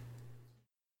are,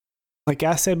 like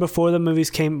I said before the movies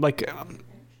came, like,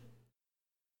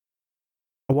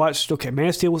 I watched, Man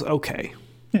of Steel was okay.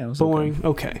 Yeah, it was Boring,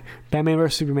 okay. Batman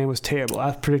vs. Superman was terrible.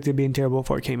 I predicted it being terrible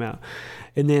before it came out.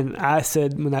 And then I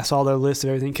said, when I saw their list of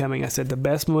everything coming, I said the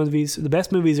best movies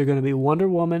are going to be Wonder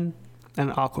Woman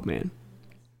and Aquaman.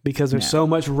 Because there's so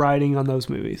much writing on those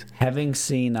movies. Having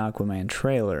seen Aquaman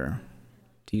trailer,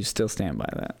 do you still stand by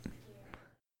that?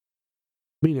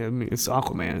 I mean it's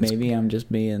Aquaman. Maybe I'm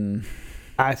just being...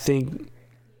 I think...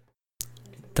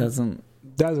 It doesn't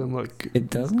look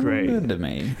look great. good to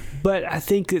me. But I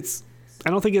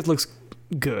don't think it looks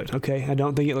good, okay? I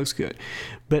don't think it looks good.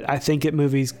 But I think that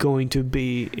movie's going to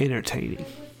be entertaining.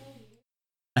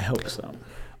 I hope so.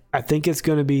 I think it's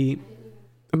going to be...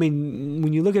 I mean,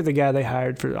 when you look at the guy they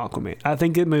hired for Aquaman, I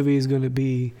think that movie is going to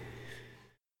be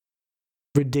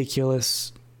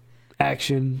ridiculous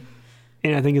action,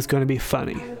 and I think it's going to be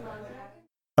funny.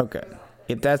 Okay.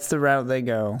 If that's the route they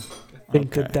go, I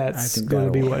think that's going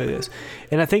to be what it is.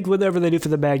 And I think whatever they do for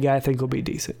the bad guy, I think will be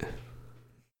decent.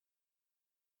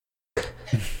 I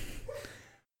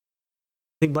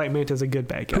think Black Manta's a good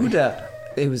bad guy.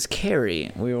 It was Carrie.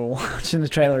 We were watching the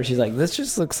trailer. She's like, "This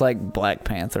just looks like Black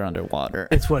Panther underwater."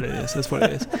 It's what it is. That's what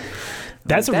it is.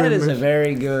 That is a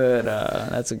very good.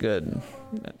 That's a good.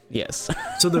 Yes.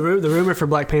 So the rumor for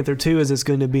Black Panther 2 is it's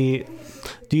going to be.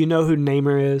 Do you know who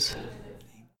Namor is?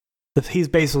 He's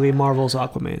basically Marvel's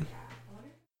Aquaman.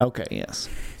 Okay. Yes.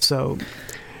 So,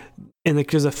 and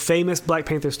there's a famous Black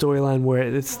Panther storyline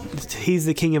where he's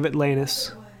the king of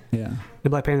Atlantis. Yeah. The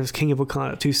Black Panther's king of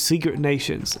Wakanda, 2 secret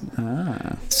nations.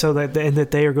 Ah. So that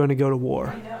they are going to go to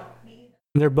war. And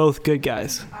they're both good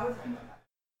guys.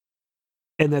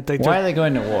 And that why are they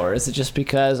going to war? Is it just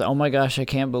because, oh my gosh, I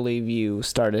can't believe you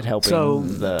started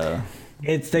helping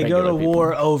they go to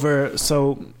war over,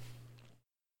 so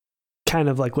kind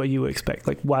of like what you would expect,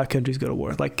 like why countries go to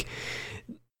war, like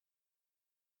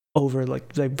over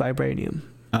like vibranium.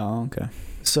 Oh, okay.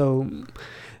 So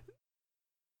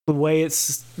the way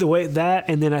that,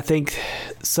 and then I think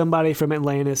somebody from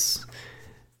Atlantis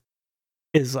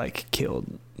is like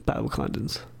killed by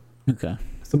Wakandans. Okay.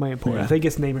 Somebody important. Yeah. I think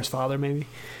it's Namor's father maybe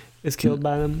is killed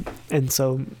by them, and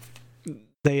so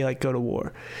they like go to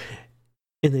war.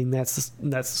 And then that's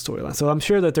the storyline. So I'm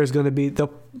sure that there's going to be they'll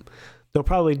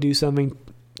probably do something,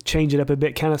 change it up a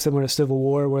bit, kind of similar to Civil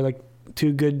War, where like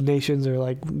 2 good nations are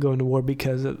like going to war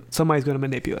because somebody's going to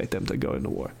manipulate them to go into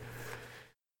war.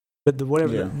 But the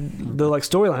like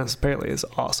storylines apparently is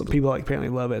awesome. People like apparently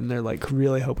love it, and they're like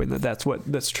really hoping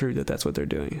that's true, that's what they're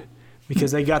doing,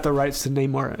 because they got the rights to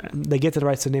Namor. They get the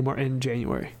rights to Namor in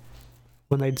January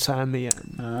when they sign the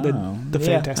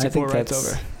Fantastic Four rights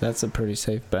over. That's a pretty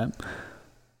safe bet.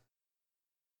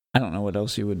 I don't know what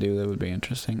else you would do that would be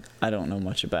interesting. I don't know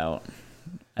much about.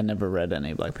 I never read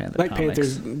any Black Panther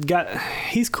comics.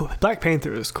 He's cool. Black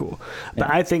Panther is cool, but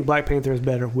I think Black Panther is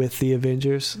better with the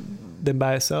Avengers than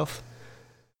by itself.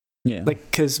 Yeah,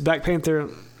 like because Black Panther,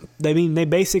 they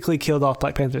basically killed off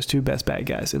Black Panther's 2 best bad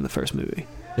guys in the first movie.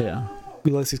 Yeah,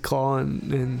 Ulysses Claw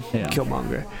and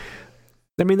Killmonger.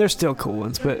 I mean, they're still cool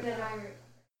ones, but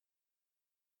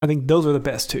I think those are the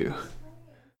best 2,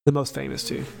 the most famous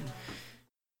 2.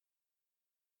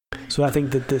 So I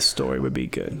think that this story would be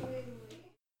good.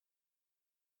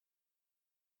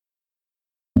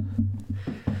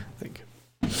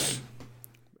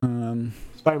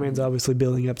 Spider-Man's obviously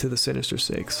building up to the Sinister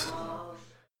Six,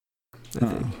 I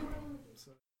think.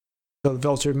 So the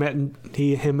Vulture met,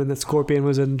 him and the Scorpion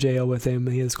was in jail with him,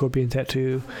 and he had a Scorpion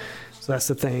tattoo. So that's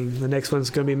the thing. The next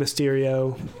one's going to be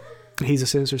Mysterio. He's a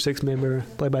Sinister Six member,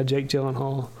 played by Jake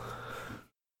Gyllenhaal.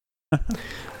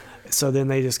 So then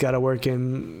they just got to work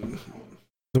in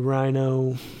the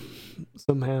Rhino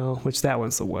somehow, which that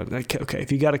one's the one. Like, okay,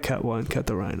 if you got to cut one, cut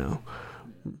the Rhino.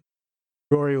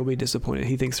 Rory will be disappointed.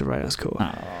 He thinks the Rhino's cool.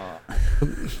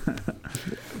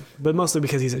 But mostly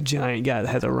because he's a giant guy that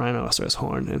has a rhinoceros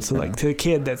horn. And so, like, to a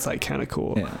kid, that's, like, kind of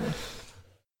cool. Yeah.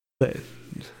 But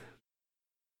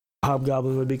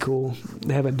Hobgoblin would be cool.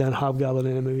 They haven't done Hobgoblin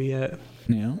in a movie yet.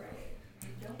 Yeah.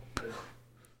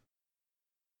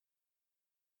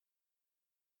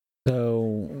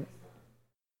 So, is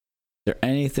there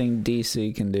anything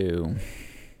DC can do?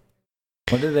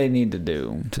 What do they need to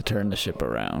do to turn the ship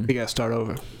around? We got to start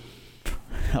over.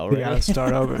 Already? We got to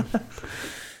start over.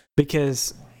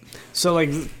 Because, so, like,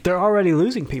 they're already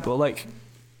losing people. Like,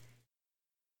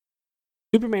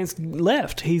 Superman's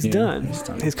left. He's done.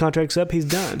 His contract's up. He's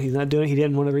done. He's not doing. He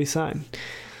didn't want to re-sign.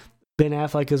 Ben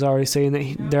Affleck is already saying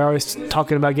that they're always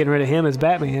talking about getting rid of him as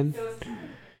Batman.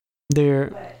 The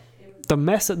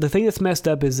thing that's messed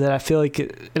up is that I feel like,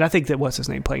 and I think that what's his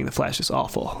name playing the Flash is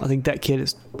awful. I think that kid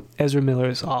is Ezra Miller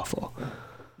is awful.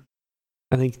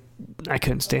 I think I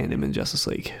couldn't stand him in Justice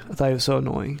League. I thought he was so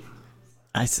annoying.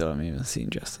 I still haven't even seen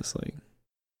Justice League.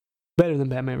 Better than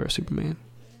Batman vs Superman.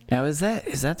 Now is that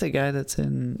the guy that's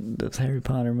in those Harry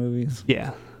Potter movies?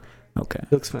 Yeah. Okay.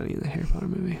 He looks funny in the Harry Potter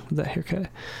movie with that haircut.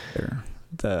 Sure.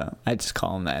 I just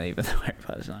call him that even though Harry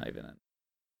Potter's not even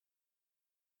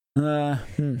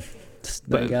in.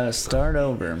 They gotta start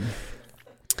over.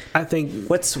 I think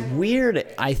what's weird,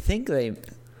 I think I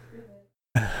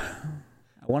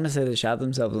want to say they shot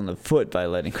themselves in the foot by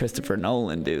letting Christopher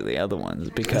Nolan do the other ones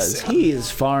because he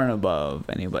is far and above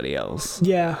anybody else.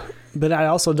 Yeah, but I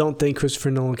also don't think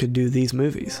Christopher Nolan could do these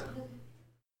movies.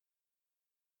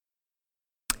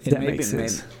 That makes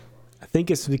sense. I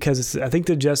think it's because I think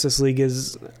the Justice League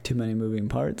is too many moving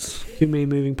parts.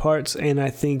 And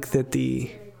I think that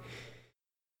the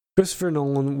Christopher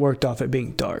Nolan worked off it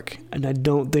being dark, and I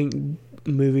don't think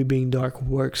movie being dark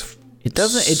works. It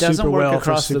doesn't work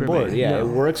across the board. Yeah, no. It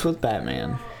works with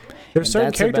Batman. There's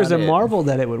certain characters in Marvel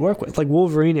that it would work with, like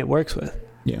Wolverine. It works with.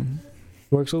 Yeah,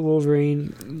 works with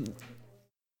Wolverine.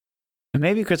 And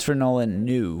maybe Christopher Nolan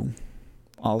knew,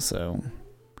 also,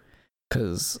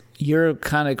 because your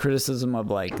kind of criticism of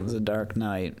like The Dark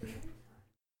Knight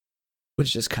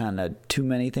was just kind of too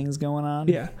many things going on.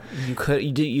 Yeah, you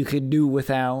could do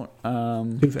without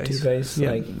Two-Face.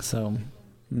 Yeah. Like so,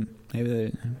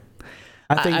 maybe.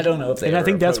 I don't know if they. And I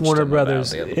think that's Warner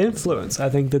Brothers' influence. I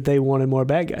think that they wanted more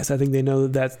bad guys. I think they know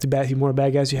that the more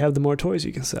bad guys you have, the more toys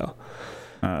you can sell.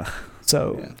 I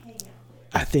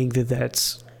think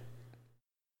that's.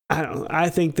 I don't know. I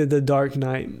think that the Dark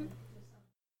Knight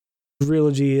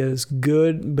trilogy is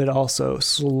good, but also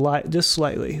just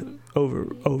slightly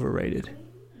overrated.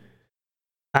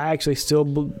 I actually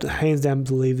still hands down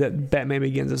believe that Batman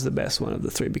Begins is the best one of the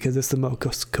three because it's the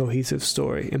most cohesive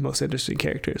story and most interesting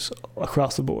characters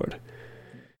across the board.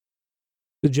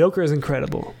 The Joker is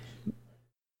incredible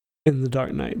in The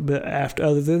Dark Knight, but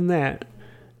other than that,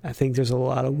 I think there's a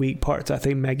lot of weak parts. I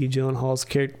think Maggie Gyllenhaal's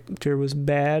character was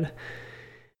bad.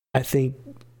 I think,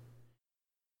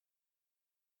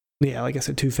 like I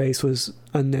said, Two-Face was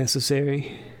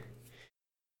unnecessary.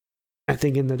 I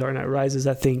think in The Dark Knight Rises,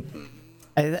 or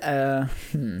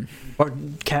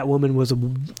Catwoman was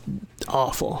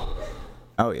awful.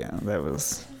 Oh yeah, that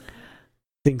was.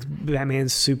 I think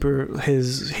Batman's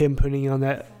him putting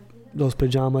on those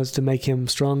pajamas to make him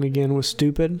strong again was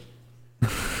stupid.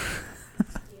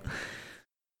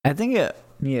 I think I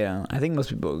think most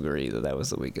people agree that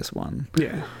was the weakest one.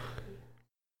 Yeah.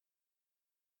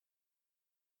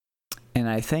 And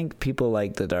I think people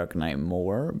like The Dark Knight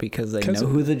more because they know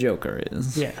who the Joker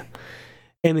is. Yeah.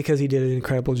 And because he did an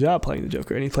incredible job playing the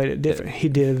Joker, and he played it different. He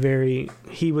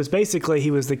was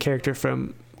the character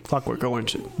from Clockwork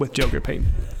Orange with Joker paint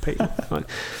on.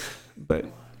 But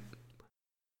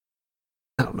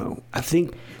I don't know. I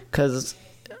think because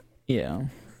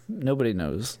nobody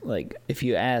knows. Like if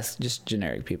you ask just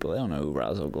generic people, they don't know who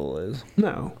Ra's al Ghul is.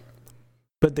 No,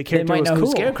 but the character they might was know cool.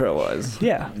 Who Scarecrow was.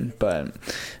 Yeah, but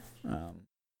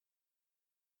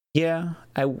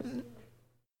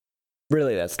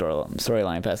really, that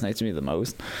storyline fascinates me the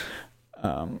most.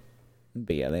 But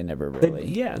yeah, they never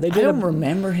really. They did. I don't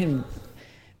remember him.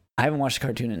 I haven't watched the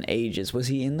cartoon in ages. Was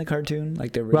he in the cartoon,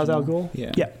 like the original? Ra's al Ghul?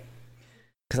 Yeah.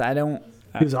 Because I don't.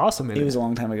 He was awesome in it. It was a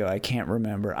long time ago. I can't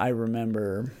remember. I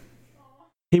remember.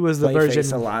 He was the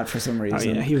version a lot for some reason. Oh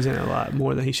yeah, he was in it a lot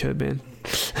more than he should have been.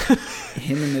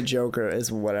 Him and the Joker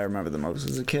is what I remember the most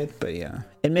as a kid, but yeah.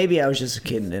 And maybe I was just a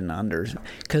kid and didn't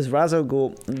because Ra's al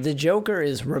Ghul, the Joker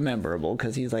is rememberable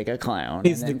because he's like a clown.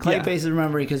 And then Clayface is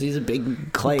rememberable because he's a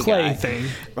big clay guy. Thing.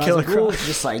 Ra's al Ghul is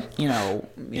just like,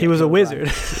 he was a wizard.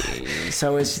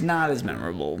 So it's not as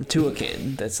memorable to a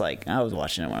kid that's like, I was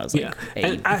watching it when I was like 8.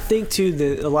 And I think too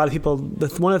that a lot of people,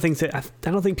 one of the things that I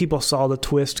don't think people saw the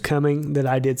twist coming that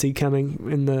I did see coming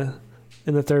in the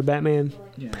third Batman,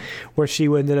 where she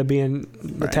would ended up being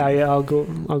Natalia al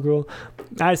Ghul.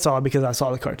 I saw it because I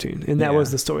saw the cartoon, and that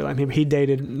was the storyline. He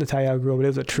dated Natalia al Ghul, but it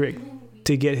was a trick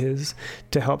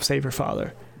to help save her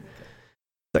father.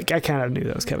 Like I kind of knew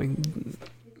that was coming.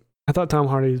 I thought Tom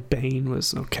Hardy's Bane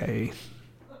was okay.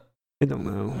 I don't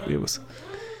know. It's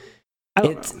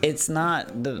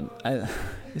not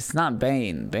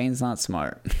Bane. Bane's not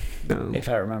smart. No. If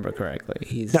I remember correctly,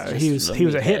 he was a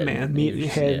hitman.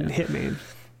 Hitman.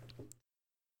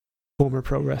 Former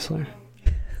pro wrestler.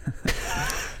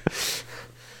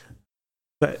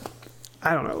 But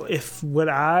I don't know if what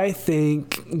I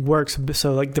think works.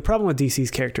 So like the problem with DC's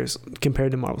characters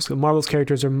compared to Marvel's, Marvel's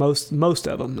characters are most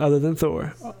of them, other than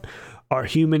Thor, are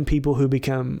human people who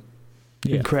become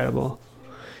incredible,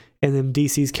 and then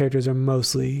DC's characters are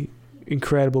mostly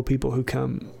incredible people who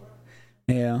come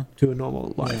to a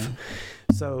normal life.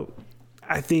 So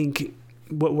I think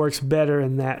what works better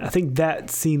in that, I think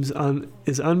that seems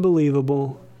is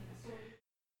unbelievable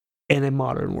in a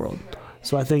modern world.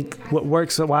 So I think what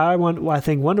works, why I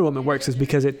think Wonder Woman works is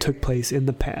because it took place in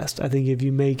the past. I think if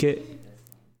you make it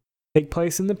take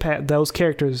place in the past, those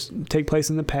characters take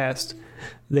place in the past,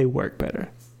 they work better.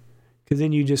 Because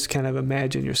then you just kind of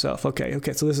imagine yourself, okay,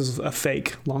 so this is a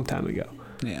fake long time ago.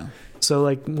 Yeah. So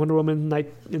like Wonder Woman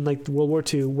in like World War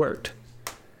II worked.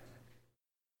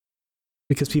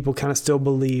 Because people kind of still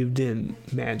believed in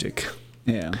magic.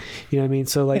 Yeah. You know what I mean?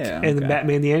 So like, and the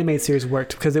Batman, the animated series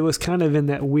worked because it was kind of in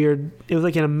that weird, it was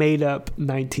like in a made up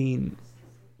 1950s,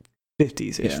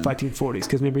 1940s.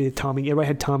 Because remember, everybody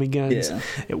had Tommy guns. Yeah.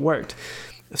 It worked.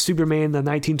 Superman, the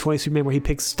 1920 Superman where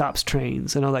he stops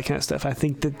trains and all that kind of stuff. I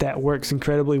think that works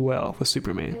incredibly well with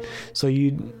Superman. So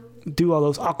you do all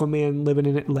those Aquaman living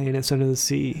in Atlantis under the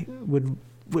sea would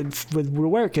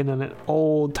work in an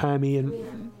old timey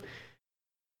and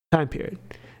time period.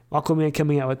 Aquaman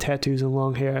coming out with tattoos and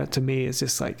long hair, to me, is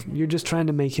just like, you're just trying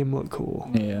to make him look cool.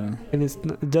 Yeah. And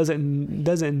it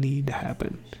doesn't need to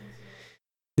happen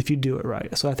if you do it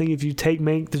right. So I think if you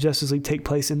make the Justice League take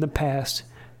place in the past,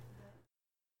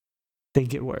 I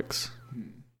think it works.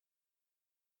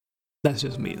 That's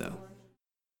just me, though.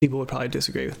 People would probably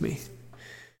disagree with me.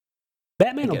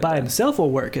 Batman by himself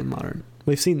will work in modern.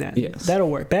 We've seen that. Yes. That'll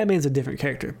work. Batman's a different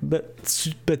character, but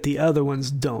the other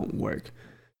ones don't work.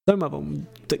 Some of them,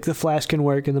 the Flash can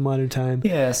work in the modern time.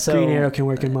 Yeah, so Green Arrow can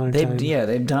work in modern time. Yeah,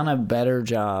 they've done a better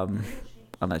job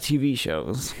on the TV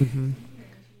shows than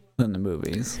the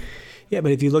movies. Yeah,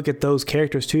 but if you look at those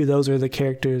characters too, those are the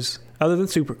characters other than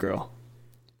Supergirl,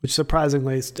 which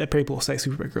surprisingly, people say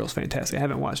Supergirl's fantastic. I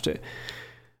haven't watched it,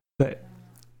 but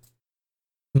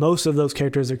most of those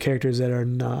characters are characters that are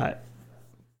not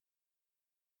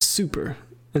super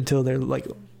until they're like.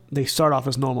 They start off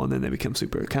as normal and then they become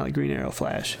super, kind of like Green Arrow,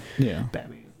 Flash,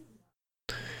 Batman.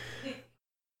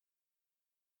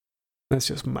 That's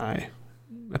just my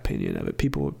opinion of it.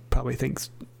 People would probably think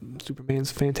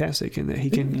Superman's fantastic and that he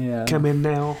can come in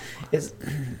now. The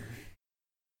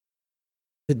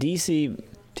DC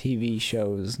TV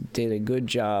shows did a good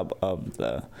job of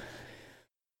the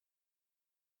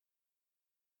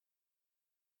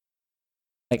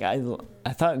like I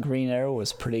thought Green Arrow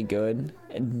was pretty good,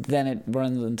 and then it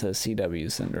runs into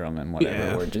CW syndrome and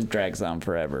whatever, where it just drags on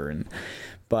forever.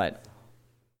 But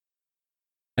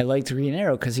I liked Green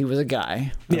Arrow because he was a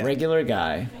guy, a regular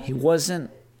guy. He wasn't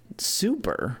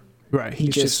super. Right. He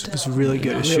just was really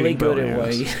good at shooting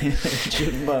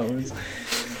bows.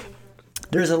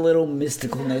 There's a little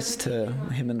mysticalness to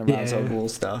him and the Ra's al Ghul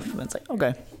stuff. It's like,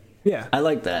 okay. Yeah. I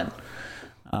like that.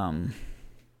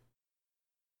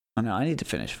 I know I need to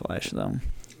finish Flash though.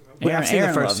 I've seen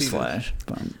the first season. Flash.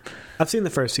 I've seen the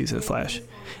first season of Flash.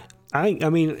 I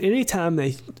mean, anytime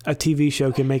a TV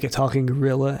show can make a talking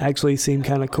gorilla actually seem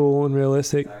kind of cool and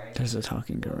realistic. There's a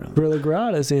talking gorilla. Gorilla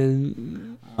Grodd is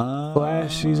in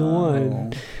Flash season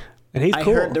 1, and he's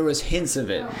cool. I heard there was hints of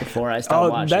it before I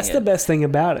started watching it. That's the best thing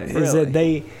about it is that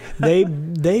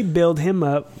they build him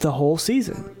up the whole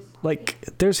season. Like,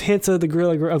 there's hints of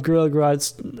Gorilla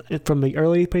Grodd from the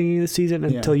early beginning of the season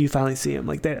until you finally see him.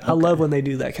 Like that, okay. I love when they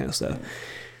do that kind of stuff.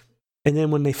 And then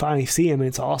when they finally see him,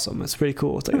 it's awesome. It's pretty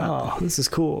cool. It's like, oh, this is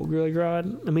cool. Gorilla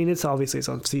Grodd. I mean, it's on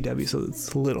CW, so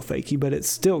it's a little fakey, but it's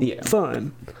still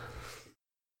fun.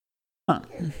 Huh.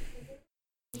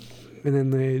 And then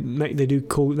they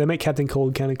make Captain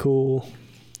Cold kind of cool.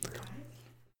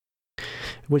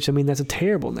 Which, I mean, that's a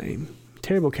terrible name.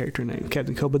 Terrible character name,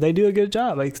 Captain Cold, but they do a good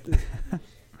job. Like,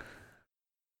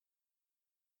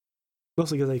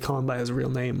 mostly because they call him by his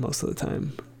real name most of the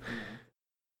time.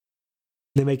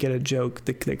 They make it a joke.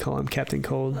 They call him Captain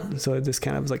Cold, so it just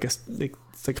kind of is like it's like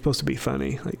supposed to be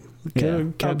funny, like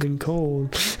Captain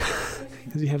Cold,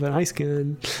 because you have an ice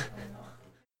gun.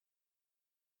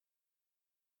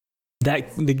 That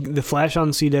the Flash on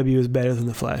CW is better than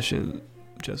the Flash in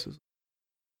Justice.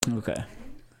 Okay.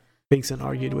 Vincent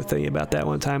argued with me about that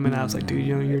one time, and I was like, dude,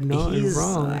 you're not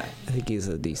wrong. I think he's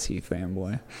a DC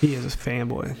fanboy. He is a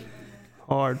fanboy.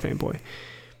 Hard fanboy.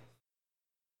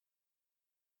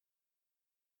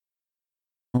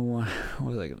 What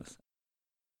was I going to say?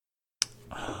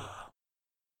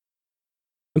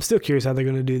 I'm still curious how they're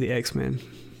going to do the X-Men.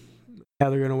 How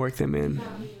they're going to work them in.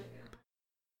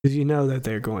 Because you know that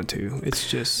they're going to. It's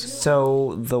just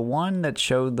So the one that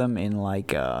showed them in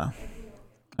like an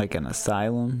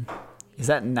asylum, is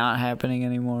that not happening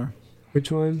anymore?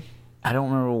 which one? I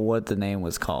don't remember what the name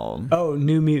was called. Oh,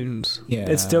 New Mutants. Yeah.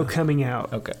 It's still coming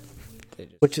out. Okay.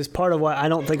 Which is part of why I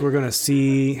don't think we're going to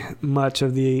see much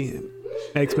of the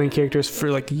X-Men characters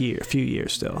for like a few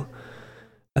years still.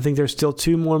 I think there's still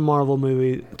two more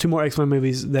X-Men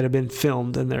movies that have been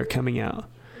filmed and they're coming out.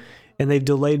 And they've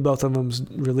delayed both of them's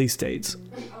release dates.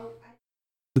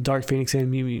 The Dark Phoenix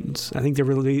and New Mutants. I think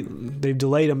they've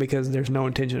delayed them because there's no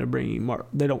intention of bringing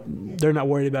they're not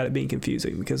worried about it being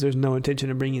confusing because there's no intention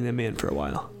of bringing them in for a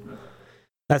while.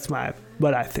 That's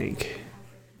what I think.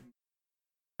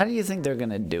 How do you think they're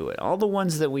going to do it? All the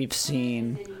ones that we've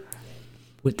seen,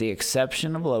 with the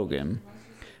exception of Logan,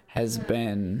 has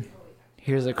been,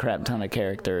 here's a crap ton of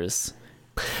characters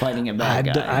fighting a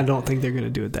bad guy. I don't think they're going to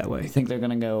do it that way. I think they're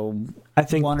going to go I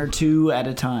think one or two at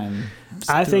a time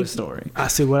through a story. I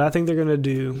see what I think they're going to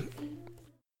do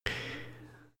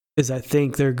is I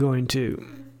think they're going to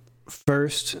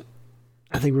first,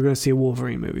 I think we're going to see a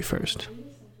Wolverine movie first.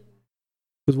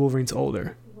 Because Wolverine's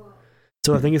older.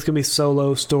 So I think it's going to be a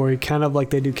solo story, kind of like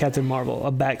they do Captain Marvel,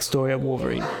 a backstory of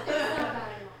Wolverine.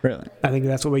 Really? I think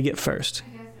that's what we get first.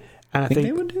 And I think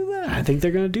they would do that. I think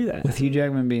they're going to do that. With Hugh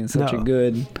Jackman being such a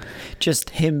good, just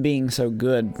him being so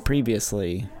good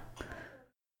previously.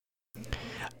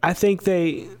 I think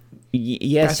they...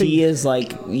 Yes, he is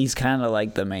like, he's kind of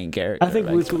like the main character. I think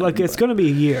it's going to be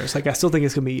years. Like I still think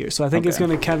it's going to be years. So I think it's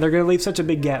going to they're going to leave such a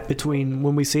big gap between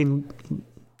when we seen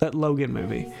that Logan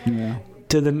movie. Yeah.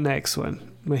 To the next one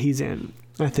when he's in.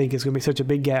 I think it's going to be such a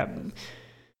big gap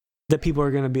that people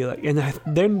are going to be like, and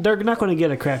they're not going to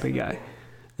get a crappy guy.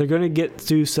 They're going to get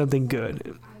to something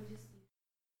good.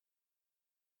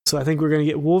 So I think we're going to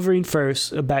get Wolverine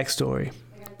first, a backstory,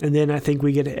 and then I think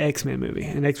we get an X-Men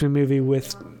movie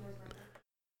with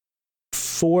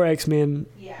 4 X-Men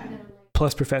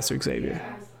plus Professor Xavier.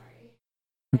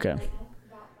 Okay.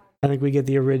 I think we get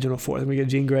the original 4. Then we get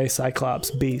Jean Grey,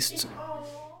 Cyclops, Beast,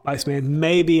 Iceman,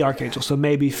 maybe Archangel, so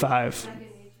maybe 5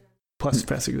 plus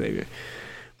Professor Xavier.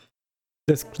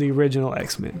 That's the original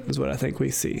X-Men is what I think we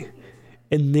see.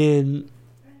 And then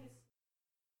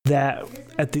that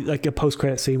at the like a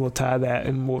post-credit scene will tie that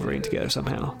and Wolverine together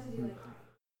somehow.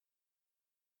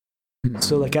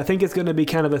 So like I think it's going to be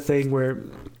kind of a thing where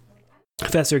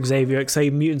Professor Xavier, say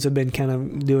mutants have been kind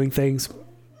of doing things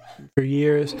for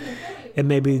years and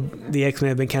maybe the X-Men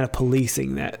have been kind of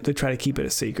policing that to try to keep it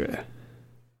a secret.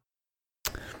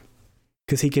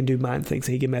 Because he can do mind things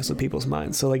and he can mess with people's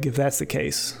minds. So, like, if that's the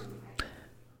case,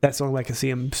 that's the only way I can see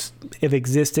him if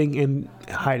existing and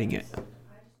hiding it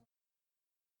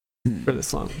for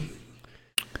this long.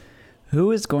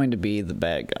 Who is going to be the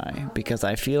bad guy? Because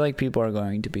I feel like people are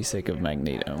going to be sick of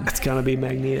Magneto. It's going to be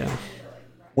Magneto.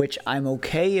 Which I'm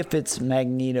okay if it's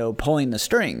Magneto pulling the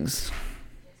strings.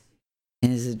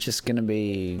 Is it just going to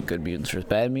be good mutants versus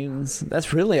bad mutants?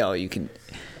 That's really all you can...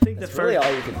 I think really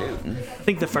all you can do. I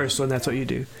think the first one, that's what you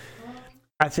do.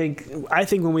 I think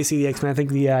when we see the X-Men, I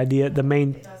think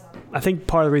I think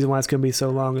part of the reason why it's going to be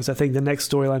so long is I think the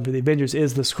next storyline for the Avengers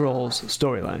is the Skrulls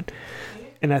storyline.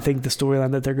 And I think the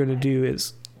storyline that they're going to do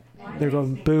is they're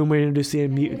going, boom, we're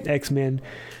introducing mutant X-Men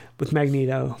with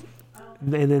Magneto.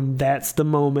 And then that's the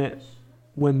moment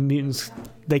when mutants,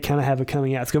 they kind of have it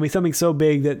coming out. It's going to be something so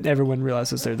big that everyone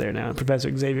realizes they're there now. And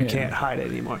Professor Xavier can't hide it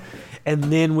anymore. And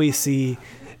then we see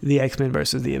the X-Men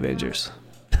versus the Avengers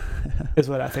is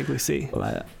what I think we see.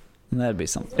 Well, that'd be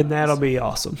something. And that'll be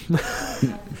awesome.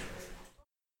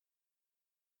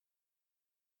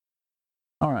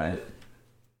 All right.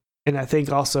 And I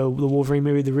think also the Wolverine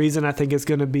movie, the reason I think it's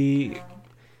going to be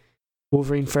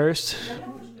Wolverine first,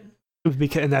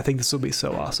 and I think this will be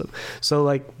so awesome. So,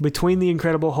 like, between the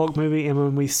Incredible Hulk movie and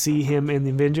when we see him in the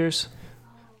Avengers,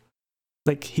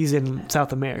 like, he's in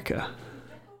South America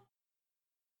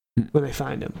when they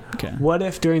find him. Okay. What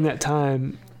if during that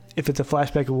time, if it's a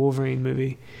flashback of Wolverine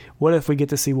movie, what if we get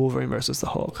to see Wolverine versus the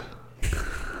Hulk?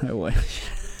 I wish.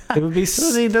 It would be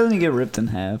doesn't he get ripped in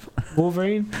half?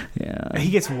 Wolverine? Yeah. He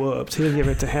gets whooped. He doesn't get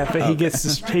ripped in half, but he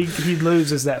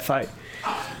loses that fight.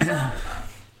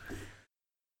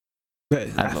 But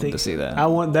I'd love to see that.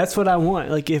 That's what I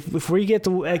want. Like if we get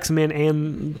the X-Men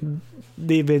and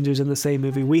the Avengers in the same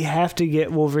movie, we have to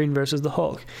get Wolverine versus the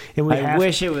Hulk. And I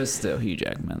wish it was still Hugh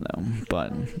Jackman though,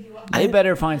 but they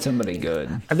better find somebody good.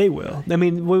 They will. I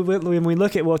mean, when we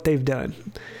look at what they've done,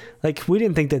 like we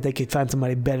didn't think that they could find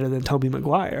somebody better than Tobey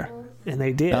Maguire, and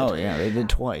they did. Oh yeah, they did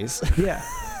twice. Yeah.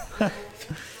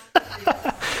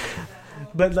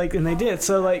 But and they did.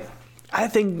 So I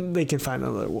think they can find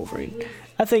another Wolverine.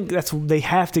 I think they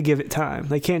have to give it time.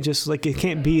 They can't just it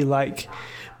can't be like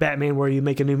Batman where you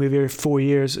make a new movie every 4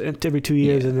 years, every 2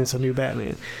 years, and it's a new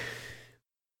Batman.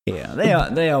 Yeah,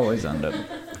 they always end up.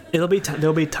 There'll be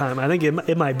time. I think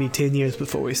it might be 10 years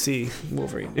before we see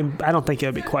Wolverine. And I don't think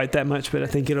it'll be quite that much, but I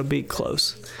think it'll be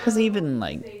close. Because even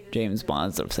James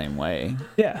Bond's the same way.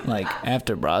 Yeah.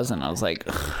 After Brosnan, I was like,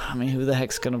 I mean, who the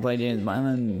heck's gonna play James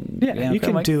Bond? And you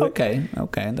can do it. Okay,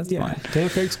 that's fine.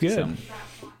 Daniel Craig's good. So,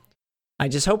 I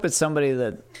just hope it's somebody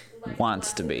that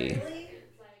wants to be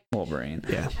Wolverine.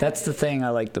 Yeah. That's the thing I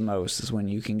like the most is when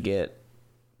you can get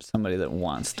somebody that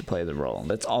wants to play the role.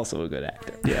 That's also a good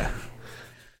actor. Yeah.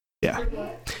 Yeah.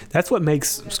 That's what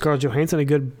makes Scarlett Johansson a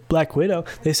good Black Widow.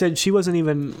 They said she wasn't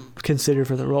even considered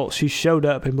for the role. She showed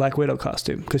up in Black Widow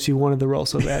costume because she wanted the role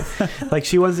so bad.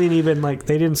 She wasn't even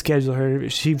they didn't schedule her.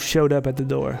 She showed up at the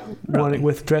door,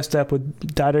 dressed up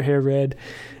with dyed her hair red,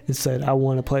 and said, "I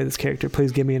want to play this character.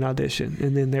 Please give me an audition."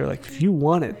 And then they were like, "If you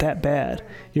want it that bad,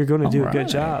 you're going to do a good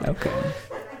job." Okay.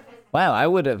 Wow, I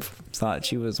would have thought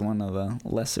she was one of the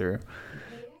lesser.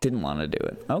 Didn't want to do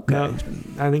it. Okay. No,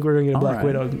 I think we're going to get a Black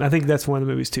Widow. I think that's one of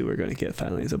the movies, too, we're going to get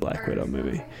finally is a Black Widow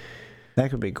movie.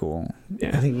 That could be cool. Yeah.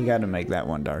 I think you got to make that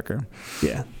one darker.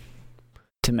 Yeah.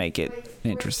 To make it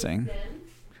interesting.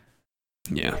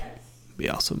 Yeah. Be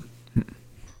awesome.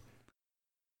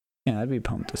 Yeah, I'd be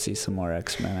pumped to see some more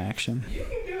X-Men action.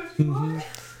 Mm-hmm.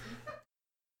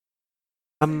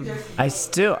 I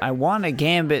want a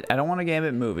Gambit. I don't want a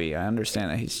Gambit movie. I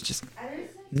understand that he's just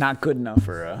not good enough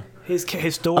for a...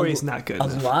 His story is not good A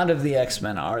enough. lot of the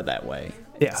X-Men are that way.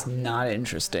 Yeah. It's not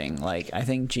interesting. I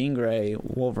think Jean Grey,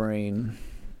 Wolverine,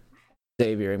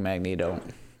 Xavier, and Magneto.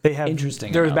 They have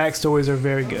interesting. Their enough. backstories are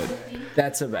very good.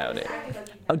 That's about it.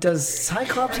 Oh, does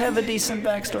Cyclops have a decent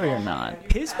backstory or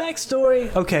not? His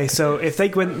backstory. Okay, so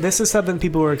this is something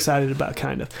people were excited about,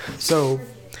 kind of. So,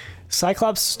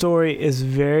 Cyclops' story is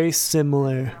very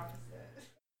similar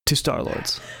to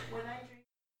Star-Lord's.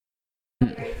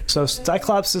 So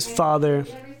Cyclops' father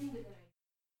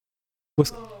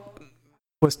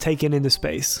was taken into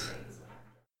space,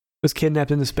 was kidnapped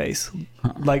into space,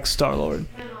 like Star-Lord,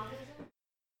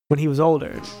 when he was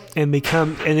older, and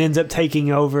ends up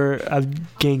taking over a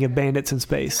gang of bandits in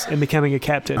space and becoming a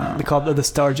captain. They called the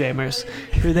Starjammers,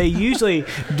 who they usually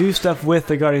do stuff with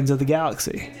the Guardians of the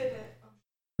Galaxy.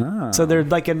 Oh. So they're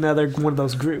like another one of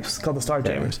those groups called the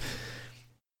Starjammers.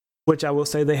 Which I will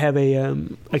say they have a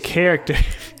character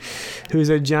who's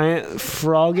a giant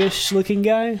froggish looking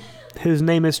guy whose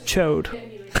name is Chode.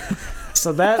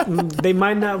 So that they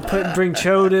might not bring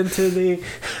Chode into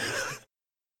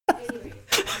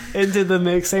the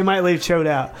mix. They might leave Chode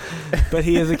out, but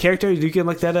he is a character. You can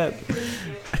look that up.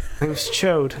 It's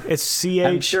Chode. It's CH.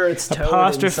 I'm sure it's Toad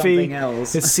apostrophe. And something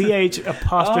else. It's CH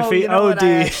apostrophe OD.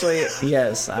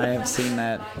 Yes, I have seen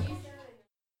that.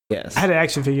 Yes. I had an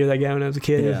action figure of that guy when I was a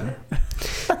kid. Yeah.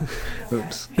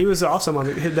 Oops. He was awesome on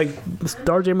it. The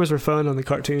Starjammers were fun on the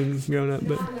cartoon growing up,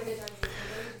 but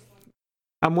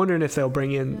I'm wondering if they'll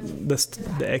bring in the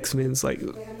X-Men's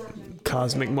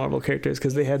cosmic Marvel characters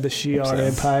because they had the Shi'ar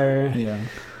Empire,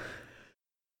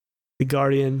 the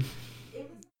Guardian,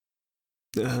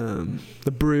 the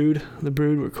Brood. The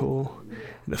Brood were cool.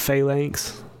 The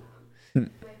Phalanx. They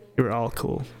were all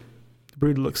cool. The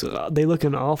Brood look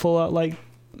an awful lot like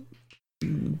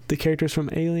the characters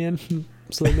from Alien,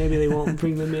 so maybe they won't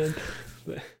bring them in.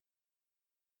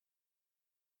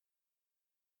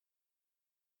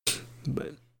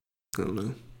 But I don't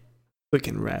know. We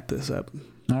can wrap this up.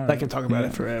 Right. I can talk about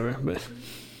it forever, but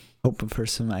hoping for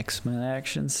some X-Men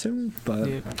action soon.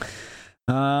 But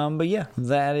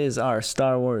that is our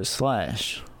Star Wars /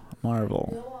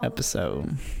 Marvel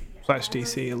episode. /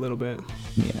 DC a little bit.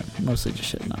 Yeah, mostly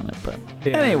just shitting on it, but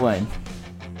anyway.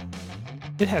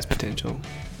 It has potential.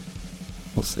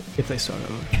 We'll see. If they start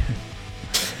over.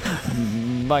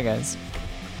 Bye, guys.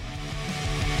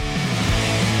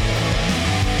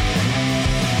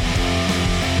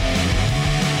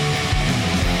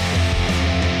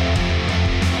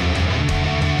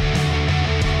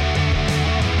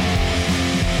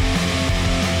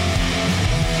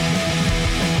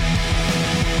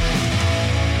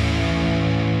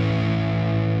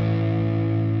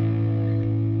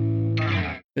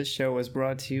 This show was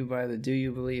brought to you by the Do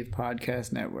You Believe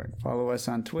Podcast Network. Follow us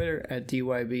on Twitter at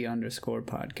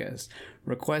DYB_podcast.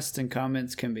 Requests and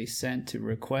comments can be sent to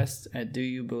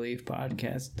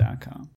requests@doyoubelievepodcast.com.